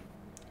 for it.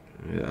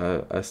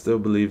 Yeah, I still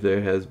believe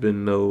there has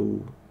been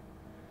no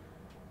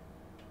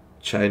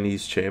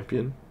Chinese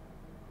champion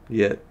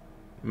yet,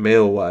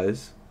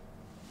 male-wise.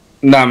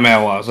 Not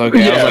male-wise,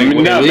 okay. Yeah, I was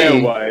like, not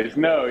male-wise,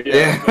 no.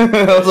 Yeah.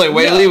 I was like,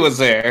 Wei Li was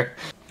there.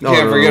 You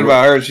can't forget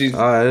about her. She's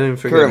I didn't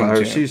forget about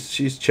her.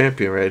 She's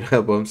champion right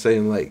now, but I'm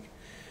saying, like,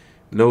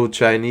 no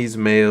Chinese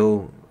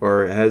male,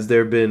 or has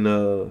there been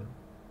an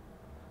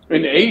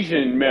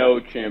Asian male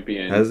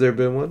champion? Has there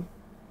been one?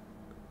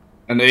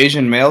 An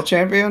Asian male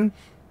champion?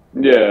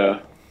 Yeah.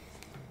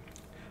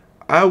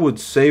 I would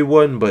say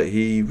one, but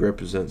he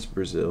represents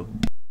Brazil.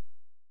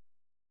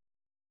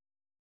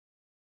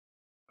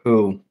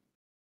 Who?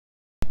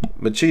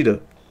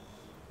 Machida.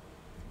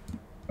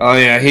 Oh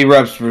yeah, he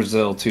reps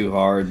Brazil too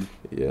hard.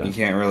 Yeah. You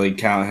can't really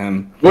count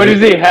him. What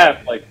does he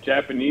have? Like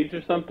Japanese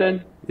or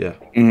something? Yeah.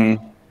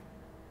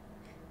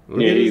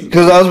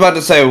 Because I was about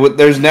to say,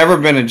 there's never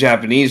been a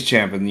Japanese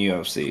champ in the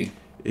UFC.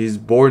 He's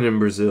born in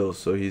Brazil,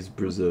 so he's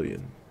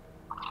Brazilian.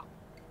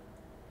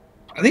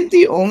 I think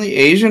the only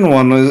Asian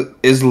one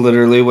is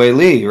literally Wei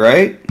Li,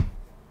 right?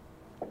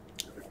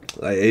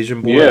 Like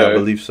Asian boy, yeah. I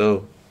believe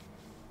so.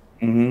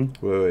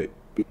 Wait.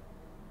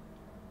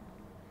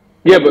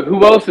 Yeah, but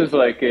who else is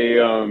like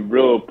a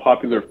real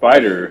popular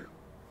fighter?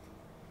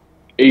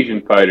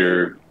 Asian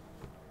fighter.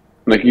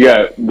 Like you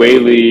got Wei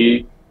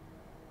Li,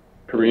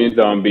 Korean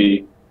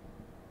Zombie.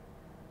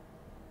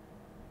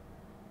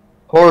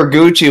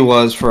 Horiguchi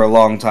was for a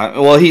long time.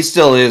 Well, he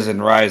still is in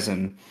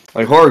Ryzen.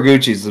 Like,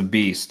 Horiguchi's a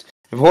beast.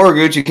 If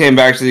Horiguchi came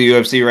back to the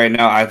UFC right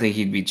now, I think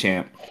he'd be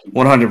champ.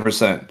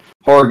 100%.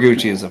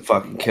 Horiguchi is a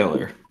fucking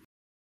killer.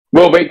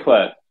 What weight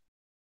class?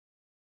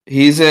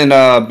 He's in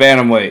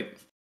bantamweight.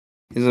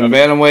 He's in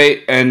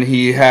bantamweight, and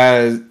he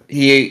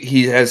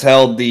has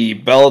held the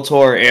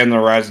Bellator and the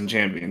Ryzen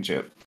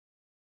Championship.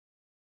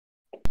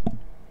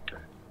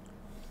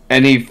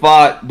 And he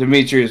fought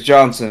Demetrius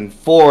Johnson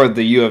for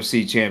the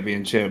UFC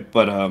Championship,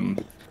 but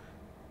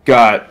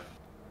got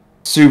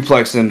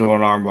suplexed into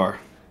an armbar.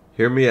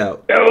 Hear me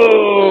out.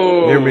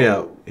 Oh! Hear me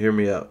out. Hear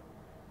me out.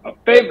 A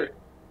favorite.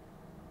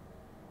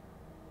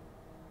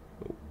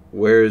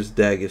 Where is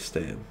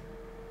Dagestan?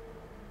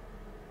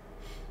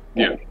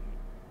 Yeah.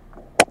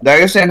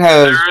 Dagestan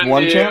has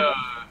one champ?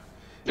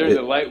 There's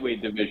a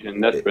lightweight division.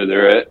 That's where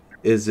they're at.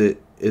 Is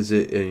it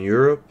in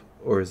Europe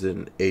or is it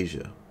in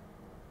Asia?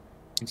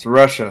 It's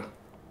Russia.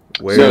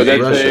 Where So is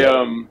that's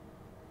Russia?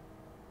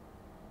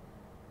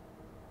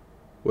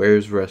 Where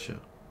is Russia?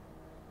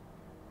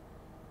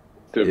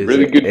 It's a Is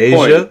really it good Asia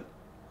point.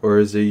 or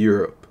is it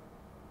Europe?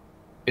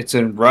 It's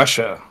in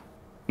Russia.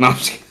 No, I'm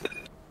just kidding.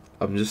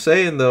 I'm just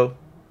saying though.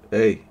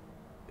 Hey.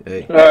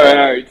 All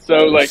right.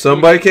 So If like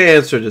somebody can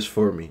answer this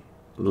for me,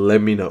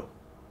 let me know.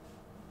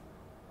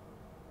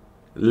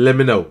 Let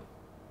me know.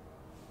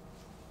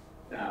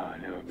 Oh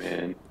no,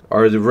 man.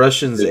 Are the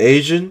Russians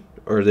Asian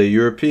or are they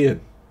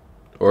European?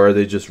 Or are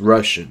they just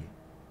Russian?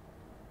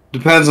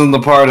 Depends on the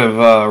part of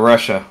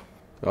Russia.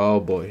 Oh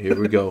boy, here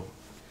we go.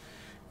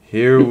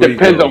 Here It we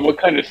depends go. on what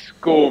kind of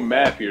school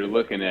map you're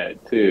looking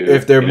at too.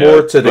 If they're you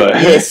more know, to the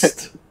but-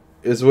 east,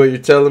 is what you're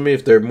telling me?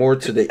 If they're more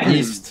to the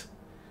east,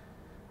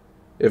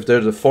 if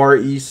they're the far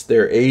east,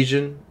 they're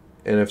Asian,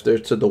 and if they're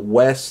to the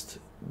west,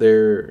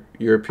 they're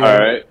European. All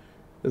right.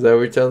 Is that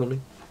what you're telling me?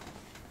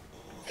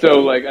 So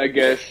like I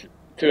guess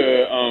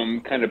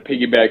to kind of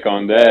piggyback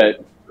on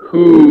that,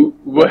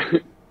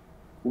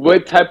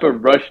 what type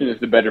of Russian is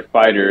the better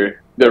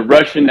fighter? The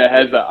Russian that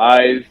has the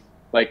eyes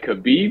like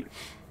Khabib,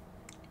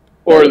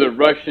 or the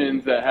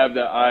Russians that have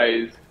the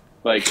eyes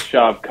like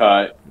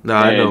Shavkat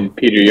I know. and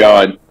Peter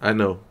Yan? I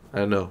know.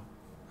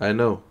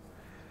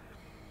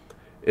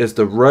 It's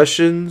the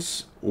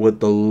Russians with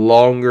the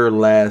longer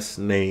last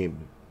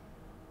name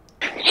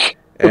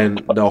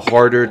and the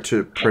harder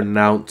to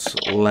pronounce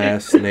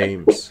last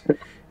names.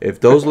 If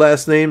those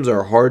last names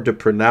are hard to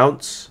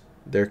pronounce,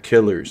 they're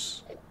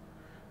killers.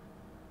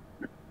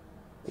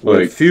 Like,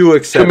 With few Too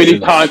exceptions. many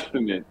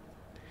consonants.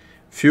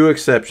 Few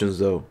exceptions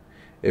though.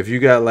 If you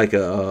got like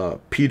a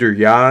Peter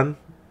Yan,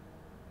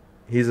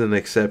 he's an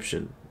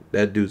exception.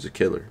 That dude's a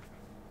killer.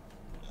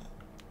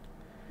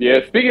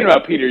 Yeah, speaking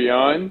about Peter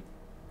Yan,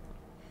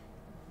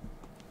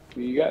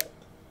 who you got?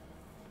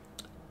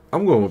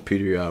 I'm going with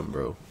Peter Yan,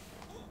 bro.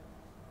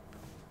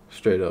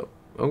 Straight up.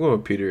 I'm going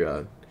with Peter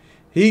Yan.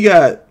 He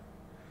got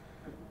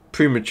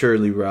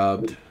prematurely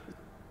robbed.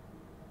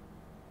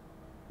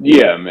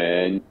 Yeah,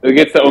 man.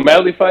 Against the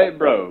O'Malley fight,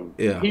 bro.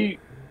 Yeah. He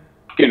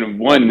fucking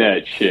won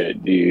that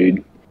shit,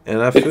 dude.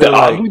 And I It's feel the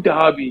like Abu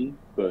Dhabi,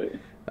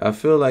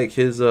 but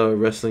his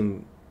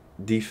wrestling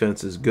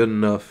defense is good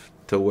enough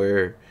to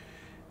where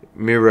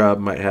Mirab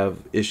might have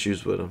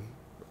issues with him,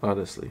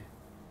 honestly.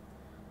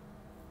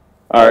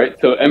 all right.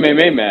 So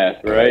MMA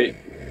math, right?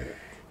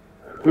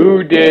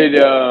 Who did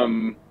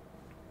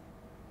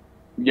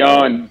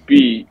Jan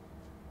beat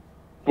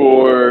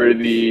for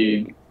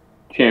the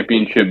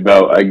championship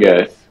belt? I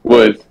guess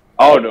was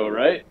Aldo,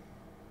 right?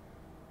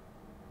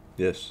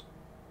 Yes.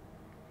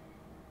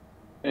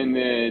 And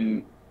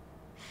then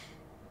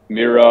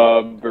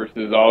Mirab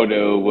versus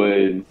Aldo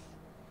was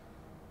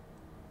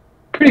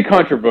pretty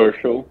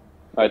controversial,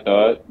 I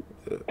thought.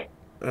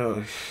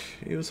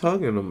 He was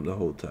hugging him the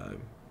whole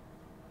time.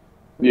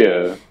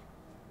 Yeah.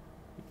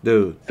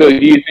 Dude. So do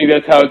you think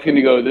that's how it's going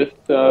to go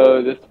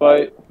this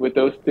fight with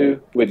those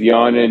two, with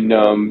Jan and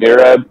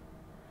Mirab?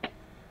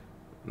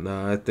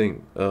 Nah, I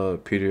think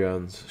Peter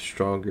Yan's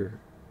stronger,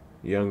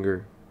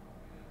 younger,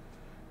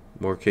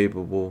 more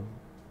capable.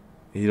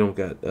 He don't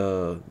got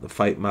the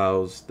fight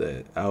miles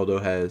that Aldo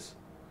has.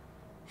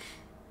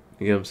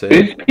 You get what I'm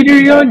saying? Is Peter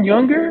Yan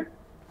younger?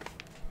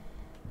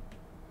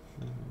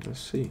 Let's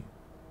see.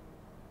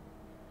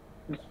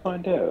 Let's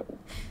find out.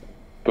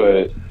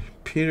 But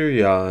Peter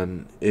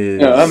Yan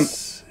is Yeah,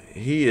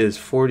 he is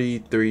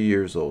 43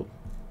 years old.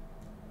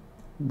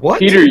 What?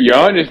 Peter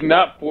Yan is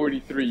not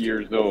 43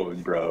 years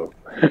old, bro.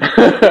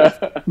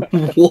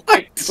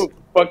 What? No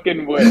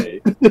fucking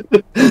way.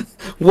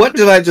 What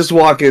did I just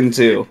walk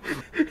into?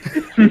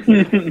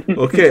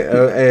 Okay,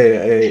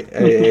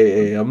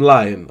 hey, I'm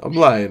lying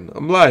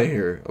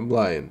here.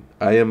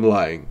 I am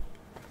lying.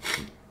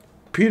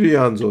 Peter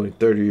Yan's only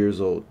 30 years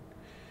old.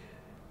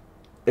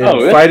 In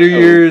that's fighter cool.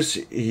 years,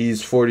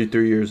 he's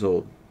 43 years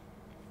old.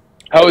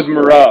 How is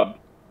Mirab?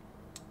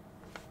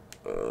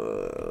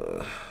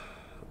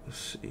 Let's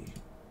see.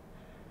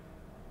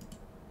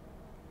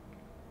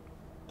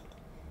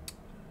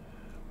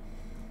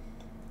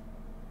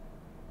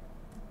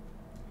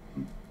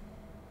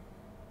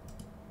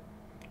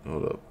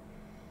 Hold up.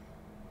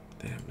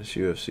 Damn, this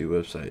UFC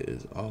website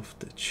is off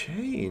the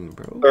chain,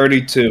 bro.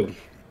 32.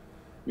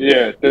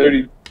 Yeah,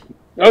 30.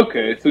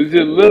 Okay, so he's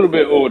a little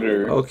bit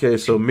older. Okay,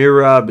 so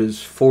Mirab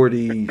is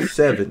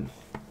 47.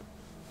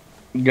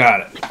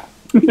 Got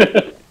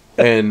it.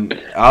 And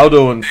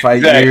Aldo in fight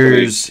Exactly.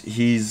 years,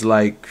 he's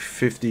like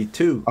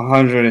 52.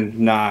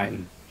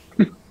 109.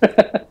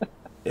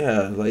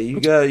 Yeah, like you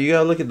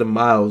gotta look at the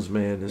miles,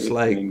 man. It's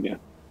like Yeah.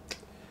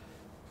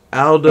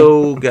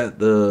 Aldo got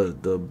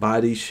the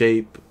body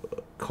shape,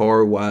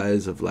 car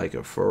wise, of like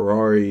a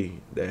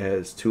Ferrari that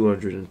has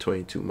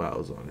 222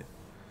 miles on it.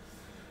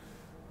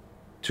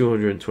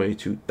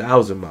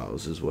 222,000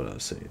 miles is what I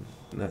was saying,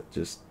 not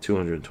just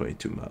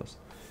 222 miles.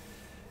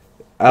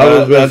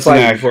 Aldo's been That's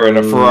fighting inaccurate. for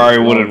A Ferrari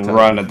long wouldn't time.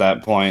 run at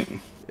that point.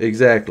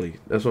 Exactly,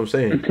 that's what I'm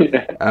saying.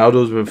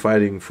 Aldo's been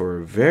fighting for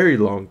a very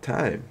long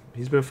time.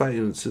 He's been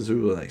fighting since we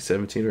were like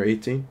 17 or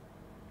 18.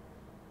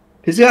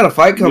 He's got a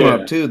fight coming Yeah.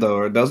 up too, though,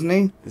 or doesn't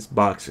he? It's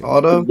boxing.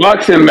 Aldo.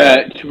 Boxing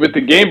match with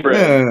the game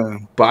bread. Yeah.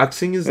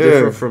 Boxing is Yeah.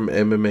 different from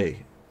MMA.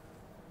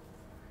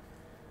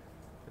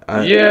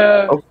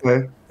 Yeah.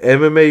 Okay.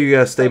 MMA, you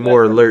gotta stay Oh,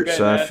 more that's alert, good,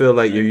 so I man. feel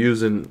like you're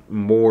using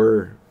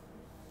more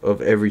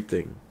of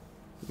everything.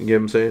 You get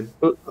what I'm saying?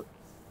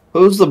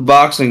 Who's the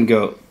boxing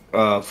goat?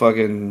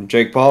 Fucking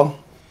Jake Paul.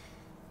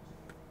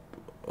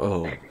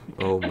 Oh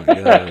my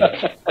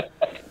god.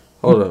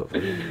 Hold up.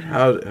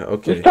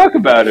 Okay. Let's talk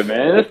about it,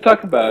 man. Let's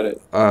talk about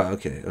it.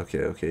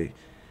 Okay.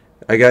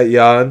 I got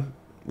Jan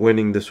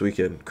winning this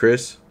weekend.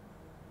 Chris?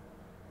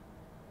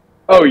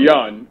 Oh,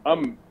 Jan.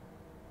 I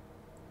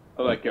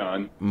like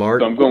Jan.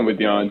 Mark? So I'm going with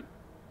Jan.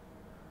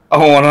 Oh,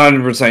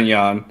 100%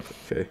 Jan.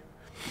 Okay.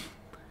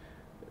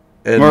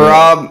 And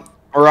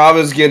Marab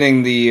is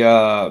getting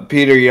the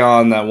Peter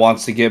Yan that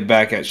wants to get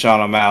back at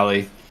Sean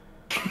O'Malley.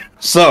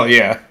 So,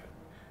 yeah.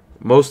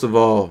 most of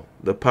all,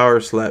 the Power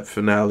Slap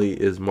finale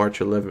is March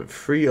 11th,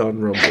 free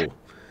on Rumble.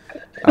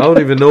 I don't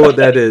even know what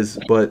that is,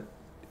 but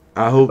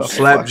I hope The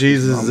Slap fuck is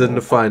Jesus is in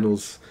Rumble? the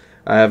finals.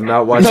 I have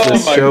not watched Oh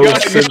this my show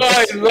God, since.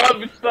 I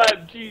love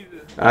Slap Jesus.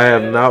 I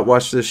have not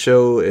watched this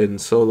show in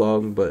so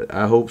long, but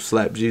I hope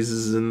Slap Jesus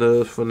is in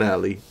the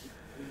finale.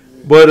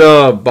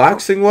 But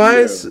boxing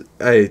wise,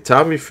 hey,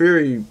 Tommy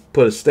Fury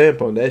put a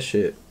stamp on that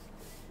shit.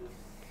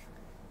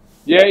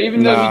 Yeah,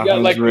 even though Nah, he got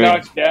it was like rigged.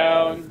 knocked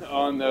down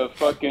on the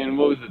fucking,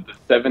 what was it, the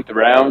 7th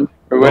round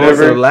or What was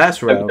whatever. the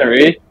last 7th round? or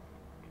 8th.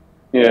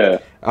 Yeah,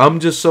 I'm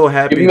just so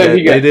happy Even though that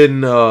he got- they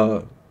didn't.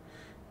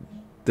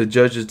 The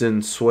judges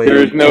didn't sway there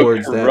was no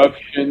towards that.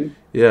 corruption.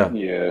 Yeah,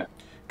 Yeah.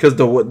 because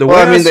the way Well,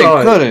 I mean, I they saw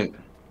it, couldn't.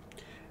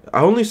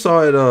 I only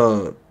saw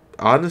it.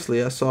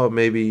 Honestly, I saw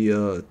maybe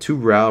 2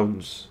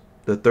 rounds,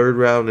 the 3rd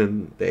round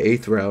and the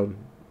 8th round,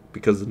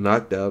 because of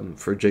knockdown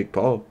for Jake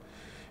Paul.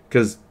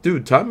 Because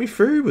dude, Tommy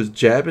Fury was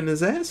jabbing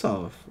his ass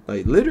off,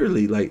 like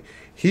literally, like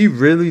he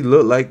really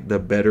looked like the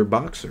better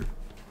boxer.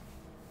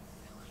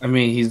 I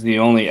mean, he's the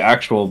only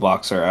actual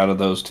boxer out of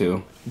those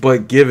two.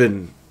 But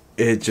given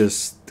it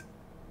just,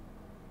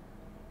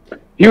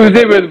 He was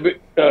able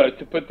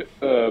to put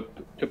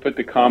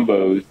the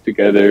combos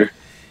together.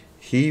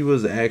 he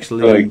was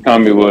actually Like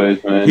Tommy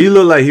was, man. he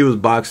looked like he was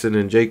boxing,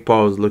 and Jake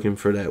Paul was looking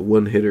for that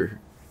one hitter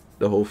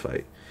the whole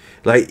fight.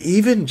 Like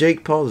even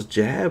Jake Paul's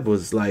jab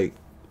was like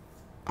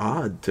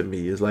odd to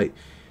me. It's like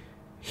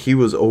he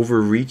was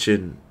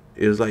overreaching.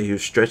 It was like he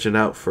was stretching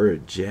out for a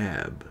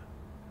jab.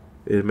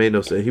 It made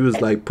no sense. He was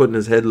like putting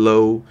his head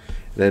low,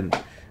 then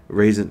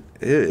raising.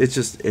 It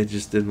just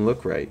didn't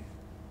look right.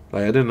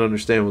 Like I didn't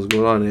understand what was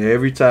going on. And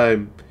every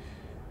time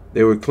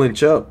they would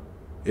clinch up,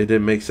 it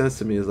didn't make sense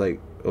to me. It's like,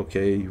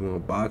 okay, you want to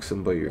box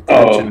him, but you're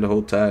clinching the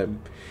whole time.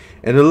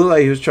 And it looked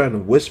like he was trying to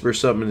whisper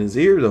something in his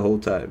ear the whole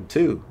time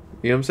too.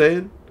 You know what I'm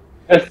saying?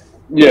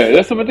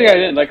 That's the one thing I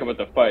didn't like about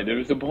the fight. There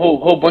was a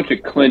whole bunch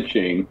of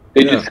clinching.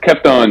 They Yeah. just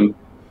kept on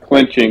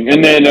clinching.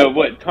 And then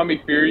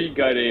Tommy Fury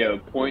got a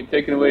point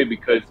taken away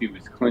because he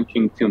was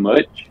clinching too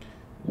much.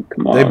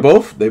 Come on.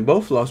 They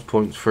both lost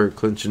points for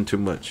clinching too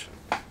much.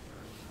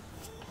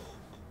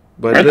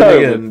 But I then thought it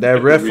again, was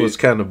that ref reason. was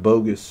kind of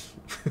bogus.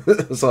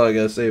 That's all I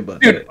gotta say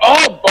about Dude, that.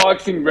 all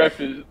boxing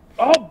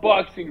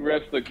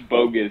refs look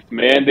bogus,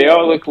 man. They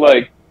all look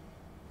like,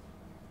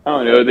 I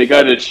don't know, they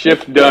got a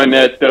shift done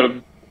at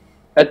the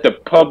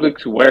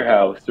Publix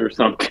warehouse or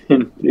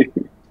something.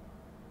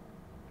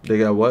 They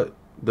got what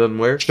done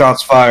where?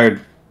 Shots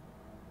fired.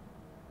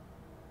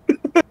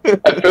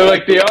 I feel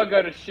like they all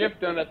got a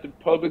shift done at the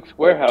Publix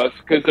warehouse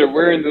because they're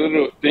wearing the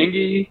little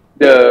thingy,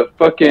 the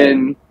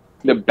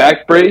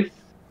back brace.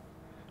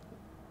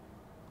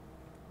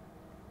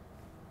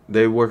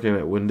 They working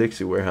at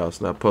Winn-Dixie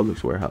warehouse, not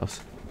Publix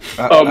warehouse.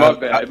 Oh, my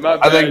bad.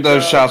 I think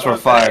those dog. shots My were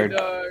bad, fired.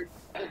 dog.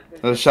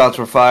 Those shots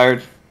were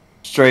fired.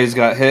 Strays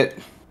got hit.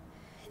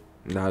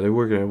 Nah, they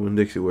working at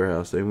Winn-Dixie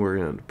warehouse. They ain't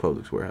working at the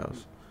Publix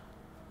warehouse.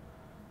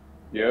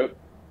 Yep.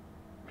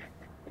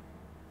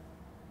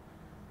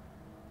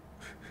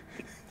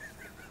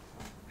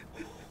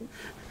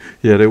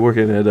 Yeah, they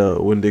working at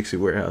Winn-Dixie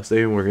warehouse.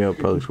 They ain't working at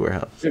Publix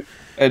warehouse.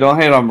 Hey, don't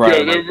hate on Yo,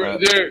 Brian. like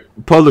that. they're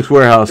Publix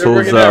warehouse they're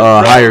holds working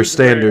at higher Brown's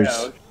standards.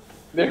 warehouse.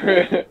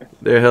 They're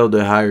held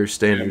to higher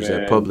standards Yeah,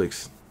 at man.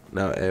 Publix,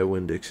 not at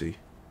Winn-Dixie.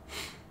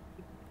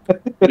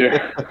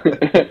 Yeah.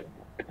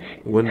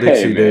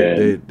 Winn-Dixie,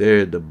 man. they're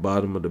at the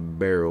bottom of the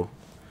barrel.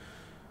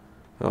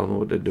 I don't know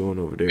what they're doing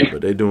over there,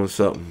 but they're doing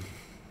something.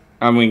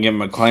 I'm gonna get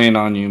McLean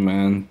on you,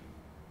 man.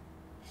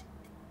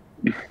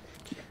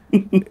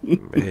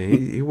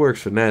 Man, he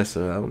works for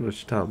NASA. I don't know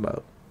what you're talking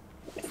about.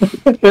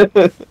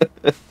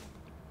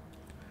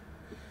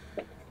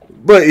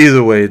 But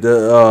either way,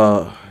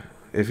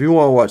 if you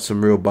want to watch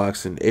some real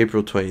boxing,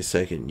 April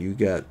 22nd, you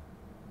got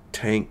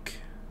Tank.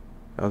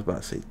 I was about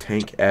to say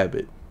Tank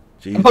Abbott.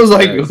 Jesus I was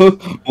like,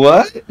 Christ.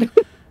 what?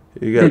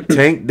 You got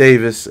Tank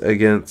Davis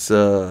against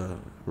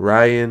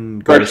Ryan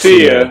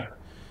Garcia.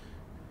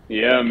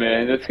 Yeah,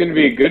 man, that's gonna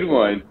be a good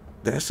one.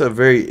 That's a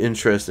very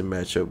interesting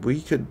matchup.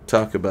 We could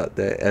talk about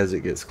that as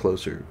it gets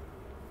closer.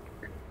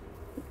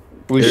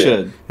 We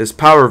should. It's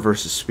power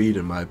versus speed,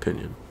 in my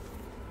opinion.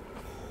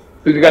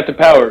 Who's got the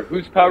power?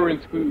 Who's power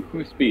and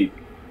who's speed?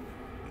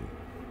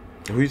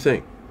 Who do you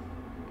think?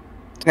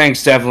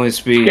 Tank's definitely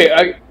speed.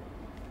 Okay,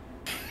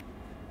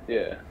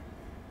 yeah.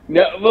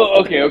 No, well,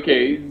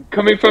 okay.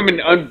 Coming from an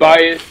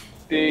unbiased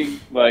thing,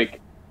 like,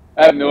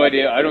 I have no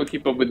idea. I don't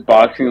keep up with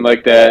boxing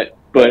like that,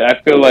 but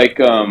I feel like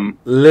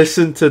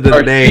Listen to the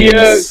Garcia-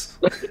 names.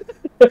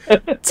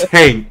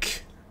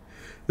 Tank.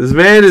 This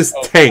man is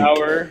Tank.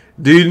 Power.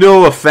 Do you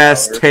know a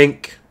fast Power.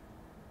 tank?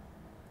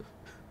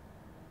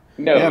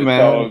 No, Yeah,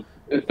 man.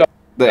 It's all,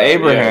 The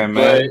Abraham,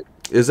 man.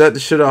 Is that the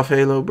shit off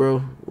Halo, bro?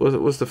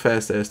 What's the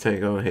fast ass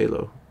tank on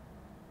Halo?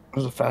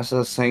 What's the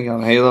fastest tank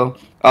on Halo?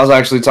 I was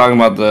actually talking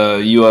about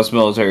the U.S.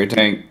 military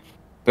tank.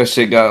 That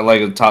shit got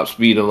like a top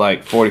speed of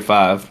like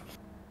 45.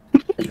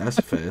 That's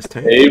a fast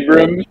tank.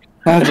 Abrams.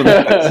 That's a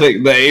fast tank.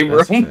 The That's a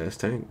Abraham. fast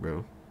tank,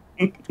 bro.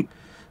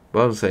 But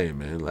I'm saying,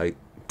 man, like,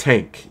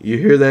 Tank. You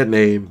hear that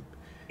name,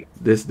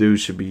 this dude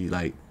should be,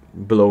 like,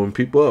 blowing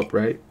people up,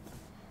 right?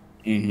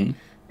 Mm-hmm.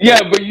 Yeah,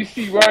 but you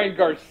see Ryan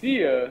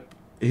Garcia,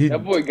 He,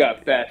 that boy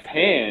got fast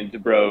hands,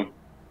 bro.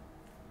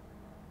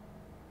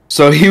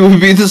 So he would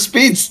be the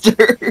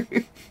speedster.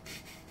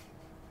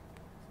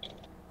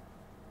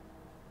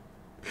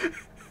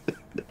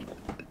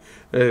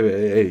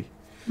 hey.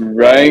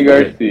 Ryan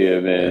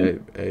Garcia,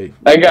 man. Hey.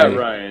 I got hey.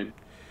 Ryan.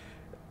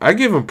 I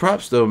give him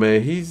props, though,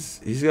 man. He's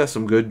got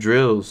some good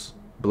drills.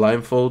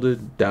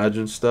 Blindfolded,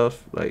 dodging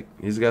stuff. Like,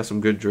 he's got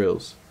some good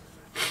drills.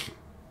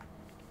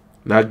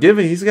 Now,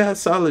 given he's got a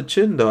solid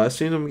chin, though. I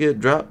seen him get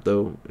dropped,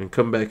 though, and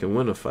come back and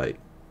win a fight.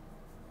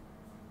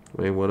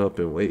 When he went up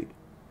in weight.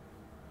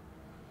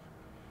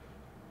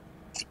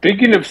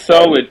 Speaking of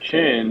solid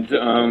chins,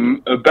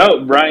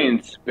 about Ryan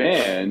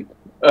Spann,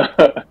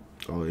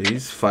 Oh,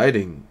 he's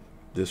fighting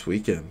this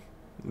weekend.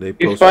 They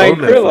he's fighting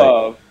postponed that fight.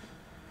 Krylov.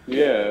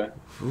 Yeah.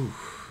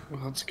 Well,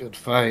 that's a good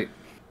fight.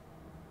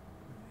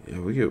 Yeah,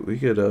 we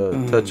could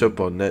touch up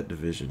on that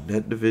division.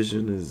 That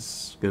division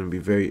is going to be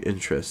very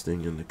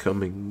interesting in the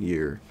coming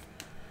year.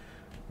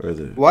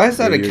 Why is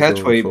that the a year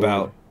catchweight going forward.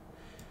 bout?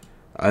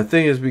 I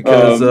think it's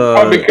because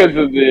Probably because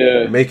of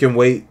the making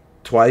weight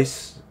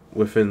twice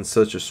within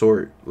such a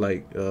short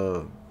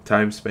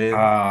time span. You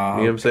know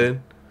what I'm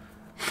saying?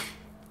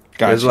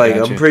 Gotcha, It's like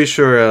gotcha. I'm pretty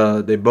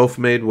sure they both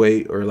made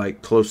weight or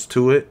like close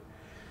to it.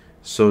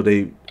 So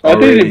they I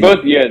think already-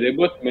 they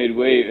both made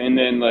weight, and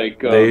then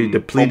they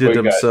depleted homeboy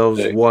got themselves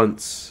sick.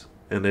 once,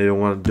 and they don't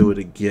want to do it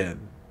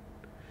again.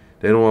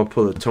 They don't want to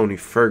pull a Tony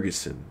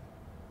Ferguson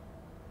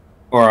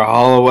Or a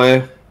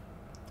Holloway.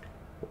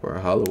 or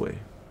a Holloway.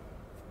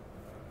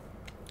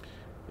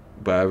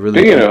 But I really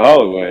Speaking think of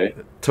Holloway,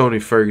 Tony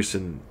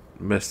Ferguson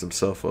messed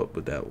himself up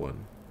with that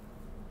one.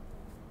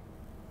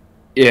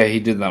 Yeah, he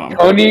did that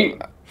on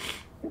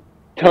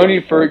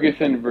Tony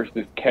Ferguson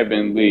versus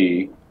Kevin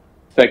Lee,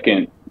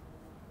 second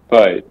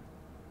fight.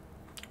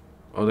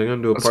 Oh, they're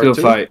gonna do a Let's part go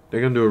two. fight.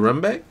 They're gonna do a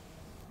run back.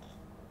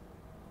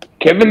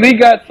 Kevin Lee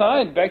got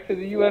signed back to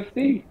the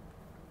UFC.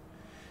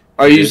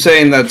 Are you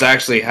saying that's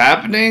actually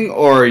happening,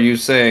 or are you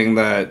saying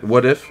that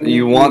What if?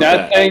 you want Not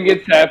that? saying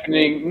it's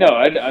happening. No,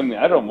 I mean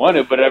I don't want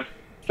it, but I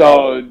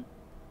saw a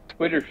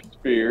Twitter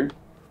sphere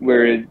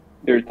where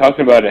they're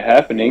talking about it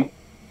happening.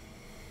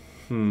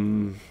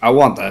 I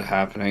want that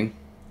happening.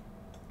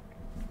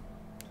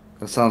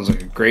 That sounds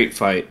like a great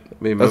fight.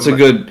 I mean, That's my, a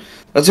good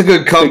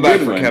comeback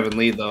good for one. Kevin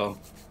Lee, though.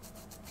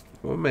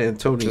 my man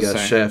Tony Just got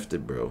saying.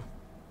 shafted, bro.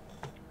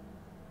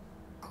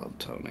 I love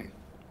Tony.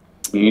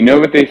 You know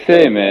what they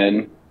say,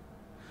 man.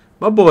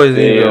 My boy ain't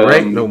They, even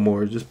ranked no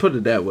more. Just put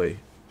it that way.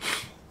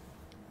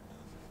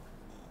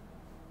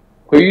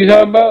 Who you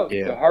talking about?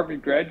 Yeah. The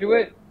Harvard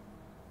graduate?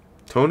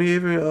 Tony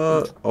even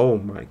oh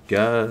my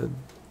god.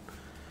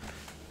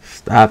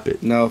 Stop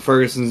it. No,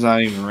 Ferguson's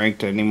not even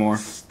ranked anymore.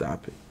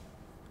 Stop it.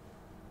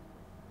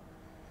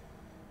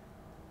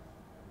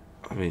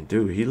 I mean,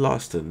 dude, he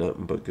lost to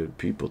nothing but good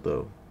people,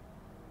 though.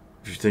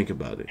 If you think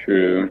about it.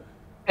 True.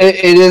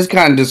 It is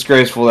kind of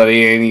disgraceful that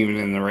he ain't even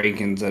in the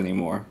rankings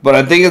anymore. But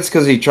I think it's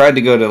because he tried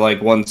to go to like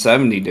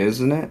 170,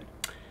 isn't it?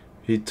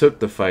 He took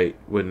the fight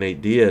with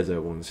Nate Diaz at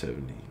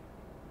 170.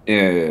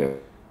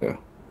 Yeah.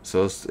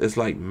 So it's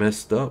like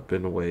messed up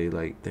in a way.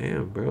 Like,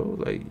 damn, bro.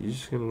 Like, you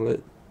just gonna let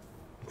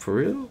for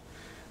real?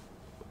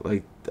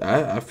 Like,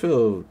 I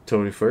feel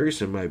Tony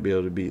Ferguson might be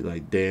able to beat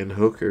like Dan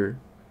Hooker.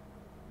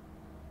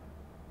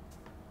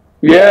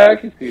 Yeah, I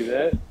can see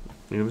that.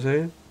 You know what I'm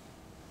saying?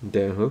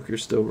 Dan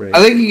Hooker's still ranked.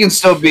 I think he can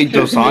still beat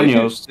Dos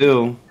Anjos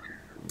too.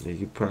 He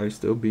could probably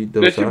still beat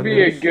Dos This should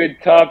be a Anjos. good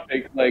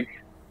topic. Like,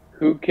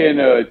 who can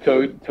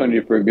Tony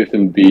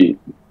Ferguson beat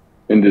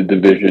in the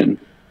division?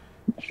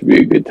 Should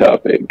be a good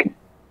topic.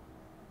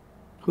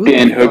 Who the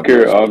Dan fuck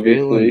Hooker, is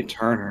obviously. Jalen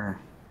Turner.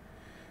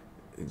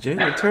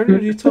 Jalen Turner?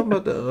 You talking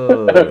about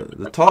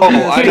the tall?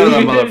 Oh, I know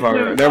that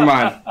motherfucker. Never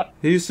mind.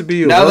 He used to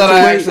be a Now that I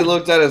welterweight. actually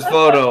looked at his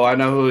photo, I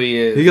know who he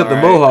is. He got the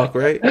Alright. mohawk,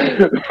 right?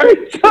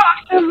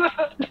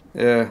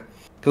 Yeah.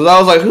 Because I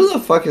was like, who the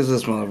fuck is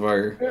this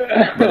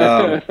motherfucker?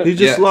 But, He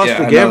just lost to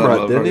I know that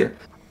Gamrot, didn't he? motherfucker.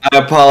 I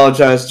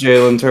apologize,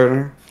 Jalen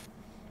Turner.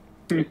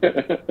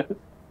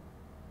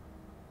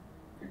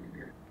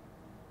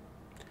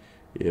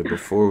 Yeah,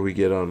 before we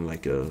get on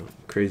like a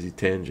crazy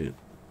tangent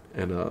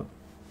and a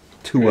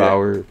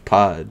 2-hour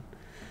pod,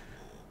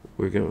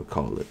 we're gonna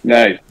call it.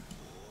 Nice.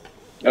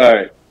 All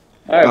right,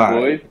 Alright.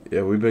 boys.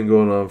 Yeah, we've been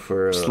going on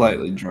for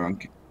Slightly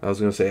drunk. I was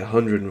gonna say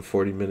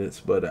 140 minutes,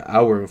 but an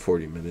hour and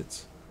 40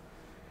 minutes.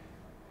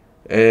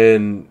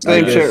 And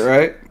Same shit,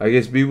 right? I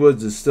guess B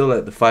Woods is still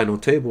at the final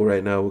table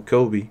right now with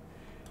Kobe.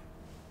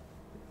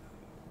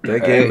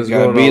 That game is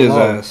gotta going beat on his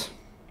long. ass.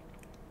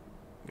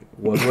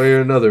 One way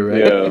or another,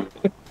 right? Yeah.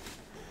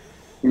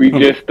 We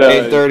just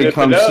 8:30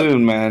 comes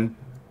soon, man.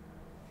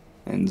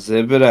 And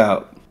zip it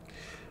out.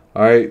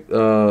 All right,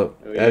 yeah,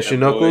 Ashy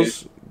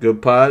Knuckles,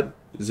 good pod.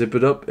 Zip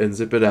it up and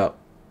zip it out.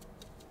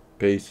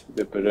 Peace.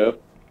 Zip it up.